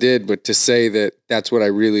kind of did, but to say that that's what I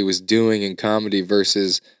really was doing in comedy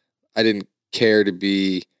versus I didn't care to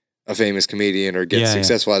be a famous comedian or get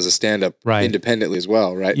successful as a stand-up independently as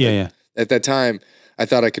well, right? Yeah. At that time, I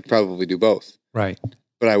thought I could probably do both. Right.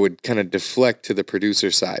 But I would kind of deflect to the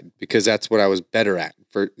producer side because that's what I was better at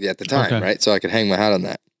at the time, right? So I could hang my hat on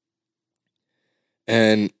that.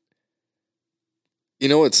 And you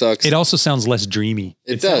know what sucks? It also sounds less dreamy.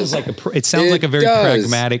 It does. Sounds like a very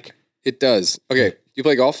pragmatic. It does. Okay. Do you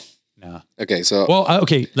play golf? No. Okay, so Well,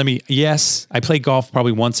 okay. Yes, I play golf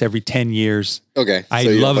probably once every 10 years. okay, I so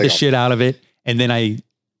you don't love play the golf. shit out of it, and then I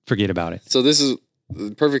forget about it. So this is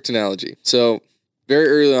the perfect analogy. So very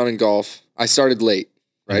early on in golf, I started late,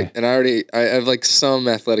 right? Okay. And I have like some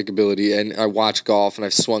athletic ability, and I watch golf, and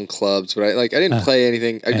I've swung clubs, but I didn't play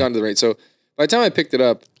anything. I'd gone to the range. So by the time I picked it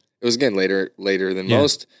up, it was again later than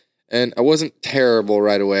most, and I wasn't terrible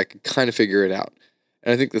right away. I could kind of figure it out.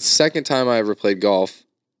 And I think the second time I ever played golf,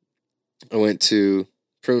 I went to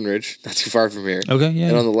Prune Ridge, not too far from here. Okay, yeah.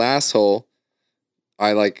 And on the last hole,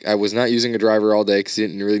 I was not using a driver all day because you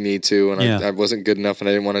didn't really need to, and I wasn't good enough, and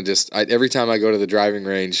I didn't want to just. every time I go to the driving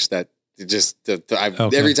range,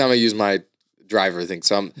 every time I use my driver thing,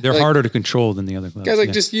 so they're harder to control than the other clubs.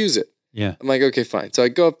 Guys, just use it. Yeah. I'm like, okay, fine. So I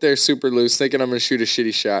go up there super loose, thinking I'm going to shoot a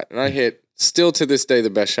shitty shot, and I hit still to this day the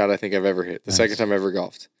best shot I think I've ever hit. The second time I ever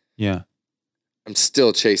golfed. Yeah. I'm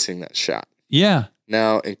still chasing that shot. Yeah.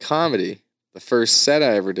 Now in comedy, the first set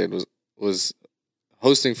I ever did was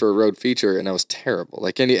hosting for a road feature, and I was terrible,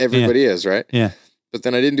 like everybody is, right? Yeah. But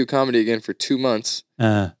then I didn't do comedy again for 2 months.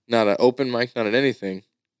 Not an open mic, not at anything.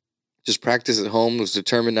 Just practice at home. Was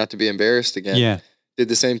determined not to be embarrassed again. Yeah. Did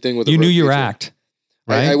the same thing with you a road knew your feature. act,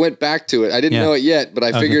 right? I went back to it. I didn't know it yet, but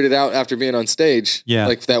I figured it out after being on stage. Yeah.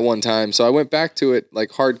 Like that one time. So I went back to it like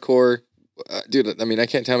hardcore. Dude, I mean, I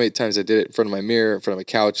can't tell how many times I did it in front of my mirror, in front of my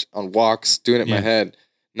couch, on walks, doing it in my head,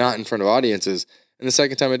 not in front of audiences. And the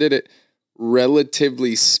second time I did it,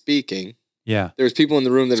 relatively speaking, there was people in the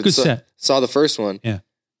room that saw the first one. Yeah.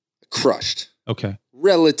 Crushed. Okay.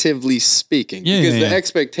 Relatively speaking. Because the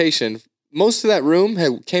expectation, most of that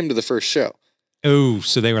room came to the first show. Oh,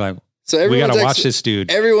 so they were like, so we got to watch this dude.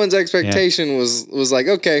 Everyone's expectation was like,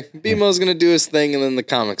 okay, BMO's going to do his thing, and then the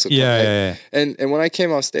comics will come. Yeah. And when I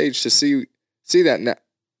came off stage to see that, now,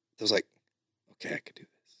 I was like, okay, I could do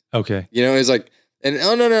this. Okay. You know, it's like, and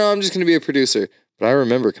oh, no, I'm just going to be a producer. But I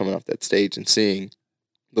remember coming off that stage and seeing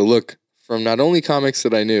the look from not only comics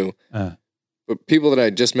that I knew, but people that I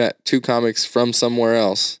had just met, 2 comics from somewhere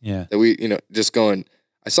else. Yeah. That we, just going,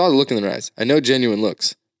 I saw the look in their eyes. I know genuine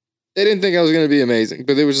looks. They didn't think I was going to be amazing,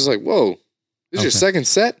 but they were just like, whoa, this is your second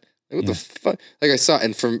set? Like, what the fuck? Like I saw,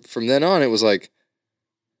 and from then on, it was like,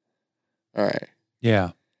 all right.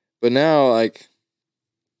 Yeah. But now, like,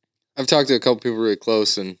 I've talked to a couple people really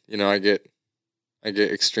close, and, I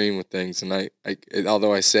get extreme with things. And I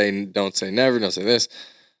although I say, don't say never, don't say this,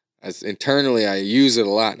 internally I use it a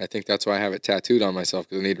lot. And I think that's why I have it tattooed on myself,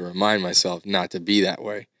 because I need to remind myself not to be that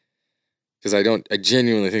way. Because I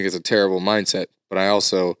genuinely think it's a terrible mindset, but I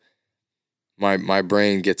also, my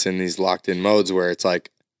brain gets in these locked in modes where it's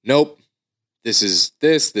like, nope, this is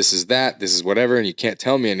this is that, this is whatever, and you can't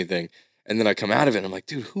tell me anything. And then I come out of it and I'm like,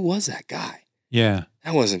 dude, who was that guy? Yeah.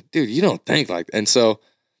 That wasn't, dude, you don't think like that. And so,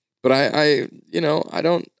 but I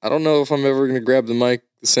don't know if I'm ever going to grab the mic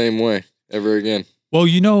the same way ever again. Well,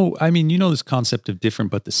 this concept of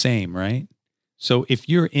different but the same, right? So if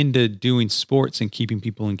you're into doing sports and keeping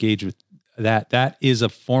people engaged with that is a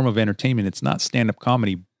form of entertainment. It's not stand-up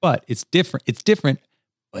comedy, but it's different. It's different,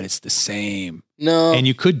 but it's the same. No. And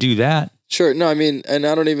you could do that. Sure. No, I mean, and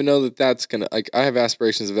I don't even know that that's going to, like, I have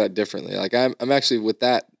aspirations of that differently. Like, I'm actually with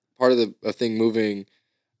that part of the thing, moving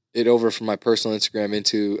it over from my personal Instagram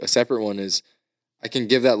into a separate one, is I can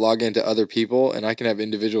give that login to other people, and I can have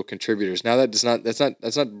individual contributors. Now that's not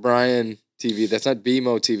Brian TV. That's not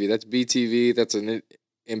BMO TV. That's BTV. That's an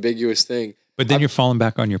ambiguous thing. But then you're falling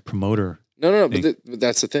back on your promoter. No. But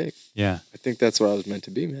that's the thing. Yeah. I think that's what I was meant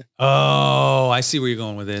to be, man. Oh, I see where you're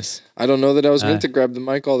going with this. I don't know that I was meant to grab the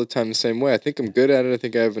mic all the time the same way. I think I'm good at it. I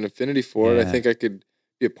think I have an affinity for it. I think I could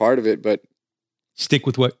be a part of it, but stick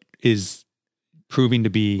with what is proving to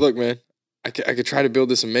be. Look, man, I could try to build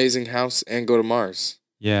this amazing house and go to Mars.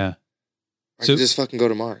 Yeah. I could just fucking go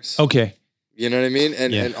to Mars. Okay. You know what I mean?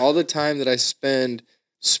 And all the time that I spend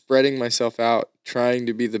spreading myself out, trying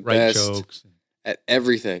to be the best jokes at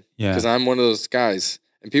everything. Yeah. Because I'm one of those guys.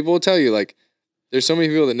 And people will tell you, like, there's so many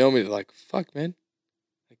people that know me, they're like, fuck, man.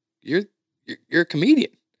 Like, you're a comedian.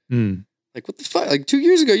 Mm. Like, what the fuck? Like, 2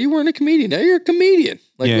 years ago, you weren't a comedian. Now you're a comedian.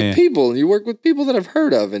 Like, with people. And you work with people that I've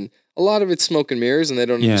heard of. And a lot of it's smoke and mirrors, and they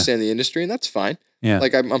don't understand the industry, and that's fine. Yeah.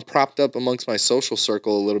 Like, I'm propped up amongst my social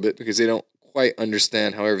circle a little bit because they don't quite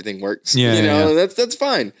understand how everything works. Yeah, that's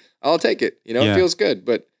fine. I'll take it. It feels good.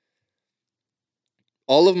 But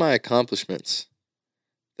all of my accomplishments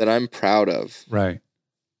that I'm proud of, right,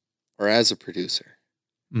 are as a producer.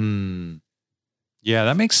 Mm. Yeah,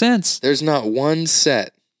 that makes sense. There's not one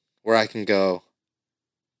set where I can go,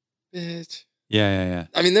 bitch. Yeah.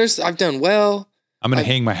 I mean, I've done well. I'm going to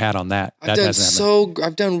hang my hat on that.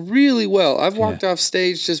 I've done really well. I've walked off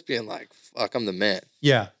stage just being like, fuck, I'm the man.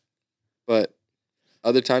 Yeah. but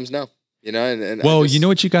other times, no. You know, and well, you know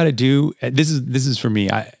what you got to do. This is for me.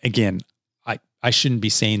 I shouldn't be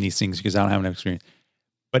saying these things because I don't have enough experience.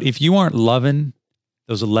 But if you aren't loving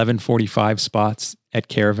those 11:45 spots at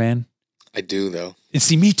Caravan, I do though.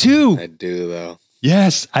 See, me too. I do though.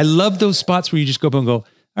 Yes, I love those spots where you just go up and go. All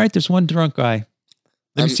right, there's one drunk guy.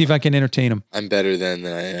 Let me see if I can entertain him. I'm better than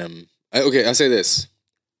I am. Okay, I'll say this.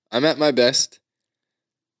 I'm at my best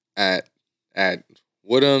at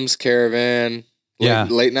Woodham's, Caravan,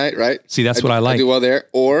 late night, right? See, that's what I like. I do well there.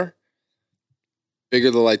 Or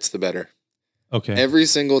bigger the lights, the better. Okay. Every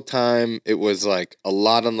single time it was like a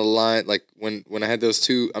lot on the line. Like when I had those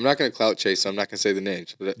two, I'm not going to clout chase, so I'm not going to say the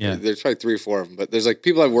names. But there's probably 3 or 4 of them. But there's like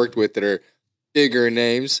people I've worked with that are bigger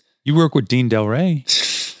names. You work with Dean Del Rey.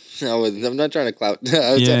 I'm not trying to clout.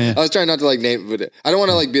 I was trying not to like name, but I don't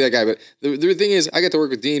want to like be that guy. But the thing is, I got to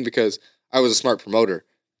work with Dean because I was a smart promoter.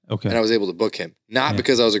 Okay. And I was able to book him, not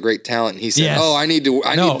because I was a great talent. And he said, "Oh, I need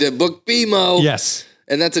to book BMO." Yes.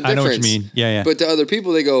 And that's a difference. I know what you mean. Yeah. But to other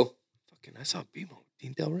people, they go, "Fucking, I saw BMO,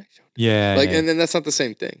 Dean Del Rey show." Yeah. Like, and then that's not the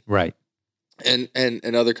same thing. Right. And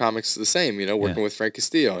other comics the same. You know, working with Frank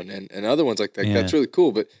Castillo and other ones like that. Yeah. That's really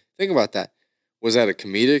cool. But think about that. Was that a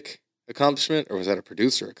comedic accomplishment or was that a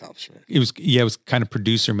producer accomplishment? It was kind of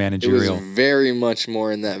producer managerial. It was very much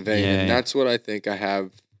more in that vein. And that's what I think I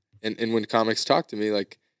have. And when comics talk to me,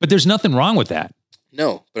 like. But there's nothing wrong with that.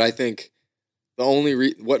 No, but I think the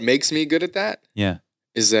only what makes me good at that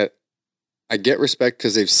is that I get respect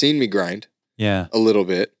because they've seen me grind a little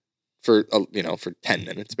bit for 10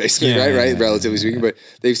 minutes basically, right? Relatively speaking, but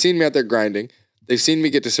they've seen me out there grinding. They've seen me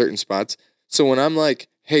get to certain spots. So when I'm like,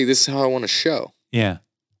 hey, this is how I want to show. Yeah.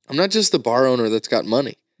 I'm not just the bar owner that's got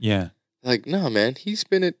money. Yeah. Like, no, man, he's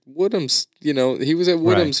been at Woodham's, he was at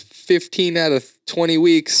Woodham's 15 out of 20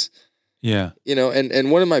 weeks. Yeah.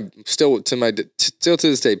 And one of my, still to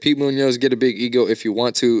this day, Pete Munoz, get a big ego if you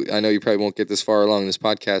want to. I know you probably won't get this far along in this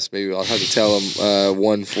podcast. Maybe I'll have to tell him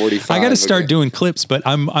 145. I got to start doing clips, but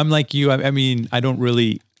I'm like you. I mean, I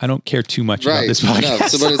don't care too much about this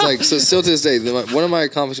podcast. But it's like, so still to this day, one of my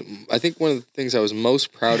accomplishments, I think one of the things I was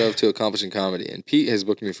most proud of to accomplish in comedy, and Pete has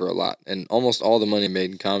booked me for a lot, and almost all the money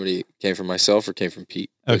made in comedy came from myself or came from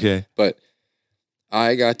Pete. Okay. But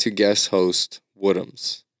I got to guest host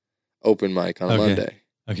Woodham's open mic on Monday.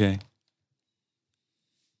 Okay.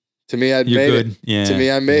 To me, I'd made it. Yeah. To me,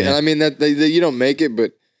 I made. And I mean that you don't make it,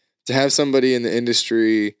 but to have somebody in the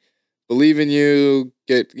industry believe in you,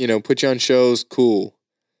 put you on shows, cool.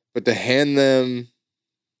 But to hand them,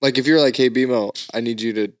 like if you're like, hey BMO, I need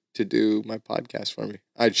you to do my podcast for me,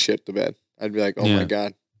 I'd shit the bed. I'd be like, oh my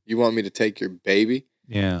God, you want me to take your baby?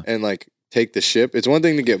 Yeah. And like take the ship. It's one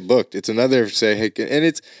thing to get booked. It's another to say, hey,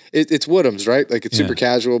 and it's Woodham's, right? Like it's super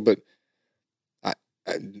casual, but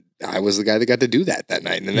I was the guy that got to do that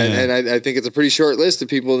night. And I think it's a pretty short list of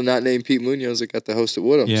people to not name Pete Munoz that got to host at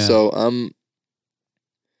Woodham's. Yeah. So,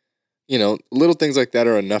 little things like that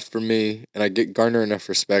are enough for me, and I garner enough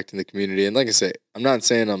respect in the community. And like I say, I'm not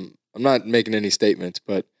saying I'm not making any statements,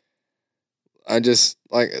 but I just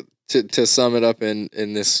like to sum it up in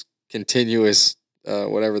this continuous,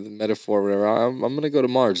 whatever the metaphor, whatever. I'm going to go to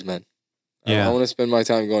Mars, man. Yeah. I want to spend my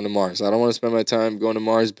time going to Mars. I don't want to spend my time going to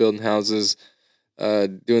Mars, building houses,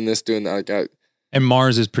 doing this, doing that. And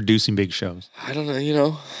Mars is producing big shows. I don't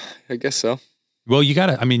know, I guess so. Well, you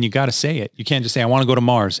gotta say it. You can't just say, I want to go to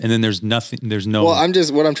Mars. And then there's nothing, there's no. Well,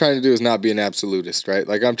 what I'm trying to do is not be an absolutist, right?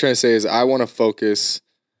 Like I'm trying to say is I want to focus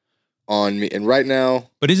on me. And right now.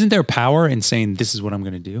 But isn't there power in saying, this is what I'm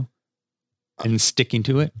going to do and sticking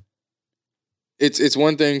to it? It's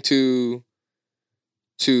one thing to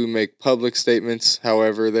make public statements,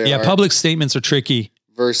 however they are. Yeah, public statements are tricky.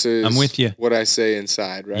 Versus I'm with you. What I say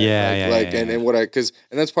inside, right? Yeah, and what and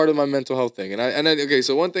that's part of my mental health thing. And I okay,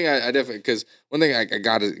 so one thing I definitely, because one thing I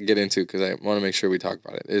got to get into because I want to make sure we talk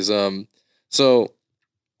about it is so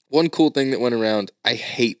one cool thing that went around. I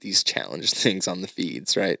hate these challenge things on the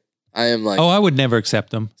feeds, right? I am like, I would never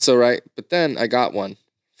accept them. So right, but then I got one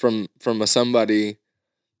from somebody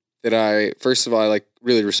that I first of all I like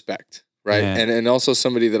really respect, right? Yeah. And also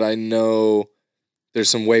somebody that I know. There's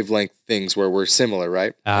some wavelength things where we're similar,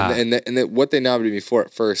 right? And what they nominated me for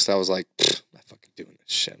at first, I was like, I'm not fucking doing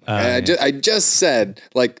this shit. Like, I just said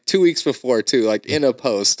like 2 weeks before too, like in a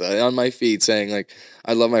post on my feed saying like,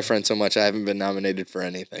 I love my friend so much I haven't been nominated for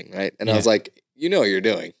anything, right? And I was like, you know what you're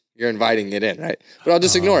doing. You're inviting it in, right? But I'll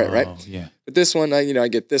just ignore it, right? Yeah. But this one, I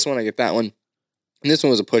get this one, I get that one. And this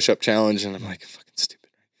one was a push-up challenge, and I'm like, fucking stupid.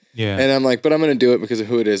 Yeah. And I'm like, but I'm going to do it because of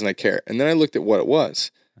who it is, and I care. And then I looked at what it was.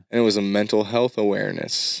 And it was a mental health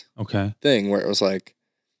awareness thing where it was like,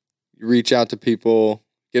 you reach out to people,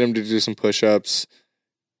 get them to do some push-ups,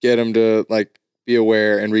 get them to like be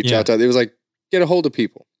aware and reach out to. It was like get a hold of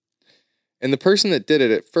people. And the person that did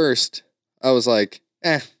it at first, I was like,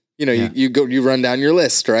 you run down your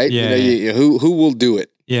list, right? Yeah. Who will do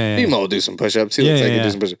it? Yeah. Bimo will do some push-ups. He looks like he'll do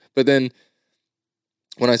some push-ups. But then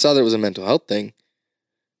when I saw there was a mental health thing,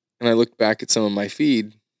 and I looked back at some of my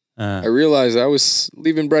feed, I realized I was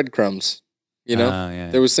leaving breadcrumbs.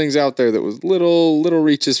 There was things out there that was little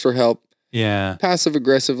reaches for help. Yeah. Passive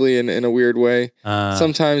aggressively in a weird way.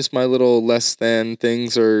 Sometimes my little less than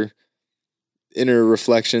things are inner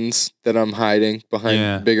reflections that I'm hiding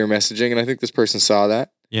behind bigger messaging. And I think this person saw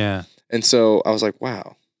that. Yeah. And so I was like,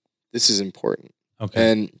 wow, this is important.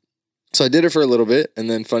 Okay. And so I did it for a little bit. And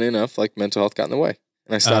then funny enough, like mental health got in the way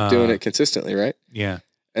and I stopped doing it consistently. Right. Yeah.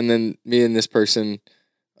 And then me and this person,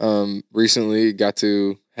 recently got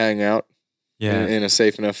to hang out in a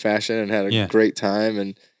safe enough fashion and had a great time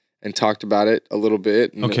and talked about it a little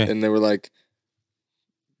bit. And, and they were like,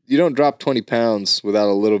 you don't drop 20 pounds without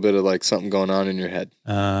a little bit of like something going on in your head.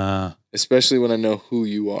 Especially when I know who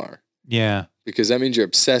you are. Yeah. Because that means you're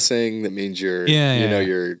obsessing. That means you're,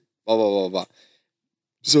 you're blah, blah, blah, blah.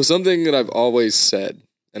 So something that I've always said,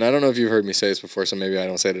 and I don't know if you've heard me say this before, so maybe I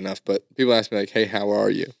don't say it enough, but people ask me like, hey, how are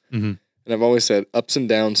you? Mm-hmm. And I've always said ups and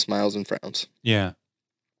downs, smiles and frowns. Yeah.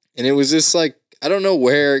 And it was just like, I don't know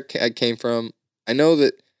where I came from. I know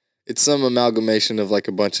that it's some amalgamation of like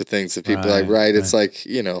a bunch of things that people are like, right? It's like,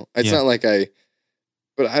 it's not like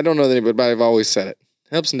but I don't know that anybody, but I've always said it.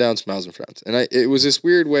 Ups and downs, smiles and frowns. And it was this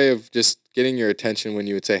weird way of just getting your attention when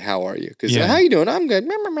you would say, how are you? Because how you doing? I'm good.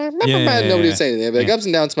 Nobody would say anything. They'd be like, ups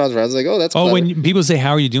and downs, smiles and frowns. I was like, oh, that's clever. When people say,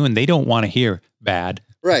 how are you doing? They don't want to hear bad.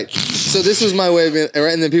 Right. So this was my way of being,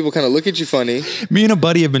 right? And then people kind of look at you funny. Me and a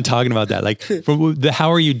buddy have been talking about that. Like, from the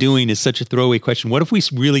how are you doing is such a throwaway question. What if we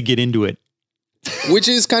really get into it? Which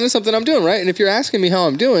is kind of something I'm doing, right? And if you're asking me how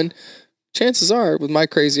I'm doing, chances are, with my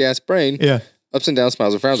crazy ass brain, ups and downs,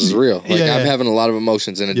 smiles and frowns is real. Like I'm having a lot of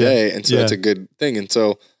emotions in a day, and so that's a good thing. And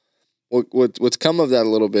so what's come of that a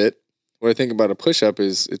little bit, what I think about a push-up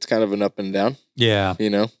is it's kind of an up and down. Yeah.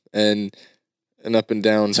 And an up and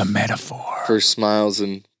down. It's a metaphor. For smiles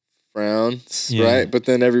and frowns, right? But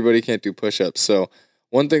then everybody can't do push-ups. So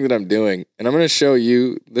one thing that I'm doing, and I'm going to show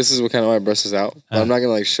you, this is what kind of why I brush this out. But I'm not going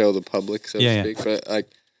to like show the public, so to speak. But like,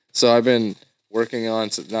 so I've been working on,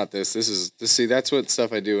 not this, see, that's what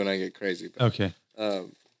stuff I do when I get crazy. But, okay. Let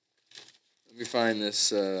me find this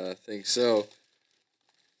thing. So,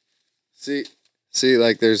 see,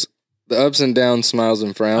 like there's the ups and downs, smiles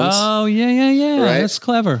and frowns. Oh, yeah. Right? That's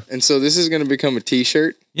clever. And so this is going to become a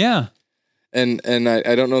t-shirt. Yeah. And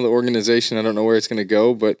I don't know the organization. I don't know where it's going to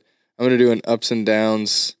go, but I'm going to do an ups and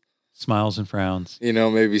downs. Smiles and frowns.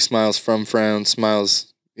 Maybe smiles from frowns,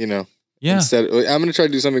 smiles, Yeah. Instead, I'm going to try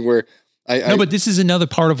to do something where but this is another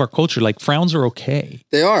part of our culture. Like frowns are okay.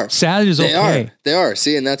 They are. Sad is okay. They are.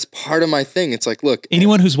 See, and that's part of my thing. It's like, look.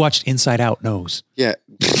 Anyone who's watched Inside Out knows. Yeah.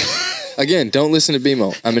 Again, don't listen to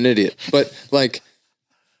BMO. I'm an idiot. But like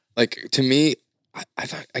to me,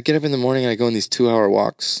 I get up in the morning and I go on these 2-hour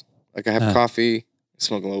walks. Like I have coffee,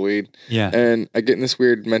 smoke a little weed. Yeah. And I get in this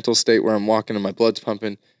weird mental state where I'm walking and my blood's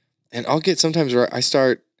pumping. And I'll get sometimes where I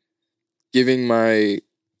start giving the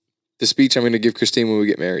speech I'm going to give Christine when we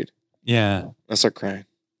get married. Yeah. I start crying.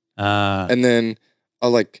 And then I'll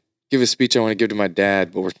like give a speech I want to give to my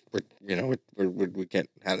dad, but we can't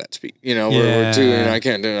have that speech. We're too, I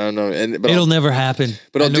can't do it. But it'll never happen.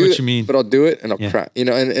 But I know what you mean. But I'll do it and I'll cry.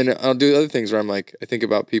 And I'll do other things where I'm like, I think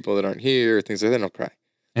about people that aren't here, or things like that, and I'll cry.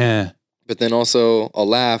 Yeah. But then also I'll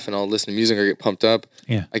laugh and I'll listen to music or get pumped up.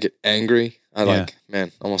 Yeah. I get angry.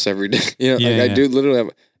 Almost every day. I do literally have,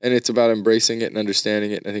 and it's about embracing it and understanding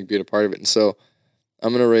it and I think being a part of it. And so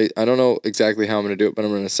I'm going to I don't know exactly how I'm going to do it, but I'm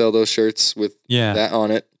going to sell those shirts with that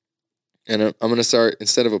on it. And I'm going to start,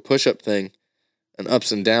 instead of a push-up thing, an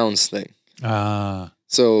ups and downs thing.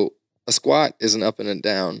 So a squat is an up and a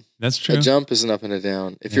down. That's true. A jump is an up and a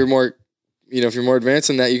down. If you're more, if you're more advanced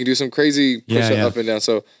than that, you can do some crazy push-up up and down.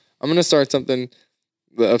 So I'm going to start something,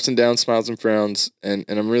 the ups and downs, smiles and frowns. And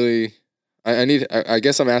I'm really, I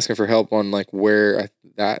guess I'm asking for help on like where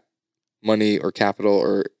that money or capital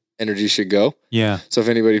or energy should go. Yeah. So if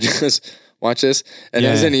anybody does watch this and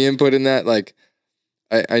has any input in that, like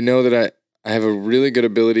I know that I have a really good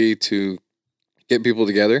ability to get people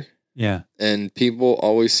together. Yeah. And people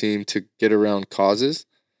always seem to get around causes.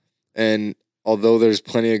 And although there's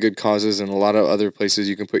plenty of good causes and a lot of other places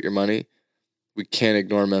you can put your money, we can't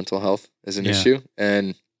ignore mental health as an issue.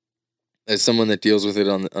 And as someone that deals with it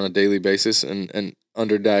on a daily basis and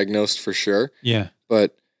underdiagnosed for sure. Yeah.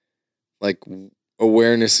 But like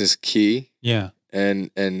awareness is key. Yeah.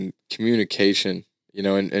 And communication you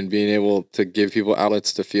know, and being able to give people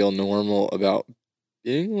outlets to feel normal about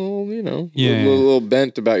being a little, you know, a little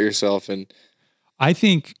bent about yourself. And I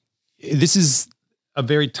think this is a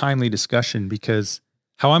very timely discussion because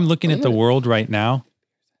how I'm looking at the world right now.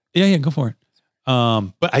 Yeah, go for it.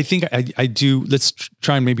 But I think I do. Let's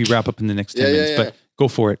try and maybe wrap up in the next 10 minutes, but go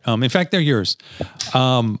for it. In fact, they're yours.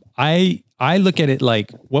 I look at it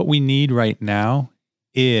like what we need right now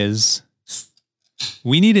is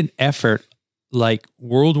we need an effort like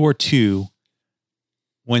World War II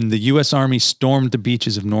when the U.S. Army stormed the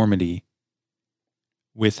beaches of Normandy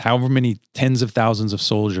with however many tens of thousands of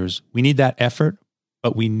soldiers. We need that effort,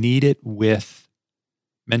 but we need it with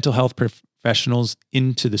mental health professionals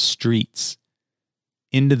into the streets,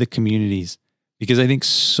 into the communities, because I think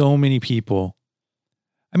so many people,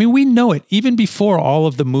 I mean, we know it even before all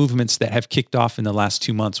of the movements that have kicked off in the last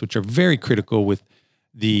 2 months, which are very critical with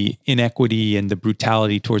the inequity and the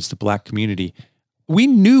brutality towards the Black community. We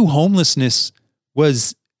knew homelessness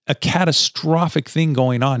was a catastrophic thing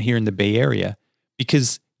going on here in the Bay Area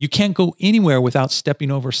because you can't go anywhere without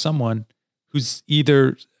stepping over someone who's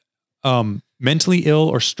either mentally ill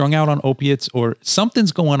or strung out on opiates or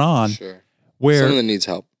something's going on. Sure. Where someone needs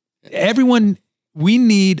help. Everyone, we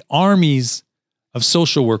need armies of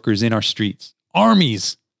social workers in our streets,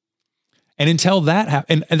 armies. And until that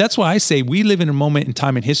happens, and that's why I say we live in a moment in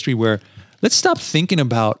time in history where let's stop thinking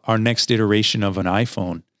about our next iteration of an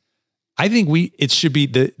iPhone. I think it should be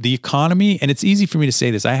the economy, and it's easy for me to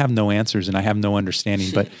say this. I have no answers and I have no understanding,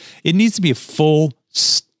 but it needs to be a full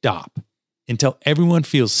stop until everyone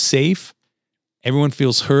feels safe, everyone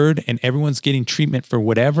feels heard, and everyone's getting treatment for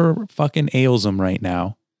whatever fucking ails them right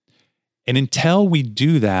now. And until we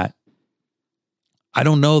do that, I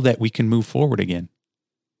don't know that we can move forward again.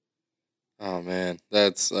 Oh man,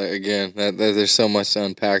 that's again, there's so much to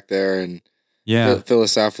unpack there, and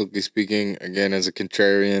philosophically speaking, again, as a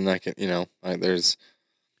contrarian, I can, you know, there's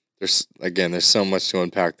so much to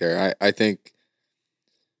unpack there. I think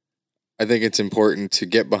it's important to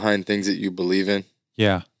get behind things that you believe in.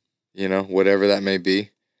 Yeah, you know, whatever that may be,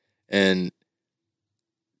 and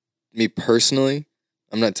me personally,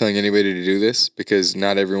 I'm not telling anybody to do this because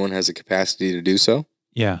not everyone has the capacity to do so.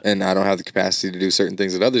 Yeah. And I don't have the capacity to do certain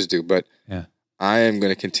things that others do, but I am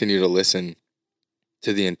going to continue to listen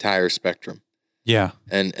to the entire spectrum. Yeah.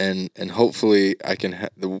 And hopefully I can,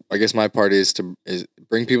 I guess my part is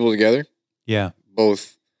bring people together. Yeah.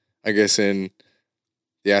 Both, I guess, in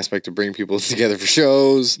the aspect of bring people together for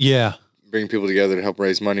shows. Yeah. Bring people together to help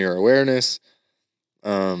raise money or awareness.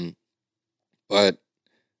 But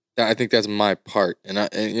I think that's my part. And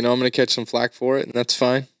you know, I'm going to catch some flack for it, and that's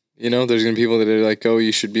fine. You know, there's going to be people that are like, oh,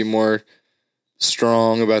 you should be more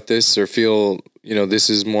strong about this, or feel, you know, this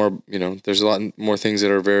is more, you know, there's a lot more things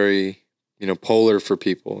that are very, you know, polar for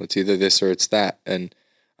people. It's either this or it's that. And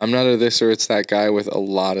I'm not a this or it's that guy with a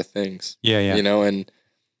lot of things. Yeah. You know, and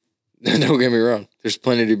don't get me wrong, there's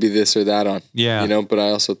plenty to be this or that on. Yeah. You know, but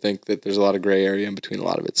I also think that there's a lot of gray area in between a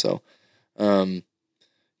lot of it. So,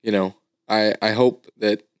 you know, I hope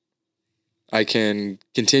that I can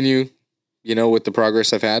continue, you know, with the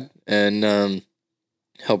progress I've had, and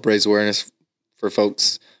help raise awareness for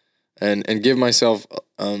folks, and give myself.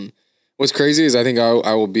 What's crazy is I think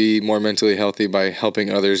I will be more mentally healthy by helping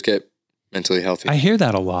others get mentally healthy. I hear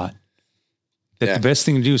that a lot. That the best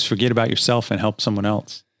thing to do is forget about yourself and help someone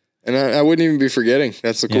else. And I wouldn't even be forgetting.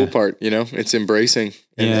 That's the cool part, you know. It's embracing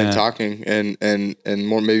and talking, and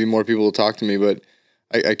maybe more people will talk to me. But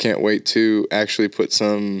I can't wait to actually put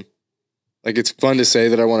some. Like, it's fun to say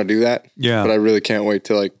that I want to do that. Yeah. But I really can't wait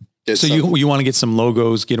to get. So you want to get some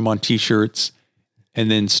logos, get them on T-shirts, and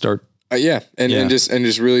then start. And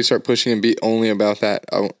just really start pushing and be only about that.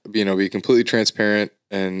 You know, be completely transparent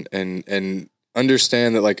and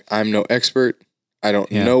understand that, like, I'm no expert. I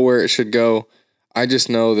don't know where it should go. I just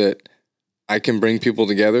know that I can bring people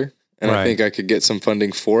together, and I think I could get some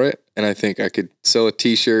funding for it, and I think I could sell a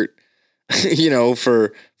T-shirt, you know,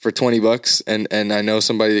 for $20, and I know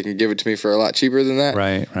somebody that can give it to me for a lot cheaper than that.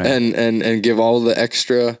 Right. And give all the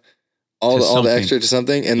extra, all the extra to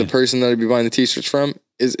something. And the person that I'd be buying the T-shirts from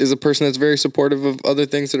is a person that's very supportive of other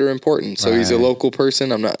things that are important. So he's a local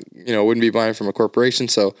person. I'm not, you know, wouldn't be buying from a corporation.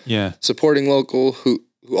 So supporting local who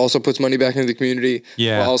also puts money back into the community.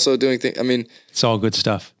 Yeah. While also doing things. I mean, it's all good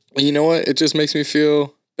stuff. You know what? It just makes me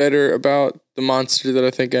feel better about the monster that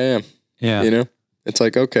I think I am. Yeah. You know? It's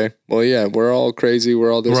like, okay, well, yeah, we're all crazy.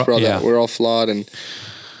 We're all this, we're all that. We're all flawed. And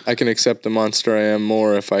I can accept the monster I am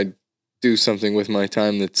more if I do something with my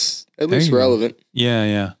time that's at least relevant.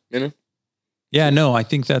 Yeah. You know? Yeah, no, I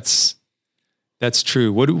think that's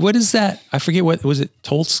true. What is that? I forget what was it.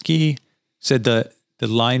 Tolsky said the the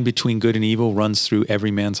line between good and evil runs through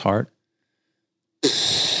every man's heart?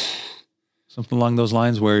 Something along those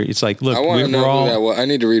lines where it's like, look, I want to know who that was. I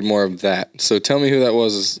need to read more of that. So tell me who that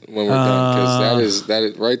was when we're done, because that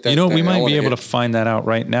is right there. We might be able to find that out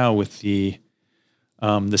right now with the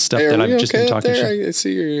stuff that I've just been talking about. I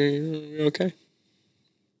see you're okay.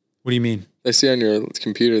 What do you mean? I see on your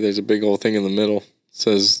computer there's a big old thing in the middle. It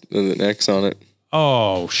says the X on it.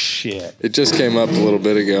 Oh, shit. It just came up a little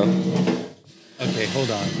bit ago. Okay,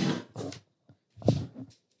 hold on.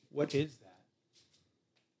 What is that?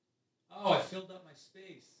 Oh, I filled up my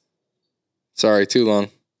space. Sorry, too long.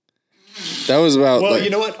 That was about... Well, you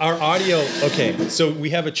know what? Our audio... Okay, so we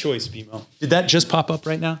have a choice, BMO. Did that just pop up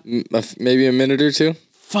right now? Maybe a minute or two?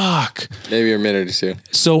 Fuck. Maybe a minute or two.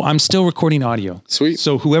 So I'm still recording audio. Sweet.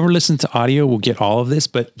 So whoever listens to audio will get all of this,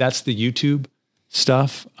 but that's the YouTube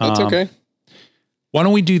stuff. That's okay. Why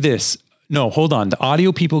don't we do this? No, hold on. The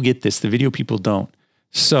audio people get this. The video people don't.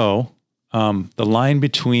 So the line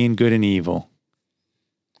between good and evil.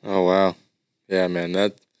 Oh, wow. Yeah, man.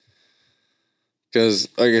 Because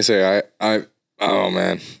like I say, oh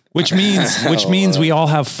man. Which means we all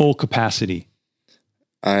have full capacity.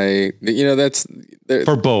 That's there,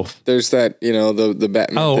 for both. There's that, the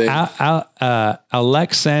Batman thing.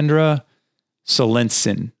 Alexandra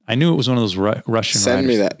Solzhenitsyn. I knew it was one of those Russian writers. Send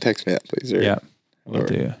me that. Text me that, please. Yeah. Will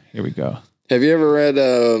do. Here we go. Have you ever read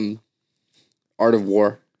Art of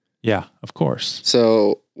War? Yeah, of course.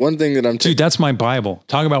 So one thing that dude, that's my Bible.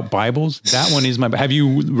 Talk about Bibles. That one is my. Have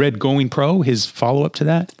you read Going Pro? His follow up to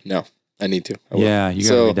that? No, I need to. Yeah, you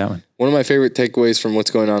gotta read that one. One of my favorite takeaways from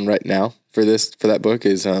what's going on right now for that book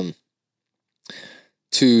is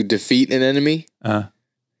to defeat an enemy,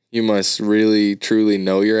 you must really truly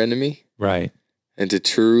know your enemy. Right. And to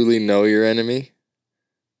truly know your enemy,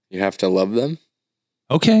 you have to love them.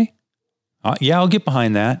 Okay. Yeah, I'll get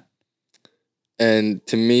behind that. And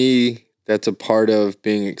to me, that's a part of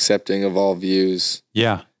being accepting of all views.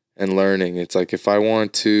 Yeah. And learning. It's like, if I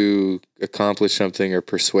want to accomplish something or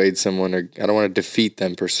persuade someone, or I don't want to defeat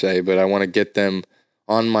them per se, but I want to get them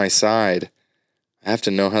on my side, I have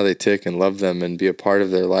to know how they tick and love them and be a part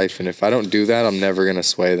of their life. And if I don't do that, I'm never going to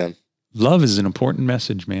sway them. Love is an important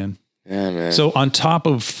message, man. Yeah, man. So on top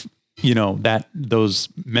of, those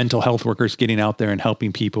mental health workers getting out there and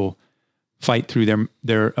helping people fight through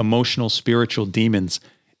their emotional, spiritual demons,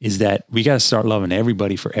 is that we got to start loving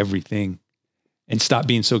everybody for everything and stop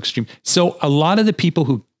being so extreme. So a lot of the people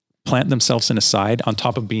who plant themselves in a side, on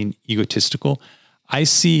top of being egotistical, I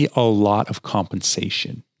see a lot of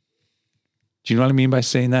compensation. Do you know what I mean by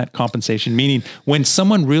saying that? Compensation, meaning when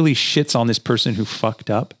someone really shits on this person who fucked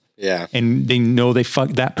up, yeah, and they know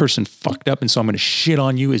that person fucked up, and so I'm going to shit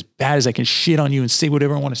on you as bad as I can shit on you and say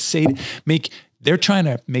whatever I want to say. They're trying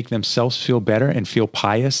to make themselves feel better and feel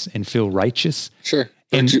pious and feel righteous. Sure.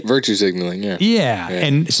 Virtue signaling, yeah. Yeah.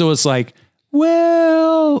 And so it's like,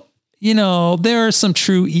 well, there are some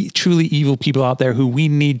truly evil people out there who we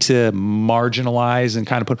need to marginalize and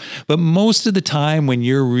kind of but most of the time when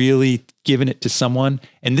you're really giving it to someone,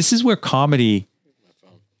 and this is where comedy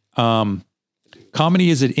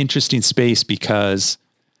is an interesting space, because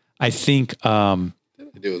I think, what did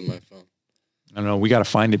I do with my phone? I don't know. We got to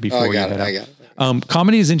find it before we head out. I got it.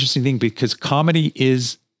 Comedy is an interesting thing because comedy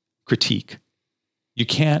is critique. You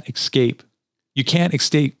can't escape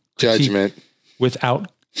judgment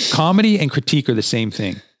without comedy, and critique are the same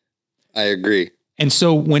thing. I agree. And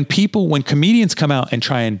so when comedians come out and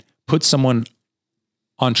try and put someone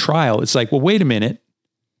on trial, it's like, well, wait a minute.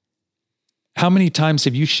 How many times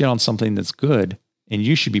have you shit on something that's good and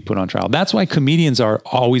you should be put on trial? That's why comedians are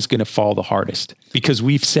always going to fall the hardest, because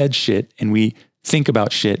we've said shit and we think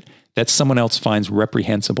about shit that someone else finds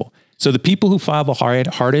reprehensible. So the people who file the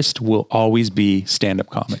hardest will always be stand-up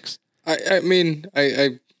comics. I mean,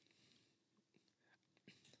 I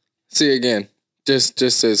see, again, just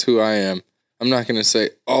as who I am, I'm not going to say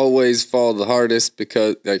always fall the hardest,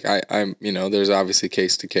 because I'm there's obviously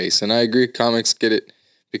case to case, and I agree comics get it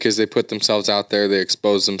because they put themselves out there, they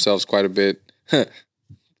expose themselves quite a bit,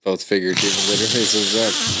 both figurative and literally.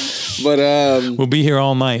 But we'll be here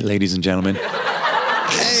all night, ladies and gentlemen. Hey,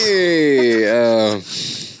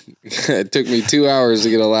 it took me 2 hours to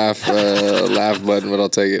get a laugh button, but I'll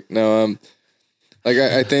take it. No,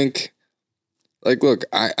 I think, look,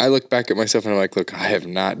 I look back at myself and I'm like, look, I have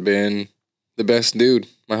not been the best dude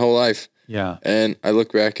my whole life. Yeah. And I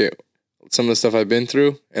look back at some of the stuff I've been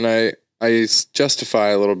through, and I justify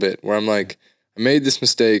a little bit, where I'm like, I made this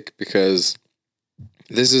mistake because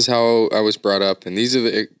this is how I was brought up, and these are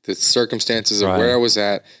the circumstances of where I was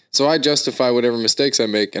at. So I justify whatever mistakes I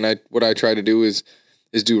make, and what I try to do is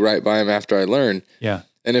do right by them after I learn. Yeah.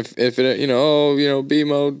 And if it,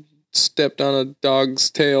 BMO stepped on a dog's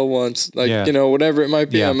tail once, like, whatever it might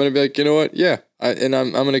be, I'm going to be like, you know what? Yeah.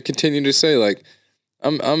 I'm going to continue to say, like,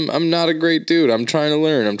 I'm not a great dude. I'm trying to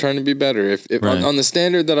learn. I'm trying to be better. If Right. on the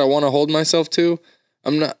standard that I want to hold myself to,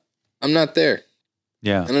 I'm not there.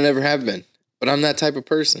 Yeah. And I never have been, but I'm that type of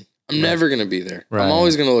person. I'm never going to be there. Right. I'm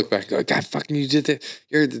always going to look back and go, God, fucking you did that.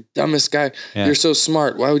 You're the dumbest guy. Yeah. You're so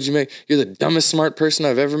smart. Why would you're the dumbest smart person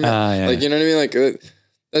I've ever met. Yeah. Like, you know what I mean? Like,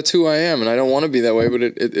 that's who I am. And I don't want to be that way, but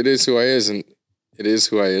it is who I is. And it is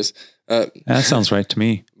who I is. That sounds right to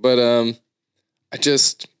me. But,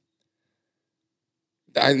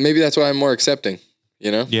 maybe that's why I'm more accepting,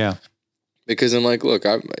 Yeah. because I'm like, look,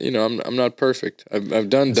 I'm not perfect. I've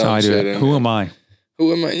done dumb shit. And Who am I?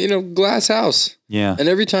 who am I? Glass house. Yeah. And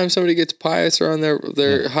every time somebody gets pious or on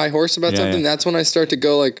their high horse about something, that's when I start to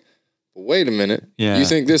go like, wait a minute. Yeah. You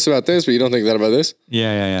think this about this, but you don't think that about this.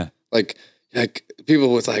 Yeah. Like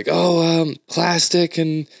people with like, plastic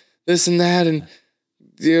and this and that and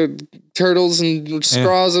turtles and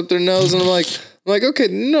straws up their nose, and I'm like, okay,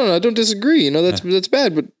 no, I don't disagree. That's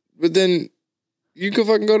bad, but then you can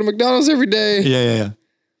fucking go to McDonald's every day. Yeah.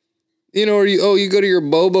 Or you go to your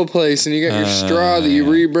boba place and you got your straw that you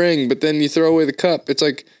rebring, but then you throw away the cup. It's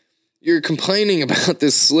like you're complaining about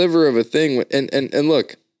this sliver of a thing. And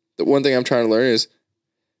look, the one thing I'm trying to learn is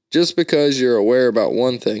just because you're aware about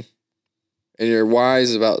one thing and you're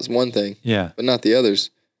wise about one thing, but not the others,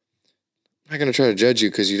 I'm not going to try to judge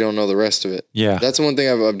you because you don't know the rest of it. Yeah. That's one thing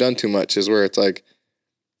I've done too much, is where it's like,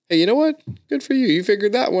 hey, you know what? Good for you. You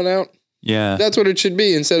figured that one out. Yeah. That's what it should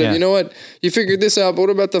be, instead of, you know what? You figured this out, but what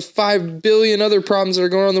about the 5 billion other problems that are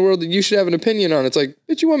going on in the world that you should have an opinion on? It's like,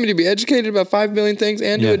 bitch, you want me to be educated about 5 billion things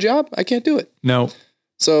and do a job? I can't do it. No.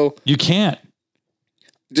 So you can't.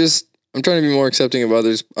 I'm trying to be more accepting of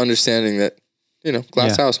others, understanding that,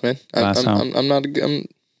 glass house, man. Glass house.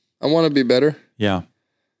 I want to be better, Yeah.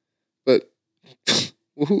 but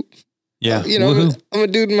woohoo. Yeah. I'm a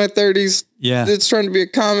dude in my 30s. Yeah. That's trying to be a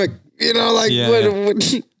comic.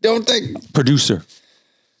 What don't think. Producer.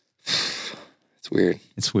 It's weird.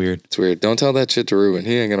 It's weird. Don't tell that shit to Ruben.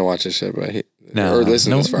 He ain't gonna watch this shit, but or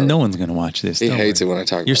listen to this far. No one's gonna watch this. He hates it when I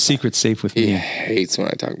talk about Your secret's safe with me. me. He hates when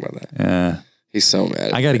I talk about that. Yeah. He's so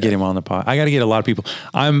mad. I got to get him on the pod. I got to get a lot of people.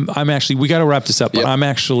 I'm actually, we got to wrap this up, but I'm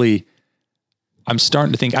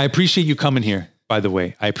starting to think, I appreciate you coming here, by the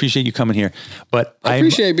way. I appreciate you coming here, but I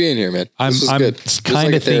appreciate being here, man. I'm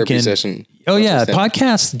kind of thinking, session.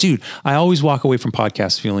 Podcasts, dude, I always walk away from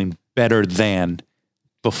podcasts feeling better than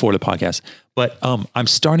before the podcast, but I'm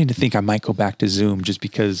starting to think I might go back to Zoom, just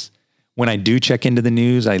because when I do check into the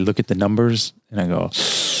news, I look at the numbers and I go,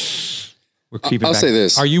 we're keeping I'll back. say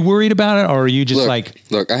this. Are you worried about it, or are you just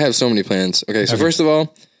look, I have so many plans. Okay. So first of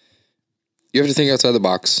all, you have to think outside the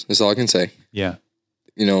box. That's all I can say. Yeah.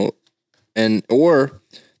 Or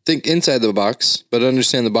think inside the box, but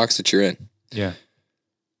understand the box that you're in. Yeah.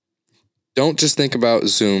 Don't just think about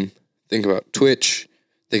Zoom. Think about Twitch.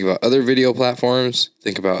 Think about other video platforms.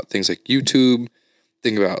 Think about things like YouTube.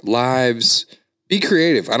 Think about lives. Be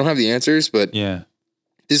creative. I don't have the answers, but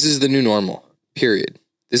this is the new normal, period.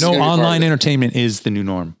 Online entertainment is the new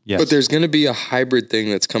norm. Yes. But there's going to be a hybrid thing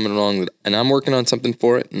that's coming along, and I'm working on something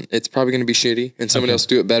for it, and it's probably going to be shitty, and somebody else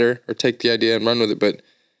do it better or take the idea and run with it. But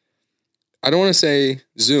I don't want to say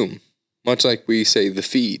Zoom, much like we say the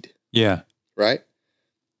feed. Yeah. Right?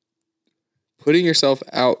 Putting yourself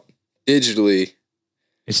out digitally.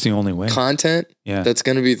 It's the only way. Content. Yeah. That's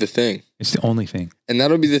going to be the thing. It's the only thing. And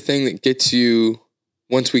that'll be the thing that gets you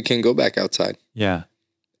once we can go back outside. Yeah.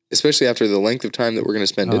 Especially after the length of time that we're going to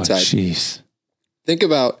spend inside. Jeez. Think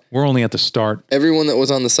about. We're only at the start. Everyone that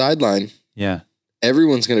was on the sideline. Yeah.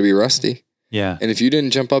 Everyone's going to be rusty. Yeah. And if you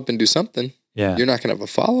didn't jump up and do something, you're not going to have a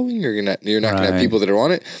following. You're not going to have people that are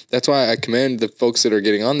on it. That's why I commend the folks that are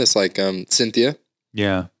getting on this, like Cynthia.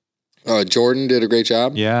 Yeah. Jordan did a great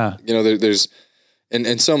job. Yeah. There's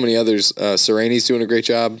and so many others. Sereni's doing a great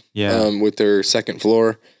job. Yeah. With their second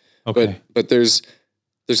floor. Okay. But there's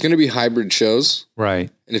going to be hybrid shows. Right.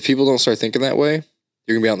 And if people don't start thinking that way,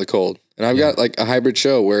 you're going to be out in the cold. And I've got like a hybrid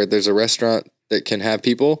show where there's a restaurant that can have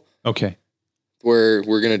people. Okay. Where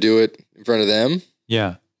we're going to do it in front of them.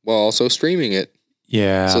 Yeah. While also streaming it.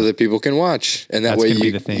 Yeah. So that people can watch. And that way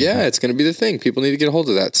it's going to be the thing. People need to get a hold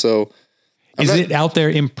of that. So is it out there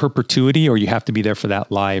in perpetuity, or you have to be there for that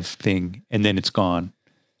live thing and then it's gone?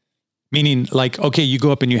 Meaning, like, okay, you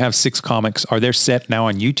go up and you have 6 comics. Are they set now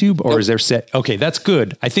on YouTube, or is there set? Okay, that's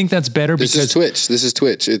good. I think that's better because This is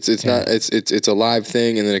Twitch. It's not. It's a live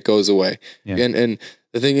thing, and then it goes away. Yeah. And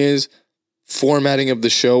the thing is, formatting of the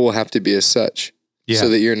show will have to be as such, so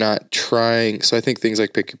that you're not trying. So I think things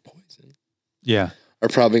like Pick Your Poison, are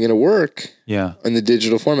probably going to work Yeah. in the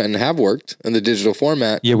digital format and have worked in the digital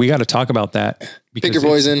format. Yeah, we got to talk about that. Pick Your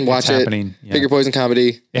Poison, watch it. Happening. Yeah. Pick Your Poison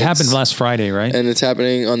comedy. It happened last Friday, right? And it's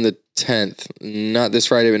happening on the 10th, not this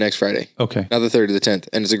Friday, but next Friday. Okay. Not the 3rd or the 10th.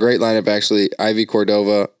 And it's a great lineup, actually. Ivy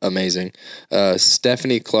Cordova, amazing. Steph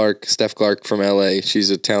Clark from LA. She's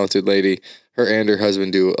a talented lady. Her and her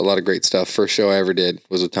husband do a lot of great stuff. First show I ever did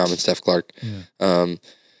was with Tom and Steph Clark. Yeah.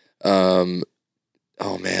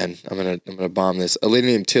 Oh man, I'm gonna bomb this. A lady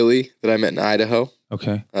named Tilly that I met in Idaho.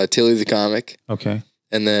 Okay. Tilly the comic. Okay.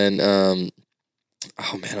 And then,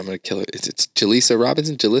 oh man, I'm gonna kill it. It's Jalissa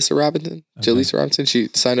Robinson. Okay. Jalissa Robinson. She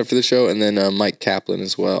signed up for the show, and then Mike Kaplan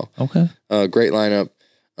as well. Okay. Great lineup.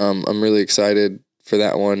 I'm really excited for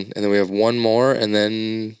that one. And then we have one more, and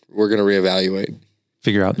then we're gonna reevaluate.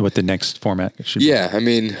 Figure out what the next format should be. Yeah, I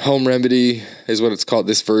mean, Home Remedy is what it's called.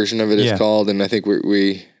 This version of it is called, and I think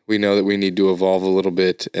we know that we need to evolve a little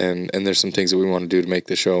bit, and there's some things that we want to do to make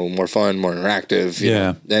the show more fun, more interactive. You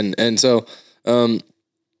know? And so,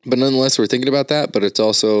 but nonetheless, we're thinking about that. But it's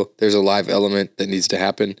also there's a live element that needs to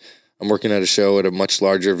happen. I'm working at a show at a much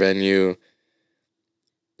larger venue.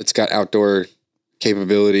 It's got outdoor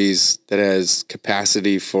capabilities that has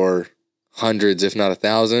capacity for hundreds, if not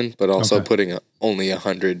 1,000, but also putting only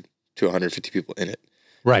 100 to 150 people in it.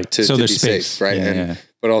 Right. So there's space, safe, right? Yeah,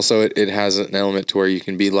 but also it has an element to where you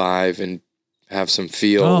can be live and have some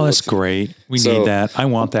feel. Oh, that's great. We need that. I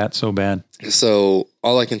want that so bad. So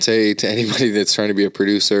all I can say to anybody that's trying to be a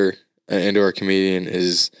producer and or a comedian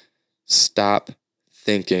is stop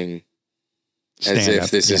thinking as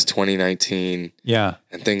if this is 2019. Yeah.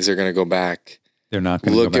 And things are going to go back. They're not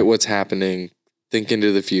going to look at what's happening. Think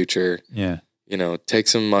into the future. Yeah. You know, take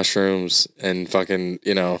some mushrooms and fucking,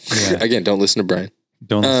 you know, again, don't listen to Brian.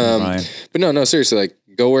 Don't listen to Brian. But no, seriously, like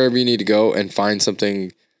go wherever you need to go and find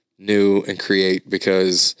something new and create,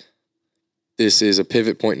 because this is a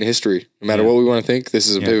pivot point in history. No matter what we want to think, this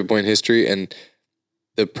is a pivot point in history. And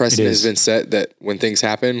the precedent has been set that when things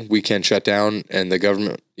happen, we can shut down, and the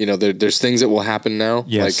government, you know, there's things that will happen now.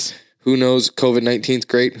 Yes. Like who knows, COVID-19 is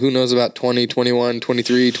great. Who knows about 20, 21,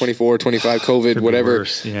 23, 24, 25, COVID, whatever,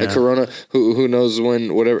 the corona, who knows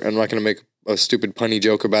when, whatever. I'm not going to make a stupid punny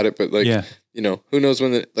joke about it, but like, you know, who knows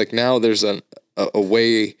when like now there's a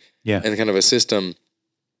way and kind of a system.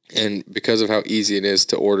 And because of how easy it is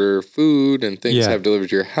to order food and things have delivered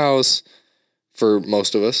to your house for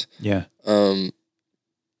most of us. Yeah.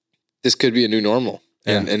 This could be a new normal.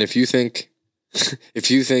 And if you think,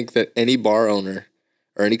 that any bar owner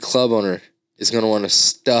or any club owner is going to want to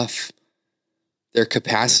stuff their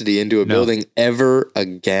capacity into a building ever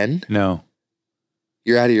again. No.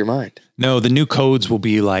 You're out of your mind. No, the new codes will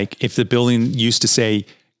be like, if the building used to say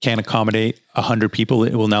can't accommodate 100 people,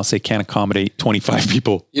 it will now say can't accommodate 25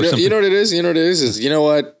 people. You know what it is? You know what it is you know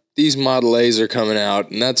what? These Model A's are coming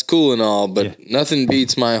out, and that's cool and all, but nothing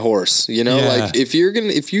beats my horse. You know, like if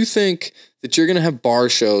you think that you're gonna have bar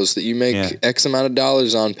shows that you make X amount of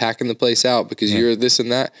dollars on packing the place out because you're this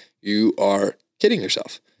and that, you are kidding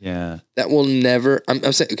yourself. Yeah. That will never,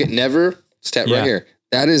 I'm saying, okay, never, step right here.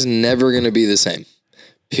 That is never gonna be the same.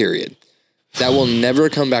 Period. That will never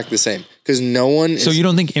come back the same because no one. So you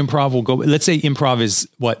don't think improv will go? Let's say improv is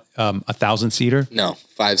what 1,000 seater? No,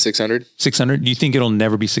 500-600. 600. Do you think it'll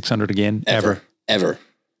never be 600 again? Ever. Never,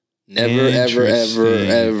 ever.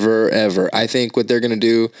 I think what they're gonna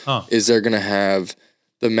do is they're gonna have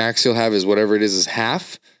the max you'll have is whatever it is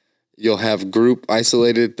half. You'll have group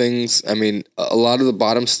isolated things. I mean, a lot of the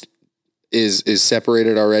bottoms is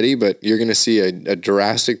separated already, but you're going to see a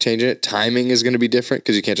drastic change in it. Timing is going to be different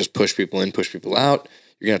because you can't just push people in, push people out.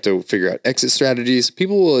 You're going to have to figure out exit strategies.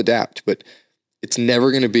 People will adapt, but it's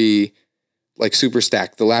never going to be like super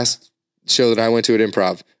stacked. The last show that I went to at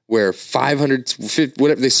Improv where 500,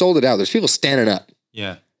 whatever, they sold it out. There's people standing up.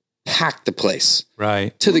 Yeah. Packed the place.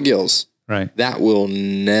 Right. To the gills. Right. That will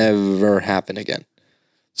never happen again.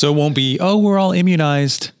 So it won't be, we're all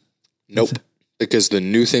immunized. Nope. Because the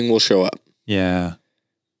new thing will show up. Yeah.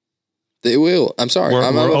 They will. I'm sorry.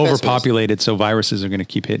 We're overpopulated, so viruses are going to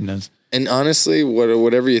keep hitting us. And honestly,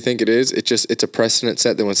 whatever you think it is, it's a precedent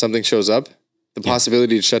set that when something shows up, the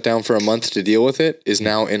possibility to shut down for a month to deal with it is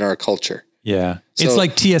now in our culture. Yeah. So, it's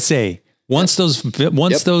like TSA. Once those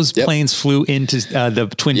planes flew into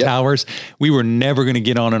the Twin Towers, we were never going to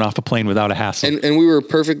get on and off a plane without a hassle. And we were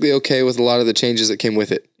perfectly okay with a lot of the changes that came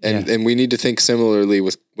with it. And we need to think similarly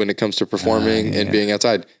when it comes to performing and being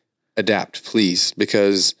outside. Adapt, please,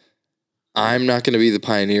 because I'm not going to be the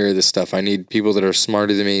pioneer of this stuff. I need people that are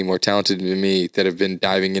smarter than me, more talented than me, that have been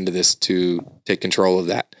diving into this to take control of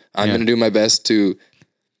that. I'm going to do my best to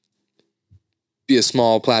be a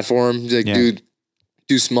small platform. Like, dude,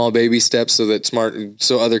 do small baby steps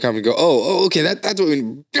so other companies go, oh, okay, that's what we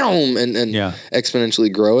boom, and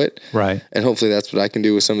exponentially grow it. Right. And hopefully that's what I can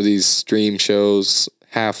do with some of these stream shows,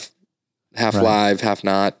 half live, half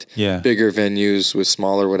not. Yeah. Bigger venues with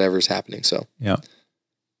smaller whatever's happening. So yeah.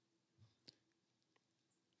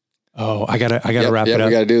 Oh, I gotta wrap it up.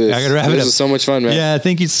 We gotta do this. I gotta wrap it up. This was so much fun, man. Yeah,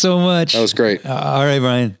 thank you so much. That was great. All right,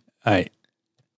 Brian. All right.